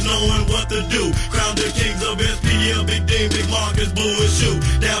 Always knowing what to do. Crown the kings of SPL. Big Dean, Big Marcus, Boo and Shoe.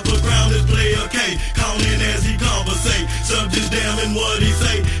 Down for crown is player K. Counting as he conversate. Subjects damning what he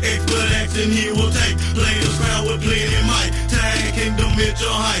say. Expert action he will take. Players crown with plenty might. Tag kingdom hit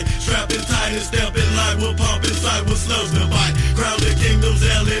your height. Strapping tight and stepping light. Will pump inside with slugs to bite. Crown the kingdom's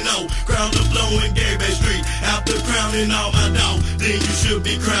L&O. Crown the flow in Gay Bay Street. After crowning all my dog, then you should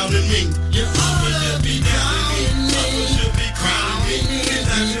be crowning me. You should be crowning me. You should be crowning me. You should be crowning me. You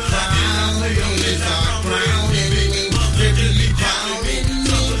should be crowning me.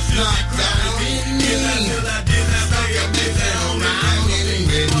 You should be crowning me. You should be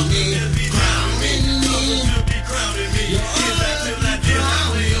crowning me.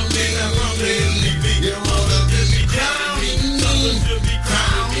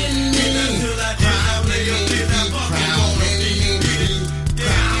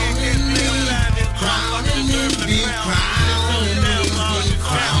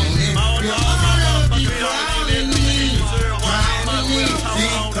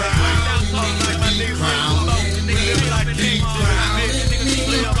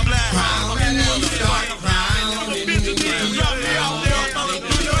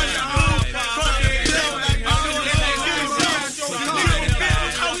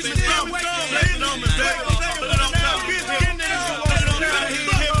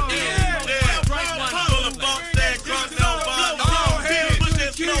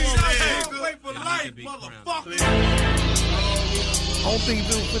 I don't think if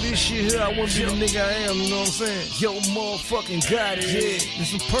it was for this shit here, I wouldn't be the nigga I am, you know what I'm saying? Yo, motherfucking got it, yeah.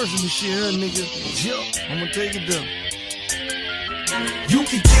 This some personal shit here, nigga. Yo, I'ma take it down. You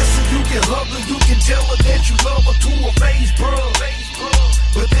can kiss her, you can hug her, you can tell her that you love her to her face, bro.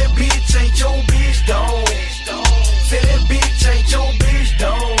 But that bitch ain't your bitch, dog. Say that bitch ain't your bitch,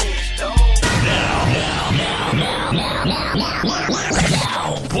 dog. Now,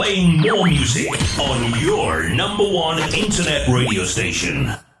 playing more music on your number one internet radio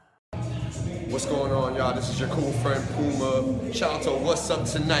station. What's going on, y'all? This is your cool friend Puma. Shout out to What's Up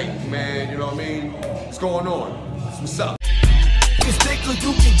Tonight, man. You know what I mean? What's going on? What's up? You can stick her,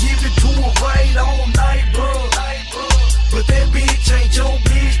 you can give it to her right all night, bro. But that bitch ain't your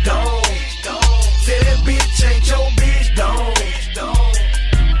bitch, dog. Say that bitch ain't your bitch, dog.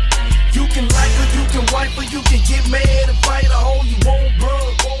 You can like her, you can wipe her, you can get mad and fight her all you want,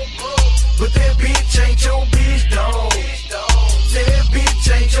 bro. But that bitch ain't your bitch, dog. Say that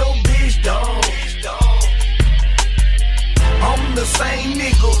bitch ain't your bitch, dog. I'm the same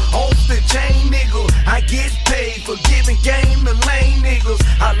nigga, off the chain nigga. I get paid for giving game to lame niggas.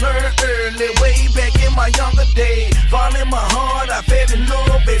 I learned early, way back in my younger days. Following my heart, I fell in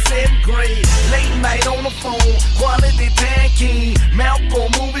love at 7th grade. Late night on the phone, quality time king.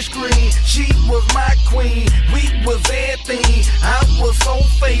 Malcolm movie screen, she was my queen. We was everything, I was so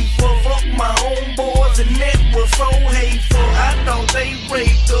faithful. Fuck my homeboys and that was so hateful. I thought they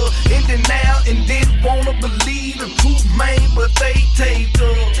raped her, in denial and didn't wanna believe the truth, man. But they taped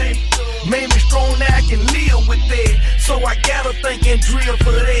her. Made me strong, now I can live with that. So I gotta think and drill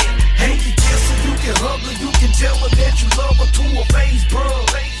for that. Hey, you kiss her, you can hug her, you can tell her that you love her to her face, bro.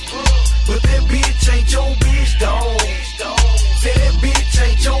 But that bitch ain't your bitch, dog. Say that bitch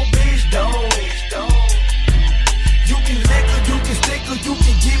ain't your bitch, dog. You can lick her, you can stick her, you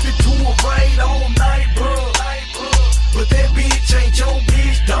can give it to her right all night, bro. But that bitch ain't your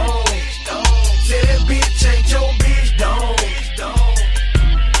bitch, dog. Say that bitch ain't your bitch, dog.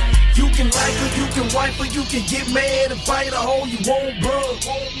 You can like her, you can wipe her, you can get mad and fight her all you want, bro.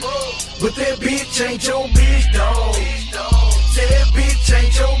 But that bitch ain't your bitch, dog. Say that bitch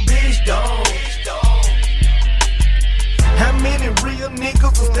ain't your bitch, dog. How many real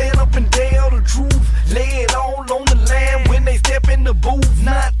niggas will stand up and tell the truth? Lay it all on the line when they step in the booth.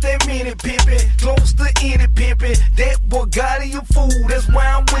 Not that many pimpin', close to any pimpin'. That boy got you fool, that's why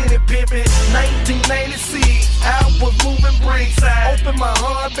I'm with it pimpin'. 1996, I was moving bricks. I opened my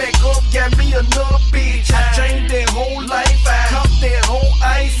heart back up, got me another bitch. I changed that whole life, I caught that whole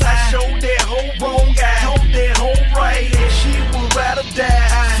ice. I showed that whole wrong guy, told that whole right. And she was ride or die.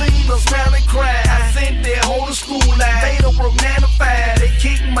 I seen her smile and cry. I sent that whole to school, I made her work 9 to 5. They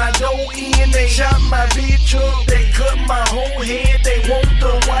kicked my door in, they shot my bitch up. They cut my whole head, they want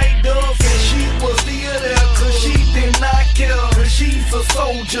the white dove. And she was still there, cause she did not care. Cause she's a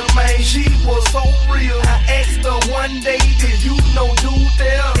soldier, man, she was so real. I asked her one day, did you know dude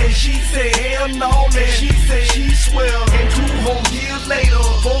there? And she said, hell no, and she said she swear. And 2 whole years later,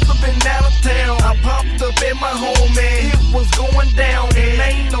 both have been out of town. I popped up at my home, and it was going down. And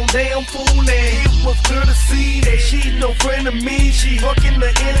ain't no damn fool, and it was clear to see that she's no friend of me. She fucking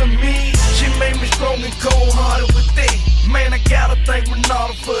the enemy. She made me strong and cold-hearted with that. Man, I gotta thank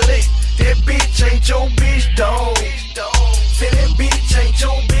Renata for that. That bitch ain't your bitch, dog. Say that bitch ain't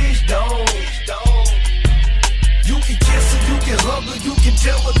your bitch, dog. You can kiss her, you can hug her, you can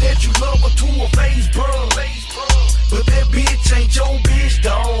tell her that you love her to her face, bro. But that bitch ain't your bitch,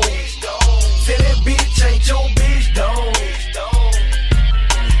 dog. Say that bitch ain't your bitch, dog.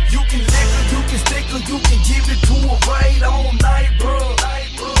 You can lick her, you can stick her, you can give it to her right all night, bro.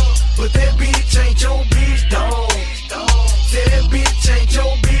 But that bitch ain't your bitch, dog. Say that bitch ain't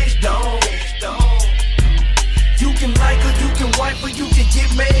your bitch, dog. You can like her, you can wipe her, you can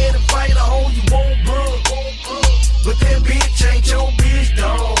get mad and fight her all you want, bro. But that bitch ain't your bitch,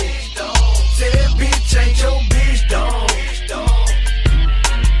 dog. Say that bitch ain't your bitch, dog.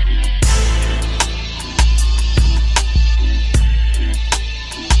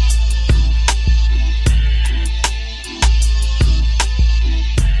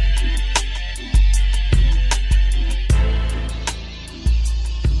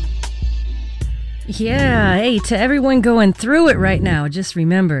 Yeah, hey, to everyone going through it right now, just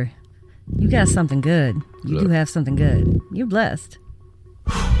remember, you got something good. You do have something good. You're blessed.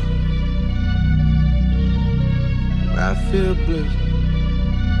 I feel blessed.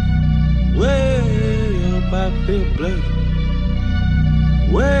 Way up, I feel blessed.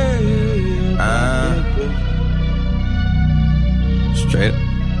 Way up, I feel blessed. Straight up.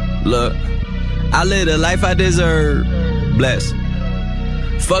 Look, I live the life I deserve. Blessed.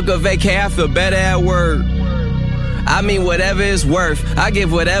 Fuck a vacay, I feel better at work. I mean whatever it's worth, I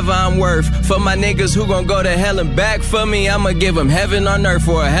give whatever I'm worth. For my niggas who gon' go to hell and back for me, I'ma give them heaven on earth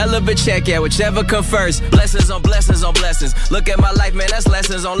for a hell of a check, yeah, whichever come first. Blessings on blessings on blessings. Look at my life, man, that's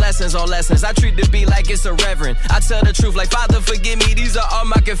lessons on lessons on lessons. I treat the beat like it's a reverend. I tell the truth like, Father, forgive me, these are all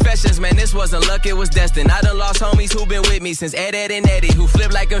my confessions. Man, this wasn't luck, it was destined. I done lost homies who been with me since Ed and Eddie, who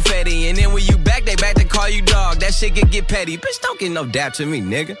flip like confetti. And then when you back, they back to call you dog. That shit can get petty. Bitch, don't get no dap to me,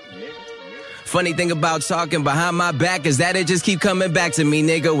 nigga. Funny thing about talking behind my back is that it just keep coming back to me,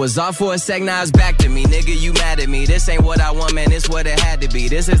 nigga. Was off for a sec, now it's back to me, nigga. You mad at me? This ain't what I want, man. This what it had to be.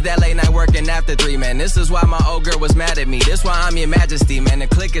 This is that late night working after 3, man. This is why my old girl was mad at me. This why I'm your majesty, man. The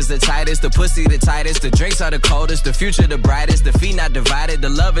click is the tightest, the pussy the tightest, the drinks are the coldest, the future the brightest, the feet not divided, the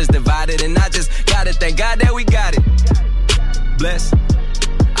love is divided, and I just gotta thank God that we got it. Bless.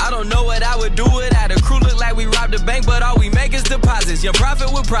 I don't know what I would do without a crew. Look like we robbed a bank, but all we make is deposits. Your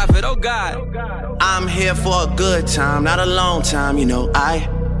profit with profit, oh God. I'm here for a good time, not a long time, you know. I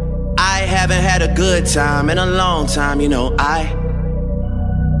haven't had a good time in a long time, you know.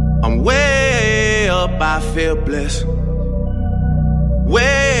 I'm way up, I feel blessed.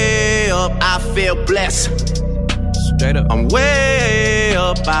 Way up, I feel blessed. Straight up. I'm way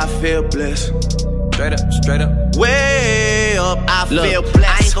up, I feel blessed. Straight up. Way up, I feel blessed.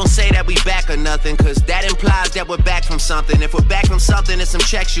 I ain't gon' say that we back or nothing, cause that implies that we're back from something. If we're back from something, it's some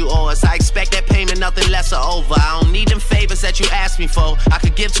checks you owe us. I expect that payment, nothing less or over. I don't need them favors that you asked me for. I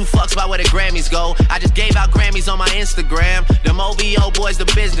could give 2 fucks about where the Grammys go. I just gave out Grammys on my Instagram. Them OVO boys, the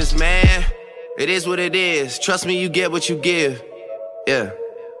business, man. It is what it is. Trust me, you get what you give. Yeah.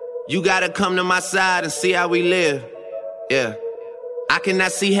 You gotta come to my side and see how we live. Yeah. I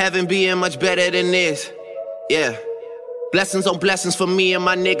cannot see heaven being much better than this. Yeah. Blessings on blessings for me and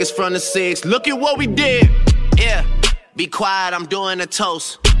my niggas from the 6. Look at what we did. Yeah. Be quiet, I'm doing a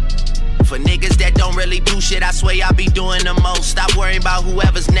toast. For niggas that don't really do shit, I swear I be doing the most. Stop worrying about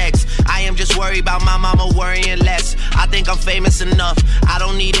whoever's next. I am just worried about my mama worrying less. I think I'm famous enough, I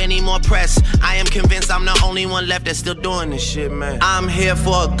don't need any more press. I am convinced I'm the only one left that's still doing this shit, man. I'm here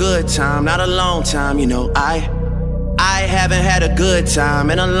for a good time, not a long time, you know. I haven't had a good time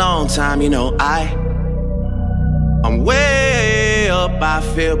in a long time, you know. I'm way up, I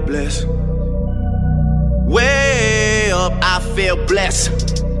feel blessed. Way up, I feel blessed.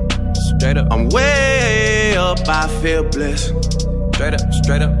 Straight up. I'm way up, I feel blessed. Straight up.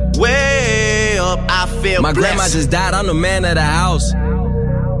 Way up, I feel my blessed. grandma just died, I'm the man of the house.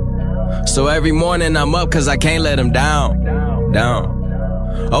 So every morning I'm up cause I can't let him down.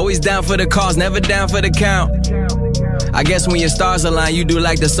 Always down for the cause, never down for the count. I guess when your stars align, you do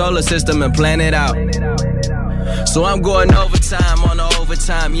like the solar system and plan it out. So I'm going overtime on the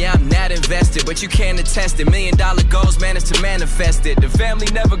overtime. Yeah, I'm not invested, but you can't attest it. $1 million goals managed to manifest it. The family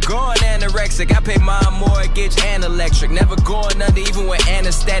never going anorexic. I pay my mortgage and electric. Never going under even with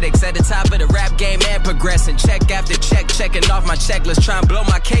anesthetics. At the top of the rap game and progressing. Check after check, checking off my checklist. Try and blow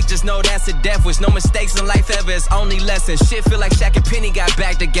my cake, just know that's a death wish. No mistakes in life ever, it's only lessons. Shit feel like Shaq and Penny got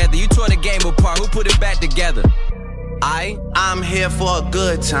back together. You tore the game apart, who put it back together? I'm here for a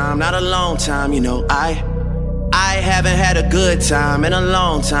good time, not a long time, you know. I haven't had a good time in a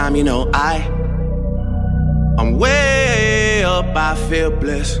long time, you know. I'm way up, I feel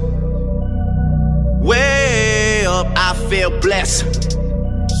blessed. Way up, I feel blessed.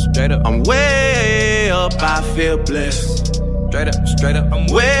 Straight up. I'm way up, I feel blessed. Straight up. I'm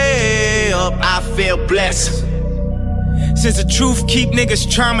way up, I feel blessed. Since the truth keep niggas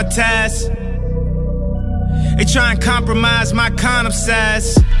traumatized, they try and compromise my condom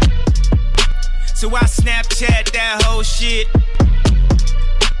size. So I Snapchat that whole shit.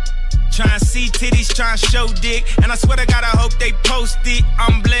 Tryna see titties, tryna show dick. And I swear to God, I hope they post it.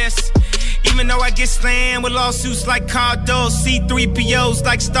 I'm blessed. Even though I get slammed with lawsuits like Cardos, C-3POs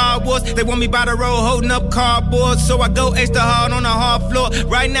like Star Wars. They want me by the road holding up cardboard. So I go extra hard on the hard floor.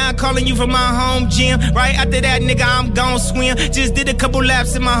 Right now I'm calling you from my home gym. Right after that, nigga, I'm gon' swim. Just did a couple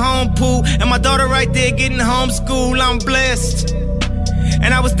laps in my home pool. And my daughter right there getting homeschooled. I'm blessed.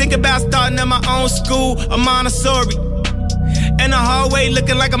 And I was thinking about starting at my own school, a Montessori. And the hallway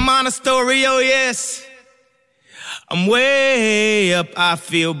looking like a monastery, oh yes. I'm way up, I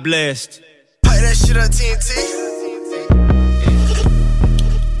feel blessed. Play that shit on TNT.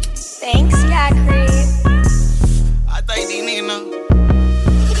 Thanks, Concrete. I think these niggas know.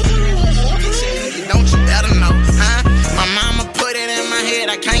 Don't you better know, huh? My mama put it in my head,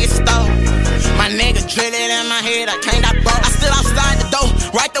 I can't get stole. My nigga drill it in my head, I can't die broke. I still outside the door,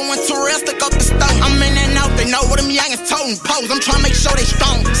 right there when Terrell stuck up the stone. I'm in and out, they know what them youngins toting pose. I'm trying to make sure they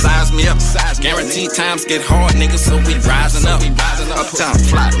strong. Size me up, guaranteed times get hard, nigga, so we rising up. Uptown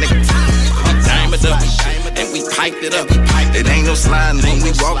fly, nigga. Dime came it up, and we piped it up. It ain't no sliding when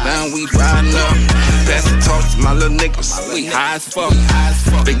we walk down, we riding up. Pass the talk to my little niggas, we high as fuck.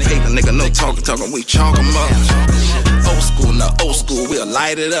 Big paper nigga, no talking, we chalk 'em up. Old school, no old school, we'll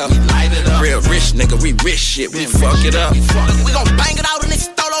light it up. Real rich nigga, we rich shit, we fuck it up. We gon' bang it out in this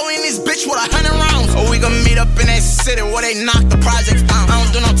stolo in this bitch with 100 rounds. Or we gon' meet up in that city where they knock the projects down. I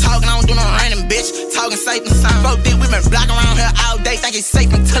don't do no talking, I don't do no random bitch. Talking safe and sound. Fuck this, we been blocking around here all day, think it's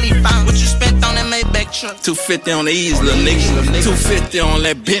safe until he found. What you spent on that Maybach truck? 250 on the ease, little nigga. 250 on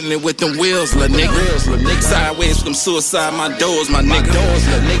that Bentley with them wheels, little nigga. Sideways with them suicide, my doors, my nigga.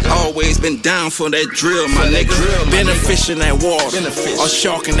 Always been down for that drill, my nigga. Been a fish in that water, or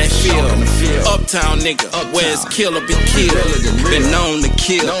shark in that field. Uptown nigga, where it's kill or be killed. Been known to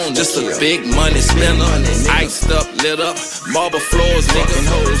kill, just a big money spender. Iced up, lit up, marble floors, nigga.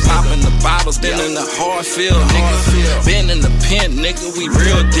 Popping the bottles, been in the hard field, nigga. Been in the pen, nigga, we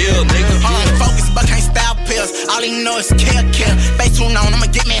real deal, nigga. Hard focus, but can't style pills. All he know is kill. Face tune on, I'ma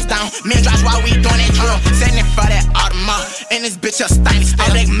get mans down. Men drives while we doing that drill. Setting for that Audemars, and this bitch a stank still.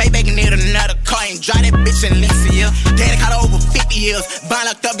 Maybach need another car, and drive that bitch in Lisa. Daddy caught over 50 years. Bond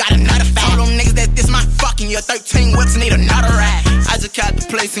locked up, got another fact. All them niggas that this my fucking year. 13 whips, need another ride. I just caught the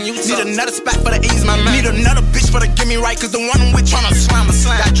place and you need another spot for the ease my mind. Need another bitch for the give me right, cause the one we tryna slam a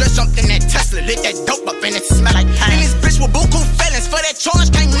slime. Got dressed jumped in that Tesla, lit that dope up and it smell like pine. And this bitch with buku feelings for that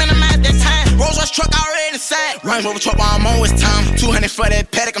charge, can't minimize that time. Rolls Royce truck already inside. Range Rover truck while I'm on with time. 200 for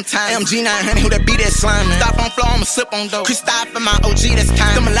that paddock, I'm time. MG 900, who that be that slime, man. Stop on floor, I'ma sip on dope. Crystal for my OG, that's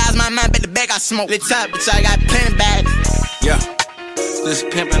kind. Symbolize my mind, bet the bag I smoke. Lit top, bitch, I got plenty bag. Yeah, this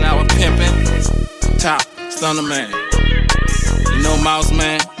pimpin', I was pimpin'. Top, Stunner Man. You know Mouse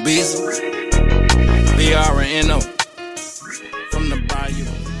Man, Beast, BRNO. From the Bayou.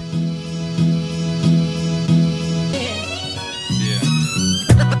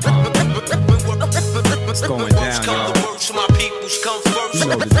 What's going down, y'all? My peoples come first. You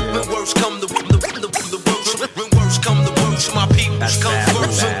know the deal. When words come the worst. When words come the worst, my peoples come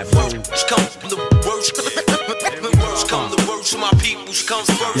first. When words come the worst. When words come the worst, my peoples come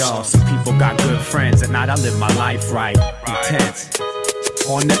first. Yo, some people got good friends. At night I live my life right. Intense.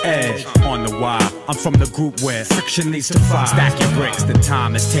 On the edge, on the wire. I'm from the group where friction leads to fire. Stack your bricks, the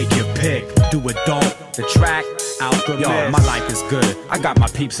time is take your pick. Do it, don't. The track, out the yo, mess. My life is good. I got my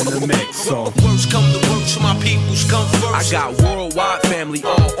peeps in the mix, so worst come the worst, my peoples come first. I got worldwide family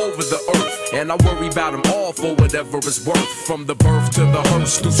all over the earth, and I worry about them all for whatever it's worth. From the birth to the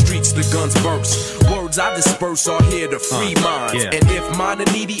hearse, through streets the guns burst. Words I disperse are here to free minds, yeah. And if mine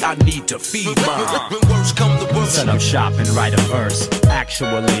are needy, I need to feed mine. When worst come the worst, set up shop and write a verse.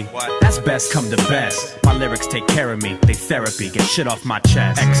 Actually, that's best come to best. My lyrics take care of me, they therapy, get shit off my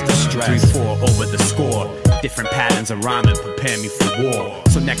chest. Extra stress, 3-4 over the score. Different patterns of rhyming prepare me for war.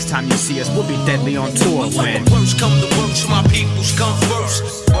 So next time you see us, we'll be deadly on tour. When worst come the worst, my peoples come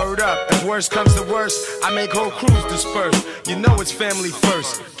first. Word up, if worst comes to worst, I make whole crews disperse. You know it's family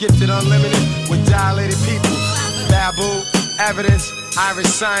first. Gifted unlimited with dilated people. Babu, Evidence, Irish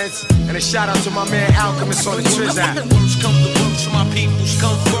Science, and a shout out to my man Alchemist on the Triz app. Worst come the worst, my peoples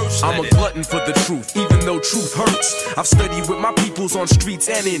come first. I'm a glutton for the truth, even though truth hurts. I've studied with my peoples on streets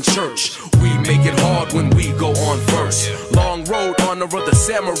and in church. We make it hard when we go on first. Long road, honor of the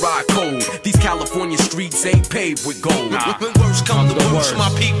samurai code. These California streets ain't paved with gold. When worst come the worst, my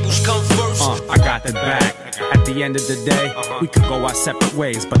peoples come first. I got the back. At the end of the day, we could go our separate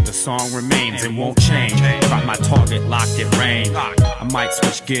ways, but the song remains, it won't change. Got my target locked in range. I might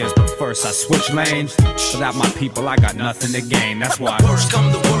switch gears, but first I switch lanes. Without my people, I got nothing to gain. That's why worst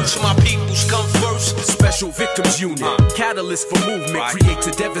come the worst, my peoples come first. Special Victims Unit, catalyst for movement, create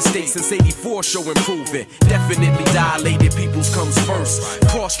to devastate since 84, show improvement. Definitely dilated, peoples comes first.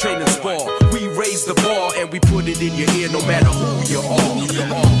 Cross training spar, we raise the bar and we put it in your ear no matter who you are.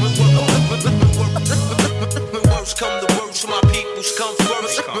 When worst come the worst, my peoples come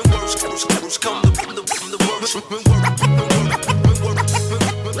first. When worst come the worst.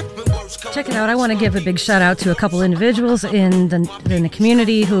 Check it out. I want to give a big shout out to a couple individuals in the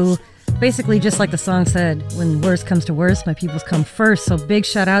community who basically, just like the song said, when worst comes to worst, my peoples come first. So big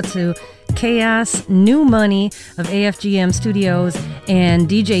shout out to Chaos, New Money of AFGM Studios, and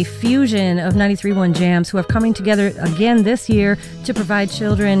DJ Fusion of 93.1 Jams, who are coming together again this year to provide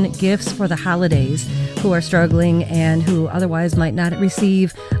children gifts for the holidays who are struggling and who otherwise might not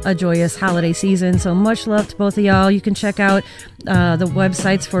receive a joyous holiday season. So much love to both of y'all. You can check out the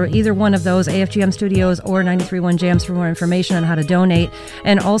websites for either one of those, AFGM Studios or 93.1 Jams, for more information on how to donate.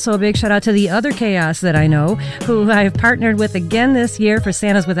 And also a big shout out to the other Chaos that I know, who I've partnered with again this year for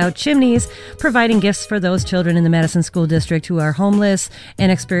Santas Without Chimneys, holidays, providing gifts for those children in the Madison School District who are homeless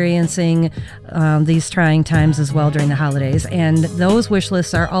and experiencing these trying times as well during the holidays. And those wish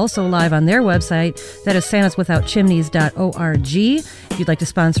lists are also live on their website. That is santaswithoutchimneys.org. If you'd like to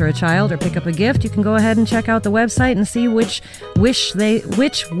sponsor a child or pick up a gift, you can go ahead and check out the website and see which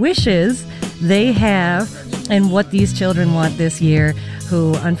wishes they have and what these children want this year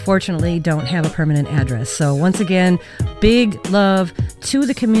who unfortunately don't have a permanent address. So once again, big love to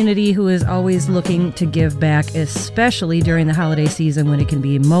the community who is always looking to give back, especially during the holiday season when it can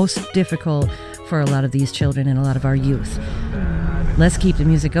be most difficult for a lot of these children and a lot of our youth. Let's keep the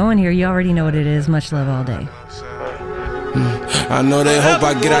music going here. You already know what it is. Much love all day. I know they hope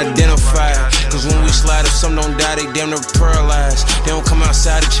I get identified, cause when we slide, if some don't die, they damn near paralyzed. They don't come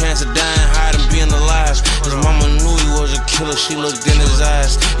outside a chance of dying, hide and being alive. His mama knew he was a killer, she looked in his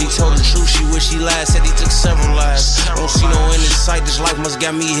eyes. He told the truth, she wished he lied, said he took several lives. Don't see no end in sight, this life must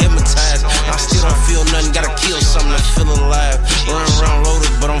got me hypnotized. I still don't feel nothing, gotta kill something to feel alive. Run around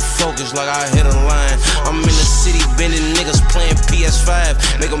loaded, but I'm focused like I hit a line. I'm in the city bending niggas playing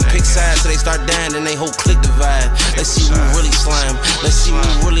PS5. Make them pick sides so they start dying, then they whole click divide. Let's see who really slime. Let's see who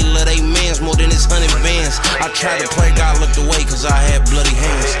really love they mans more than his 100 bands. I tried to pray, God looked away cause I had bloody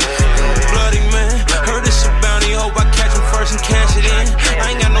hands. Bloody man, heard it's a bounty, hope I catch him first and cash it in.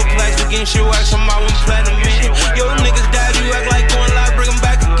 I ain't got no plaques against your wax, I'm out with platinum in. Yo, niggas died, you act like going live, bring them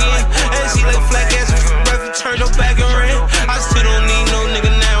back again. And see like flat ass breath, you turn your back and ran. I still don't need no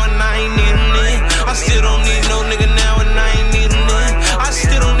nigga now and I ain't need him then. I still don't need no nigga now and I ain't need him then. I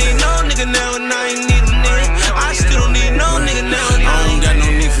still don't need no nigga now and I ain't need him then. I still don't need no nigga now and I ain't got no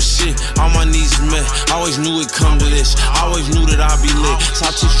need for shit. All my needs is met. Always knew it come to this. Always knew that I'd be lit.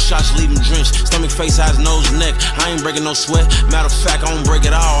 Top tissue shots leave him drenched. Stomach, face, eyes, nose, neck. I ain't breaking no sweat. Matter of fact, I don't break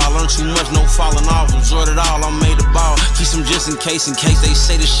it all. I learned too much, no falling off. Absorbed it all, I made the ball. Keep some just in case they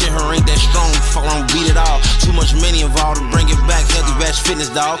say this shit her ain't that strong. Fuck around, beat it all. Too much money involved to bring it back. Healthy batch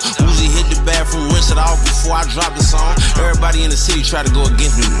fitness, dog. Uzi hit the bathroom, rinse it off before I drop the song. Everybody in the city try to go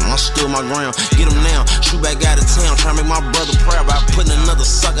against me. I stood my ground. Get them now. Shoot back out of town. Try to make my brother proud by putting another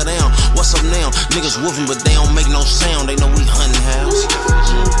sucker down. What's up now? Niggas woofing, but they don't make no sound. They know we hunting house.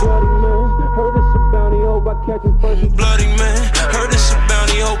 Bloody man, heard it's a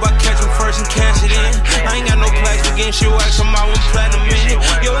bounty, hope I catch him first and cash it in. I ain't got no plaques against your wax, I'm out with platinum in.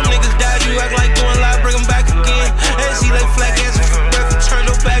 Yo, niggas died, you act like going live, bring them back again. And see like flat ass breath, you turn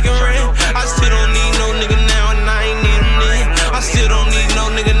your back and ran. I still don't need no nigga now and I ain't need him then. I still don't need no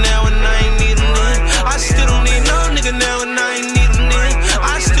nigga now and I ain't need him then. I still don't need no nigga now and I ain't need him then.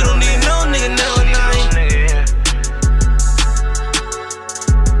 I still don't need no nigga now and I ain't.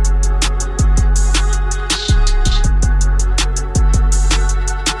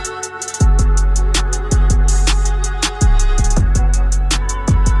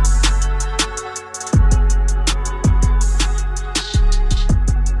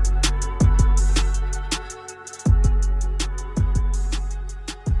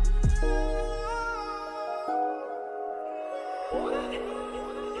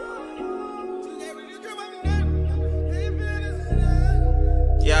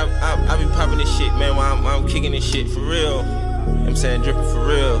 I be popping this shit, man, while I'm kicking this shit for real. You know what I'm saying? Dripping for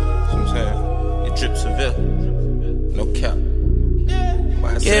real. You know what I'm saying? It drips severe. No cap.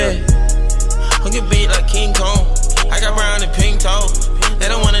 Yeah. Hook it beat like King Kong. I got brown and pink toes. They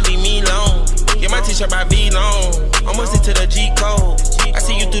don't wanna leave me alone. Get my t-shirt by V-Long. Almost into the G-code. I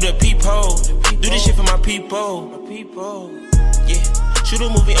see you through the peephole. Do this shit for my people. Yeah. Shoot a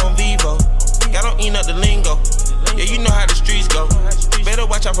movie on Vivo. Y'all don't eat up the lingo. Yeah, you know how the streets go. Better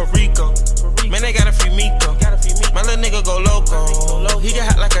watch out for Rico. Man, they gotta free Miko. My little nigga go loco. He get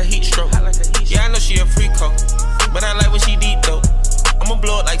hot like a heat stroke. Yeah, I know she a freako, but I like when she deep though. I'ma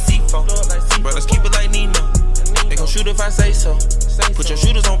blow it like C4. Brothers keep it like Nino. They gon' shoot if I say so. Put your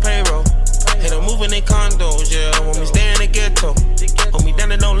shooters on payroll. Hey, them moving in condos, yeah. Want me stay in the ghetto. Hold me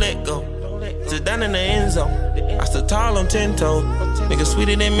down and don't let go. Sit down in the end zone. I stood tall on 10 toes. Nigga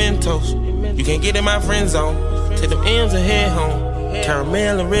sweeter than Mentos. You can't get in my friend zone. Take them M's and head home.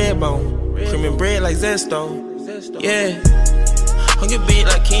 Caramel and red bone. Cream and bread like Zesto. Yeah. I'll get beat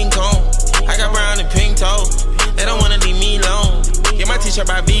like King Kong. I got brown and pink toes. They don't wanna leave me alone. Get my t-shirt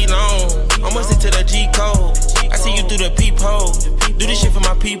by V-Long. Almost into the G-code. I see you through the peephole. Do this shit for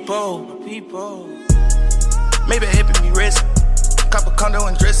my people. Maybe hippie me rest. Cop a condo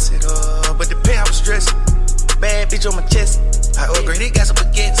and dress it up. But the pay I was stressed. Bad bitch on my chest. I upgraded, got some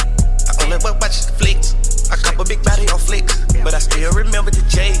baguettes. I only watch the flicks. I cop a big body on flicks, but I still remember the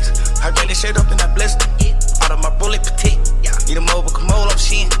J's. I ran the shirt up and I blessed them. Out of my bullet petite. Need a mobile, come on, I'm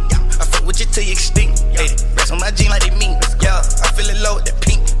shin. I fuck with you till you extinct. Hey, rest on my jean like they mean. Yeah, I feel it low with that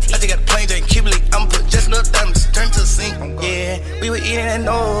pink. I just got a plane We were eating at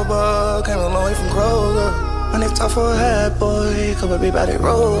Nova, came a long way from Kroger. My nigga talk for a hat boy, couple big body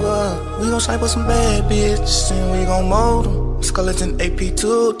roller. We gon' snipe with some bad bitches, and we gon' mold them. Skeleton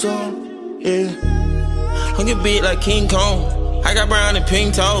AP2 to them, yeah. Don't get big like King Kong. I got brown and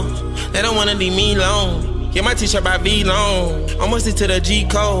pink toes. They don't wanna leave me alone. Get my t-shirt by V-Long. I'm listening to the G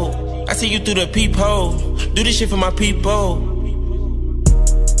code. I see you through the peephole. Do this shit for my people.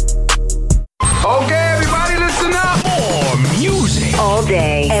 Okay, everybody, listen up. More music. All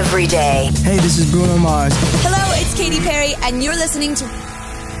day, every day. Hey, this is Bruno Mars. Hello, it's Katy Perry, and you're listening to...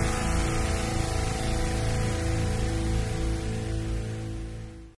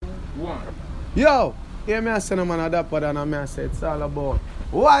 Yo, hear me I say no man adapt and I me say it's all about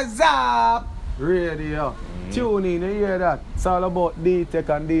what's up radio. Tune in, you hear that? It's all about D-Tech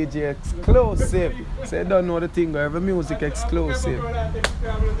and DJ exclusive. So you don't know the thing, every music exclusive.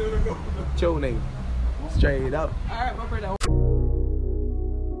 Tune in. Straight up.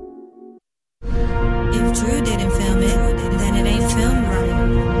 If Drew didn't film it, then it ain't filmed right.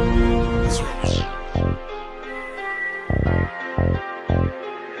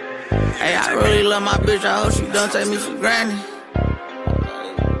 Hey, I really love my bitch, I hope she don't take me for granted.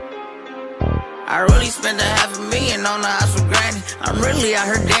 I really spent $500,000 on the house for granted. I'm really out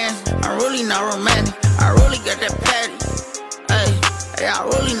here dancing, I'm really not romantic. I really got that patty, hey, I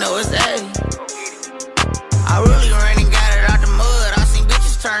really know it's 80. I really ran and got it out the mud. I seen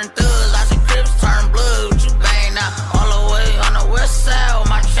bitches turn thugs, I seen Crips turn blood. What you bang now? All the way on the west side with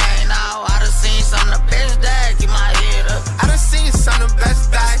my chain out. I done seen some of the best die, keep my head up. I done seen some of the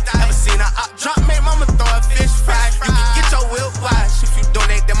best die. Ever seen a up drop, make mama throw a fish fry. You can get your whip wash if you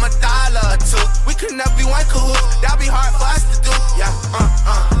donate them $1 or $2. We could never be one cahoot, that'll be hard for us to do. Yeah,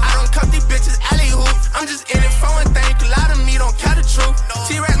 I don't cut these bitches alley-hoop. I'm just in it for one thing, a lot of me don't care the truth.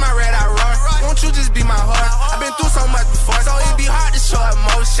 T-Rex my red, I roar. Won't you just be my heart? I've been through so much before, so it'd be hard to show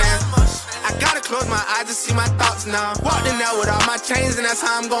emotion. I gotta close my eyes to see my thoughts now. Walked in there with all my chains, and that's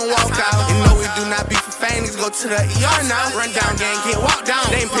how I'm gon' walk out. You know we do not be for fame, niggas go to the ER now. Run down gang, get walked down.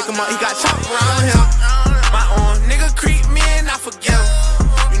 They ain't pick him up, he got chopped around him. My own nigga creep me and I forgive.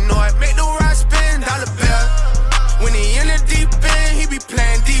 You know it make the ride spin, dollar bill. When he in the deep end, he be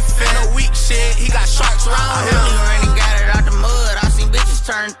playing defense. No weak shit, he got sharks around him. I really ran and got it out the mud. I seen bitches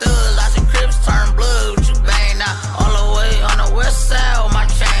turn thugs, I seen Crips turn blood. What you bang now? All the way on the west side with my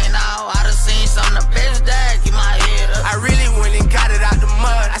chain out. I done seen some of the best die, keep my head up. I really went and got it out the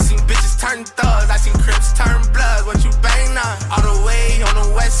mud. I seen bitches turn thugs, I seen Crips turn blood. What you bang now? All the way on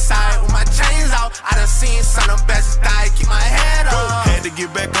the west side with my chains out. I done seen some of the best die, keep my head up. Had to get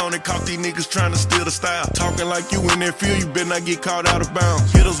back on it, caught these niggas trying to steal the style. Talking like you in that field, you better not get caught out of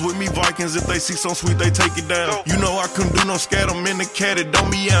bounds. Hit us with me Vikings, if they see some sweet, they take it down. You know I couldn't do no scat, I'm in the cat, it don't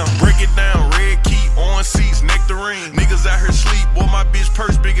be out. Break it down, red key, orange seats, nectarine. Niggas out here sleep, boy my bitch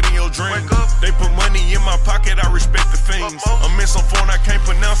purse bigger than your dream. They put money in my pocket, I respect the fiends. I'm in some phone, I can't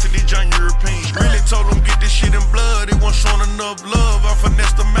pronounce it, it's John European. Really told them get this shit in blood, it wasn't showing enough love. I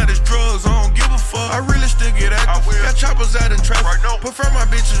finessed them at his drugs, I don't give a fuck. I really still get active, got choppers out in traffic. Prefer my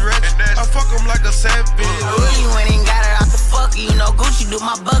bitches ratchet, I fuck them like a savage. I really went and got it out the fuck, you know Gucci do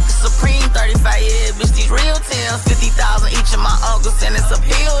my bucket Supreme, 35 years, bitch these real Timbs, 50,000 each of my uncles and it's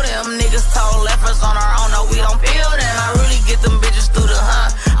appeal them. Niggas told lefers on our own, no we don't peel them. I really get them bitches through the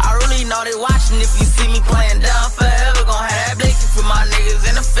hunt, I really know they watching if you see me playing down forever. Gon' have that blicky for my niggas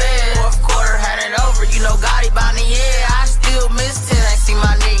in the Fed. Fourth quarter had it over, you know Gotti by the year. I still miss 10, I see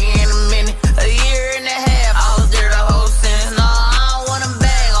my nigga in a minute, a year and a half, I was there the whole sentence. No, I don't want them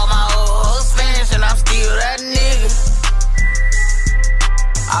bag, all my old hoes finished and I'm still that nigga.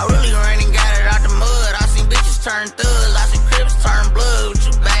 I really ran and got it out the mud. I seen bitches turn thugs, I seen Crips turn blood. What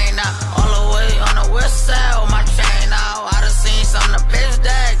you bang now? All the way on the west side with my chain out. I done seen some of the best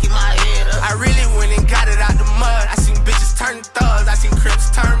die, keep my head up. I really went and got it out the mud. I seen bitches turn thugs, I seen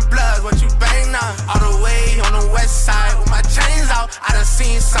Crips turn blood. What you bang now? All the way on the west side with my chains out. I done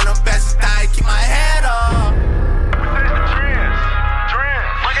seen some of the best die, keep my head up.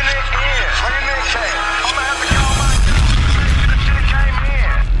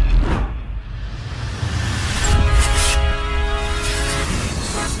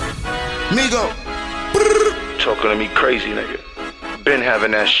 Migo. Talking to me crazy, nigga. Been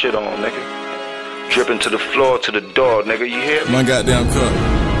having that shit on, nigga. Dripping to the floor, to the door, nigga. You hear me? My goddamn cup.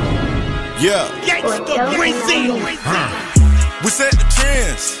 Yeah. We set the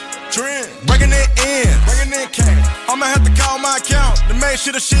trends. Breaking it in. I'ma have to call my account to make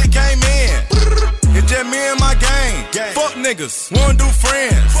sure the shit came in. It's just me and my gang. Fuck niggas, wanna do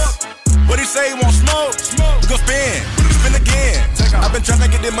friends. What he say, he want smoke? We gon' spin again. I've been trying to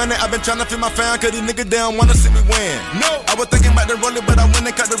get get this money, I been tryna feed my fam, cause these niggas down wanna see me win. No, I was thinking about the rolling, but I went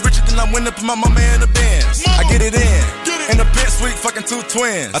and cut the riches, then I went and put my mama in the Benz. I get it in the pit suite, fucking 2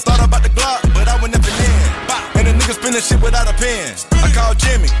 twins. I thought about the Glock, but I went up and in. And the niggas spinning shit without a pen. I called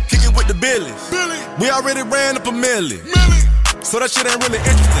Jimmy, kick it with the Billies. We already ran up a milli. So that shit ain't really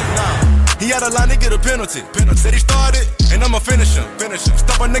interesting. Nah. He had a line to get a penalty. Said he started, and I'ma finish him.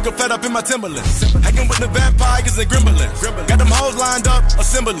 Stop a nigga flat up in my Timberlands. Hanging with the vampires and gremlins. Got them hoes lined up,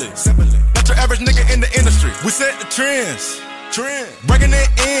 assembly. Not your average nigga in the industry. We set the trends. Bringing it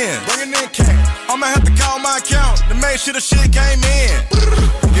in cash. I'ma have to call my account to make sure the shit came in.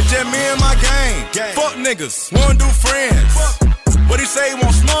 It's just me and my gang. Fuck niggas, wanna do friends. What he say, he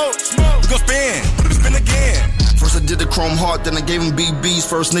want smoke? We gon' spin again. First I did the chrome heart, then I gave him BBs.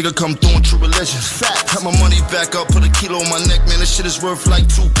 First nigga come through in true religion. Fact, got my money back up, put a kilo on my neck, man. This shit is worth like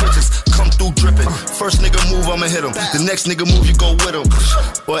 2 pitches. Come through dripping. First nigga move, I'ma hit him. The next nigga move, you go with him.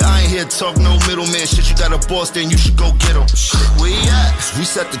 Boy, I ain't here to talk no middleman shit. You got a boss, then you should go get him. Where he at? We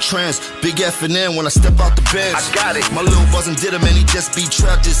set the trends. Big F&N when I step out the bench. I got it. My little buzzin' did him, and he just be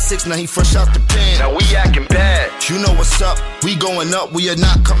trapped at 6. Now he fresh out the pen. Now we acting bad. You know what's up. We going up, we are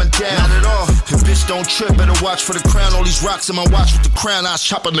not coming down. Not at all. If bitch don't trip, better watch for the crown. All these rocks in my watch with the crown, I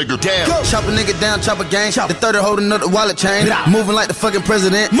chop a nigga down. Go. Chop a nigga down, chop a gang. The 30 holding up the wallet chain. Moving like the fucking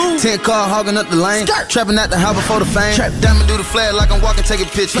president. 10 car hogging up the lane. Trapping at the house before the fame. Diamond do the flag like I'm walking, taking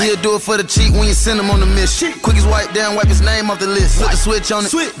pictures. He'll do it for the cheap when you send him on the mission. Quick as wipe down, wipe his name off the list. Flip the switch on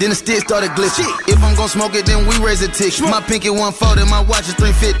it, then the stick started glitching. If I'm gon' smoke it, then we raise the ticket. My pinky 140, my watch is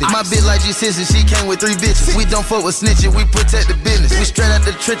 350. My bitch like G6, she came with 3 bitches. We don't fuck with snitching, we protect the business. We straight out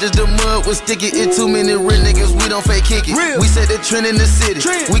the trenches, the mud was sticky. It too many real niggas, we don't fake kick it. We set the trend in the city.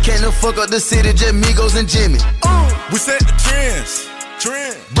 We can't no fuck up the city, just Migos and Jimmy. We set the trends.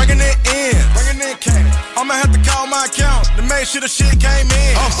 Bringing it in cash. I'ma have to call my account to make sure the shit came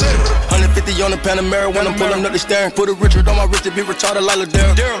in. 150 on the Panamera when I'm pulling up the steering. Put a Richard on my wrist to be retarded like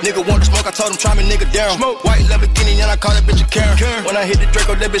Ladera. Nigga want to smoke, I told him try me, nigga down. White Lamborghini and I call that bitch a Karen. When I hit the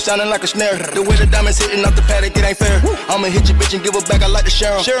Draco, that bitch sounding like a snare. The way the diamonds hitting off the paddock, it ain't fair. I'ma hit your bitch and give her back, I like to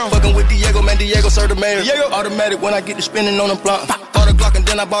share 'em. Fucking with Diego, man, Diego serve the mayor. Automatic when I get to spinning on the block. Bought a Glock and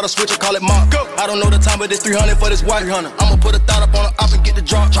then I bought a switch, I call it Mark. I don't know the time, but it's 300 for this white. I'ma put a thought up on the op and get the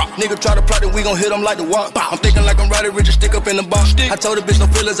drop. Nigga try to plot that we gon' hit him like the walk. I'm thinking like I'm Roddy Rich, stick up in the box. I told the bitch no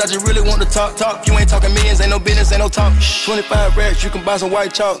feelings, I just really want to talk. You ain't talking millions, ain't no business, ain't no talk. 25 racks, you can buy some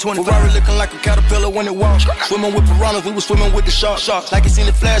white chalk. Ferrari looking like a caterpillar when it walks. Swimming with piranhas, we was swimming with the sharks. Like you seen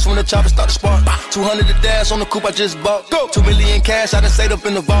the flash when the chopper start to spark. 200 the dash on the coupe I just bought. 2 million cash, I done saved up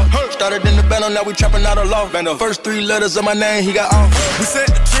in the vault. Started in the bando, now we trapping out a law. First 3 letters of my name, he got off. We set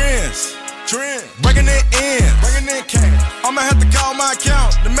the trends. Bringing it in cash. I'ma have to call my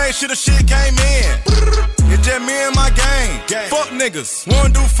account to make sure the shit came in. It's just me and my gang. Fuck niggas, wanna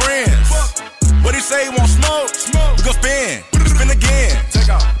do friends. What he say, he want smoke? We gon' spin again. Take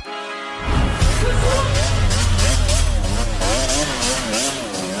off.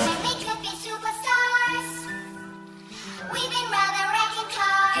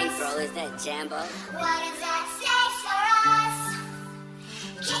 Hey bro, is that Jambo? What is that sex for us?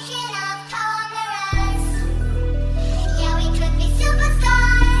 Kicking up corners. Yeah, we could be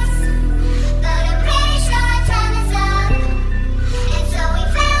superstars, but I'm pretty sure our time is up. And so we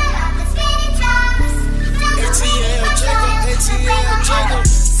fell off the spinning tops. ATL,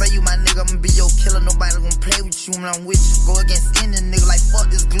 say you my nigga, I'ma be your killer. Nobody gonna play with you when I'm with you. Go against any nigga like fuck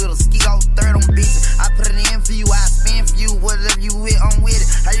this glitter. Ski off third on bitches. I put it in for you, I spin for you. Whatever you with, I'm with it.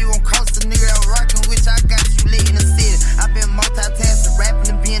 How you gon' cost a nigga that rockin' with you? I got you lit in the city. I been multitasking, rapping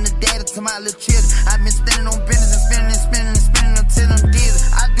and being the daddy to my little children. I been standing on business and spinning until I'm dizzy.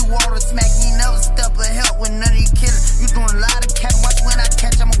 I do all the smack, you never step or help with none of you killers. You doing a lot of cat, watch when I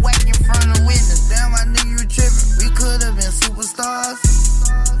catch, I'ma whack in front of the witness. Damn, my nigga, you trippin'. We could've been superstars.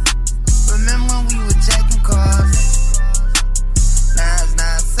 Remember when we were jacking cars? Now it's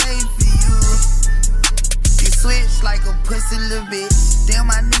not safe for you. You switch like a pussy little bitch. Damn,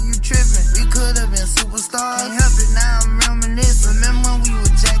 my nigga, you trippin'. We could've been superstars. Can't help it, now I'm reminiscing. Remember when we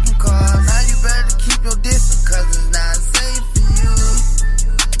were jacking cars? Now you better keep your distance, cause it's not safe for you.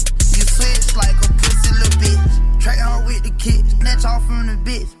 You switch like a pussy little bitch. Track hard with the kid, snatch off from the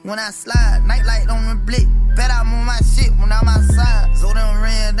bitch. When I slide, nightlight on the blick. Bet I'm on my shit when I'm outside. So them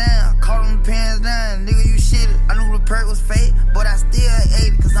ran down, caught them pants down. Nigga, you shitted. I knew the perk was fake, but I still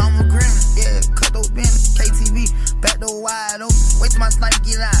ate it, cause I'm a criminal. Yeah, cut those bins, KTV, back door wide open. Wait till my sniper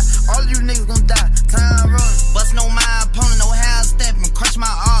get out. All of you niggas gon' die. Time running. Bustin' on my opponent, no half stepping. Crush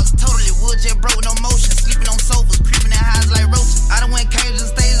my arcs, totally wood jet broke, no motion. Sleeping on sofas, creeping in highs like roaches. I done went cages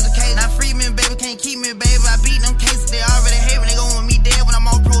and stayed in the cage. Now free me, baby, can't keep me, baby. I beat them cases, they already hate me. They gon' want me dead when I'm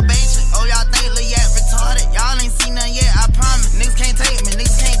over.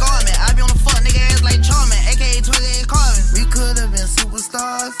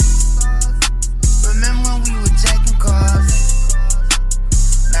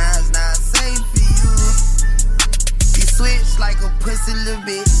 pussy little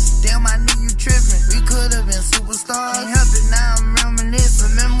bitch. Damn, I knew you trippin'. We could've been superstars. Can't help it, now I'm reminiscing.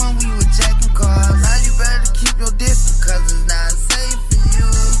 Remember when we were jacking cars? Now you better keep your distance, cause it's not safe for you.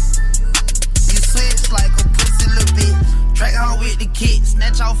 You switch like a pussy little bitch. Track hard with the kick,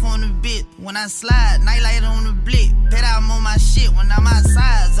 snatch off on the bit. When I slide, nightlight on the blick. Bet I'm on my shit when I'm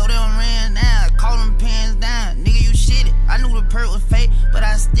outside. So they don't ran down, call them pants down. Nigga, you shit it. I knew the perk was fake, but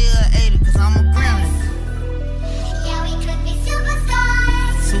I still ate it, cause I'm a gremlin. Yeah, we could be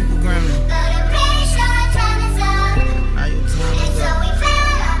superstars. Super gremlin. But I'm pretty sure our time is up. Now your time And is so up. we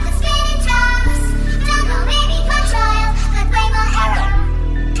fell off the spinning tops. Don't know, maybe control, but way more error.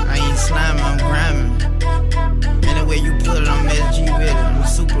 I ain't sliming, I'm grinding. Anyway you put it, I'm SG with it. I'm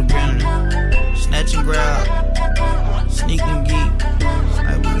super grinding. Snatch and grab. Sneak and geek.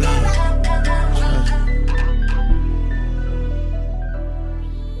 Like we gone.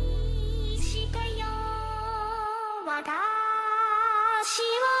 私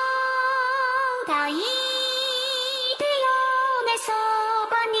を抱いてよねそ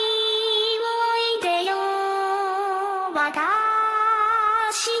ばにおいでよ私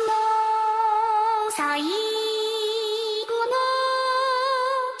の最後の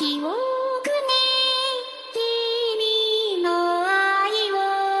記憶に君の愛を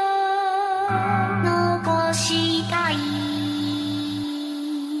残したい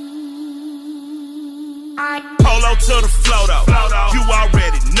Polo to the flow though. You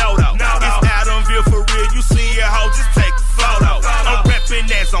already know though. It's Adamville for real. You see a hoe, just take a photo. I'm reppin'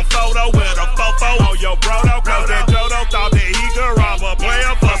 that's on photo with a fofo on your brodo. Cause that Jodo thought that he could rob a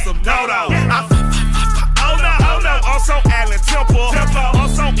player for some dodo. Oh no, also Allen Temple.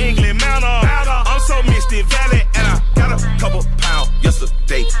 Also England Manor. Also Misty Valley. And I got a couple pounds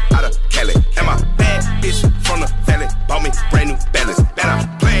yesterday out of Cali. And my bad bitch from the valley bought me brand new balance. And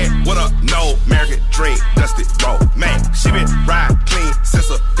I'm playing with a no American dream. Dusty road, man. She been ride clean since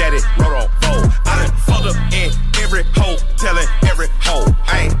her daddy rode on roll. I done fucked her in every hoe, telling every hoe.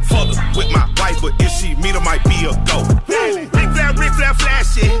 I ain't fucked her with my wife, but if she meet her, might be a go. Rick flat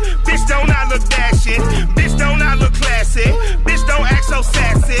flashy. Bitch don't not look dashing. Bitch don't not look classy. Bitch don't act so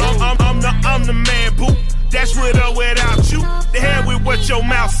sassy. I'm the man, boo. That's with or without you. The hell with what your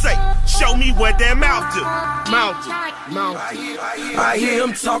mouth say. Show me what that mouth do. Mouth do. I hear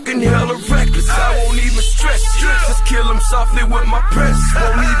him talking hella reckless. I won't even stress. Just kill him softly with my press.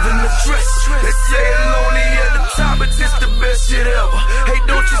 Won't even address. They say it lonely at the top, but this the best shit ever. Hey,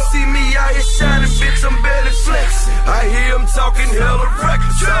 don't you see me out here shining, bitch? I'm barely flexing. I hear him talking hella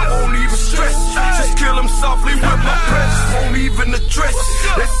reckless. I won't even stress. Just kill him softly with my press. Won't even address.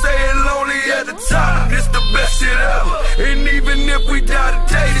 They say it lonely at the top, this the best shit ever. And even if we die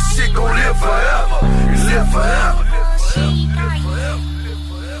today, this shit gon' live forever. Live forever.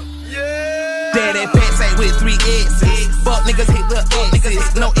 Daddy fat say with 3 X's. Fuck niggas hit the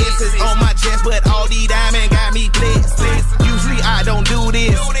X's. No X's on my chest, but all these diamonds got me blessed. Usually I don't do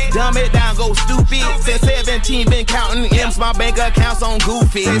this. Dumb it down, go stupid. Since 17 been counting M's, my bank accounts on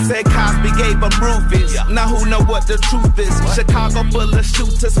Goofy. They said Cosby gave them Rufus. Now who know what the truth is? Chicago full of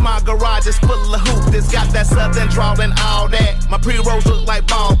shooters, my garage is full of hoopers. Got that southern drawl and all that. My pre-rolls look like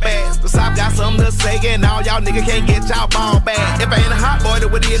ball bags. The South got something to say and all y'all niggas can't get y'all ball back. If I ain't a hot boy,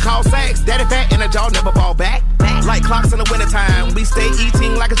 then what do you call sex? Daddy fat and a jaw never fall back. Like clocks in the wintertime, we stay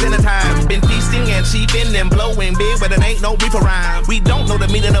eating like it's dinner time. Been feasting and cheaping and blowing big, but it ain't no reaper rhyme. We don't know the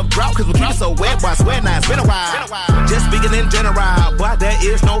meaning of drought, cause we keep it so wet, boy, I swear now it's been a while. Just speaking in general, boy, there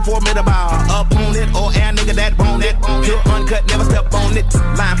is no formidable opponent or a nigga that want it. Pure uncut, never step on it.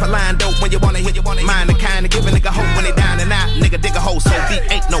 Line for line, dope when you wanna hit. Mind the kind of give a nigga hope when they down and out. Nigga dig a hole so deep,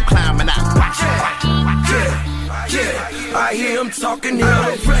 ain't no climbing out. Yeah, I hear him talking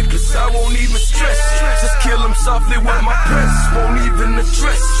hella reckless. I won't even stress. Just kill him softly with my press. Won't even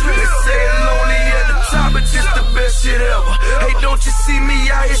address. They say it lonely at the top, but this the best shit ever. Hey, don't you see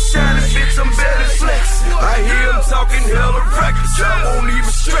me out here shining, bitch? I'm barely flexing. I hear him talking hella reckless. I won't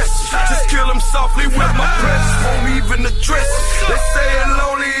even stress. Just kill him softly with my press. Won't even address. They say it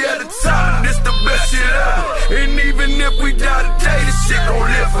lonely at the top, this the best shit ever. And even if we die today, this shit gon'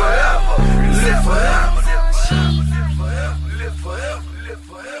 live forever. Live forever.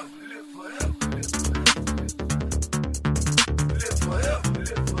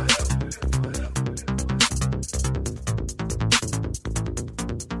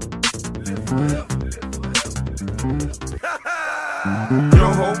 Yo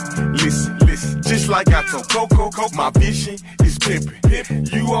ho, listen, just like I told Coco, my vision is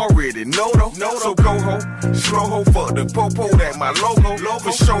pimpin'. You already know though, so go ho, slow ho, fuck the popo, that my logo,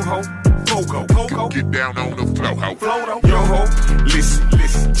 for show ho. Pogo, get down on the flow ho. Yo ho, listen,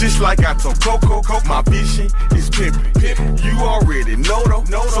 Just like I told Coco, my vision is pimpin'. You already know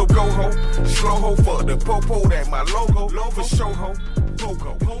though, so go ho, slow ho for the popo, that my logo, for show ho,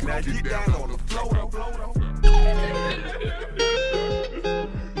 poco. Now get down on the floor though.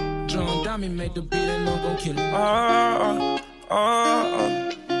 John Diamond made the beat and I'm gon' kill it.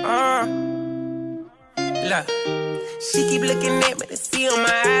 Look. She keep looking at me to see on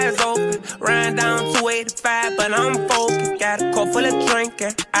my eyes open. Riding down 285, but I'm focused. Got a cup full of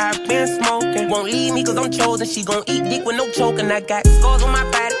drinking, I've been smoking. Won't leave me cause I'm chosen. She gon' eat dick with no choking. I got scars on my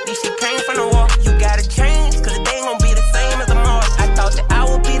body, this shit came from the war. You gotta change, cause it ain't gon' be the same as the Mars. I thought that I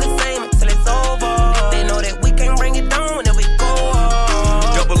would be the same until it's over. They know that we can't bring it down when we go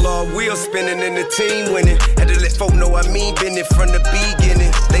up. Double R wheel spinning and the team winning. Had to let folk know I mean been it from the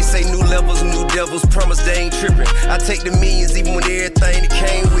beginning. They say new levels, new devils, promise they ain't trippin'. I take the millions even when everything that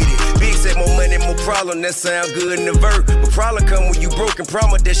came with it. Big said more money, more problem, that sound good in the vert. But problem come when you broke and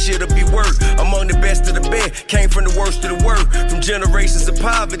promise that shit'll be worth. Among the best of the best, came from the worst of the worst. From generations of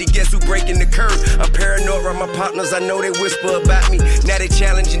poverty, guess who breaking the curve? I'm paranoid around my partners, I know they whisper about me. Now they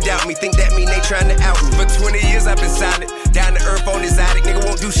challenge and doubt me, think that mean they trying to out me. For 20 years I've been silent, down to earth on this attic. Nigga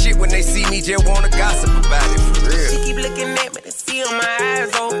won't do shit when they see me, just wanna gossip about it, for real. She keep looking at me to see on my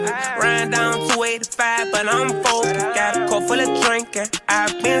eyes open. Riding down 285, but I'm focused. Got a cup full of drinking,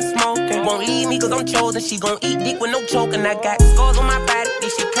 I've been smoking. Won't leave me cause I'm chosen. She gon' eat dick with no choking. I got scars on my body,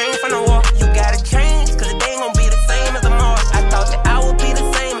 this shit came from the war. You gotta change, cause it ain't gon' be the same as the Mars. I thought that I would be the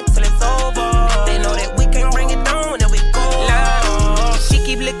same until it's over. They know that we can't bring it down when we go low. She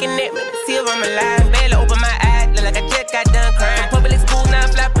keep looking at me to see if I'm alive. Barely open my eyes, look like I just got done crying. Public school, now I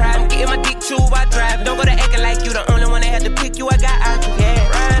fly pride. I'm getting my dick chewed while driving. Don't go to acting like you the only one that had to pick you. I got options, yeah.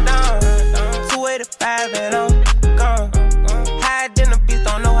 Riding on 285 and I'm gone. Higher than a bitch,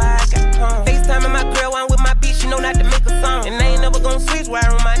 don't know how I got home. FaceTime in my girl, I'm with my bitch, she know not to make a song. And I ain't never gon' switch wire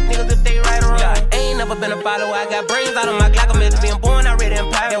on my niggas if they right or wrong. I ain't never been a follower, I got brains out of my Glock. I'm being born already in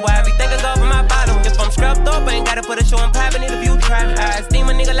power. That's why I be thinking God for my bottom. If I'm strapped up, I ain't gotta put a show in private, need a view travel. I esteem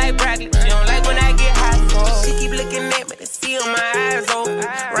a nigga like Bradley, she don't like when I get hot. So she keep looking at me to see on my eyes open.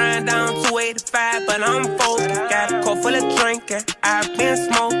 Riding down 285, but I'm focused. Got a cup full of drinking, I've been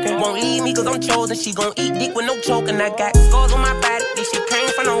smoking. Won't leave me cause I'm chosen. She gon' eat dick with no choking. I got scars on my body, this shit came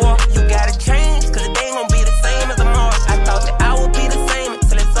from the war. You gotta change, cause it ain't gon' be the same as the Mars. I thought that I would be the same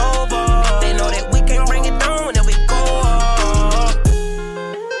until it's over. They know that we can't bring it down when we go up.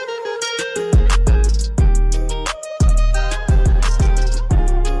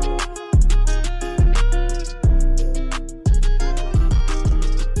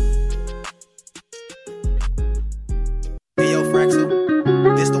 Hey yo, Fraxel,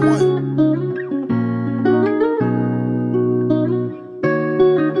 this the one.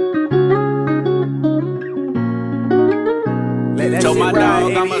 Told my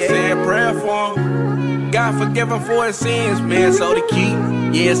dog I'ma say a prayer for him. God forgive him for his sins, man, so to keep.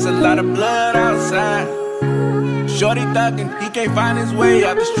 Yeah, it's a lot of blood outside. Shorty thuggin', he can't find his way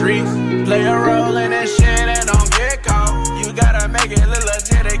out the streets. Play a role in that shit and don't get caught. You gotta make it look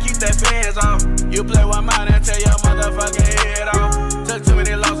legit and keep that fans on. You play one mouth and tell your motherfucking head off. Took too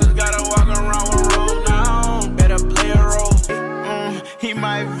many losses, gotta walk around with roll now. Better play a role. He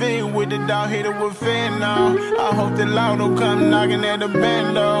might fit with the dog, hit it with fentanyl. I hope the law don't come knocking at the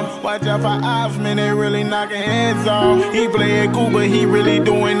bando. Watch out for ops, man, they really knocking heads off. He play it cool, but he really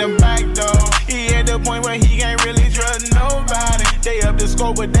doing the back door. He at the point where he can't really trust nobody. They up the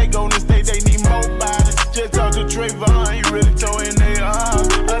scope, but they go to state, they need more bodies. Just talk to Trayvon, he really towing their arms.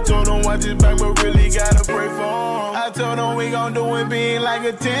 I told him watch his back, but really gotta pray for him. I told him we gon' do it big like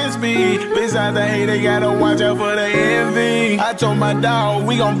a 10-speed. Besides the hate, they gotta watch out for the envy. I told my dog,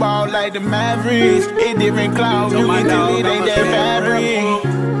 we gon' ball like the Mavericks. It different clouds, you can tell it ain't that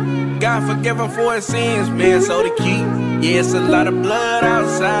fabric. God forgive him for his sins, man, so to keep. Yeah, it's a lot of blood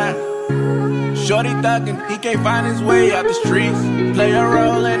outside. Shorty thuggin', he can't find his way out the streets. Play a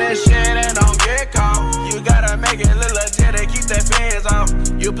role in that shit and don't get caught. You gotta make it look legit and keep that fans off.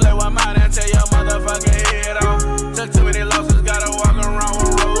 You play one mouth and tell your motherfucking head off. Took too many losses, gotta walk around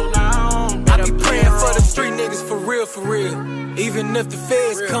with roll down. I be praying for the street niggas for real, for real. Even if the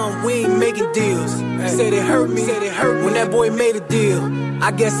feds come, we ain't making deals. Said it hurt me, when that boy made a deal.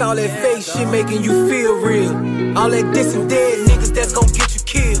 I guess all that fake shit making you feel real. All that diss and dead niggas that's gon' get you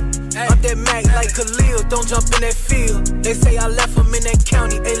killed. I'm that Mac like Khalil, don't jump in that field. They say I left him in that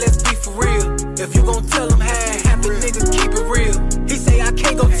county, hey, let's be for real. If you gon' tell him how it happened, nigga, keep it real. He say I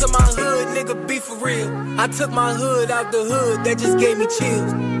can't go to my hood, nigga, be for real. I took my hood out the hood, that just gave me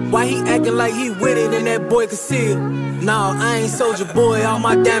chills. Why he acting like he with it and that boy concealed? Nah, I ain't soldier boy, all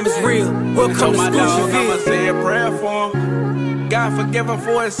my diamonds real. Welcome to my dog, I'ma Scotiaville. say a prayer for him. God forgive him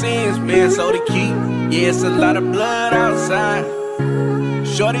for his sins, man, so to keep. Yeah, it's a lot of blood outside.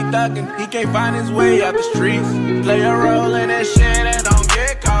 Shorty thuggin', he can't find his way out the streets. Play a role in that shit and don't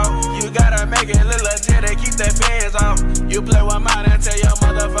get caught. You gotta make it look legit and keep that pants off. You play one mouth and tell your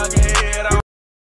motherfucker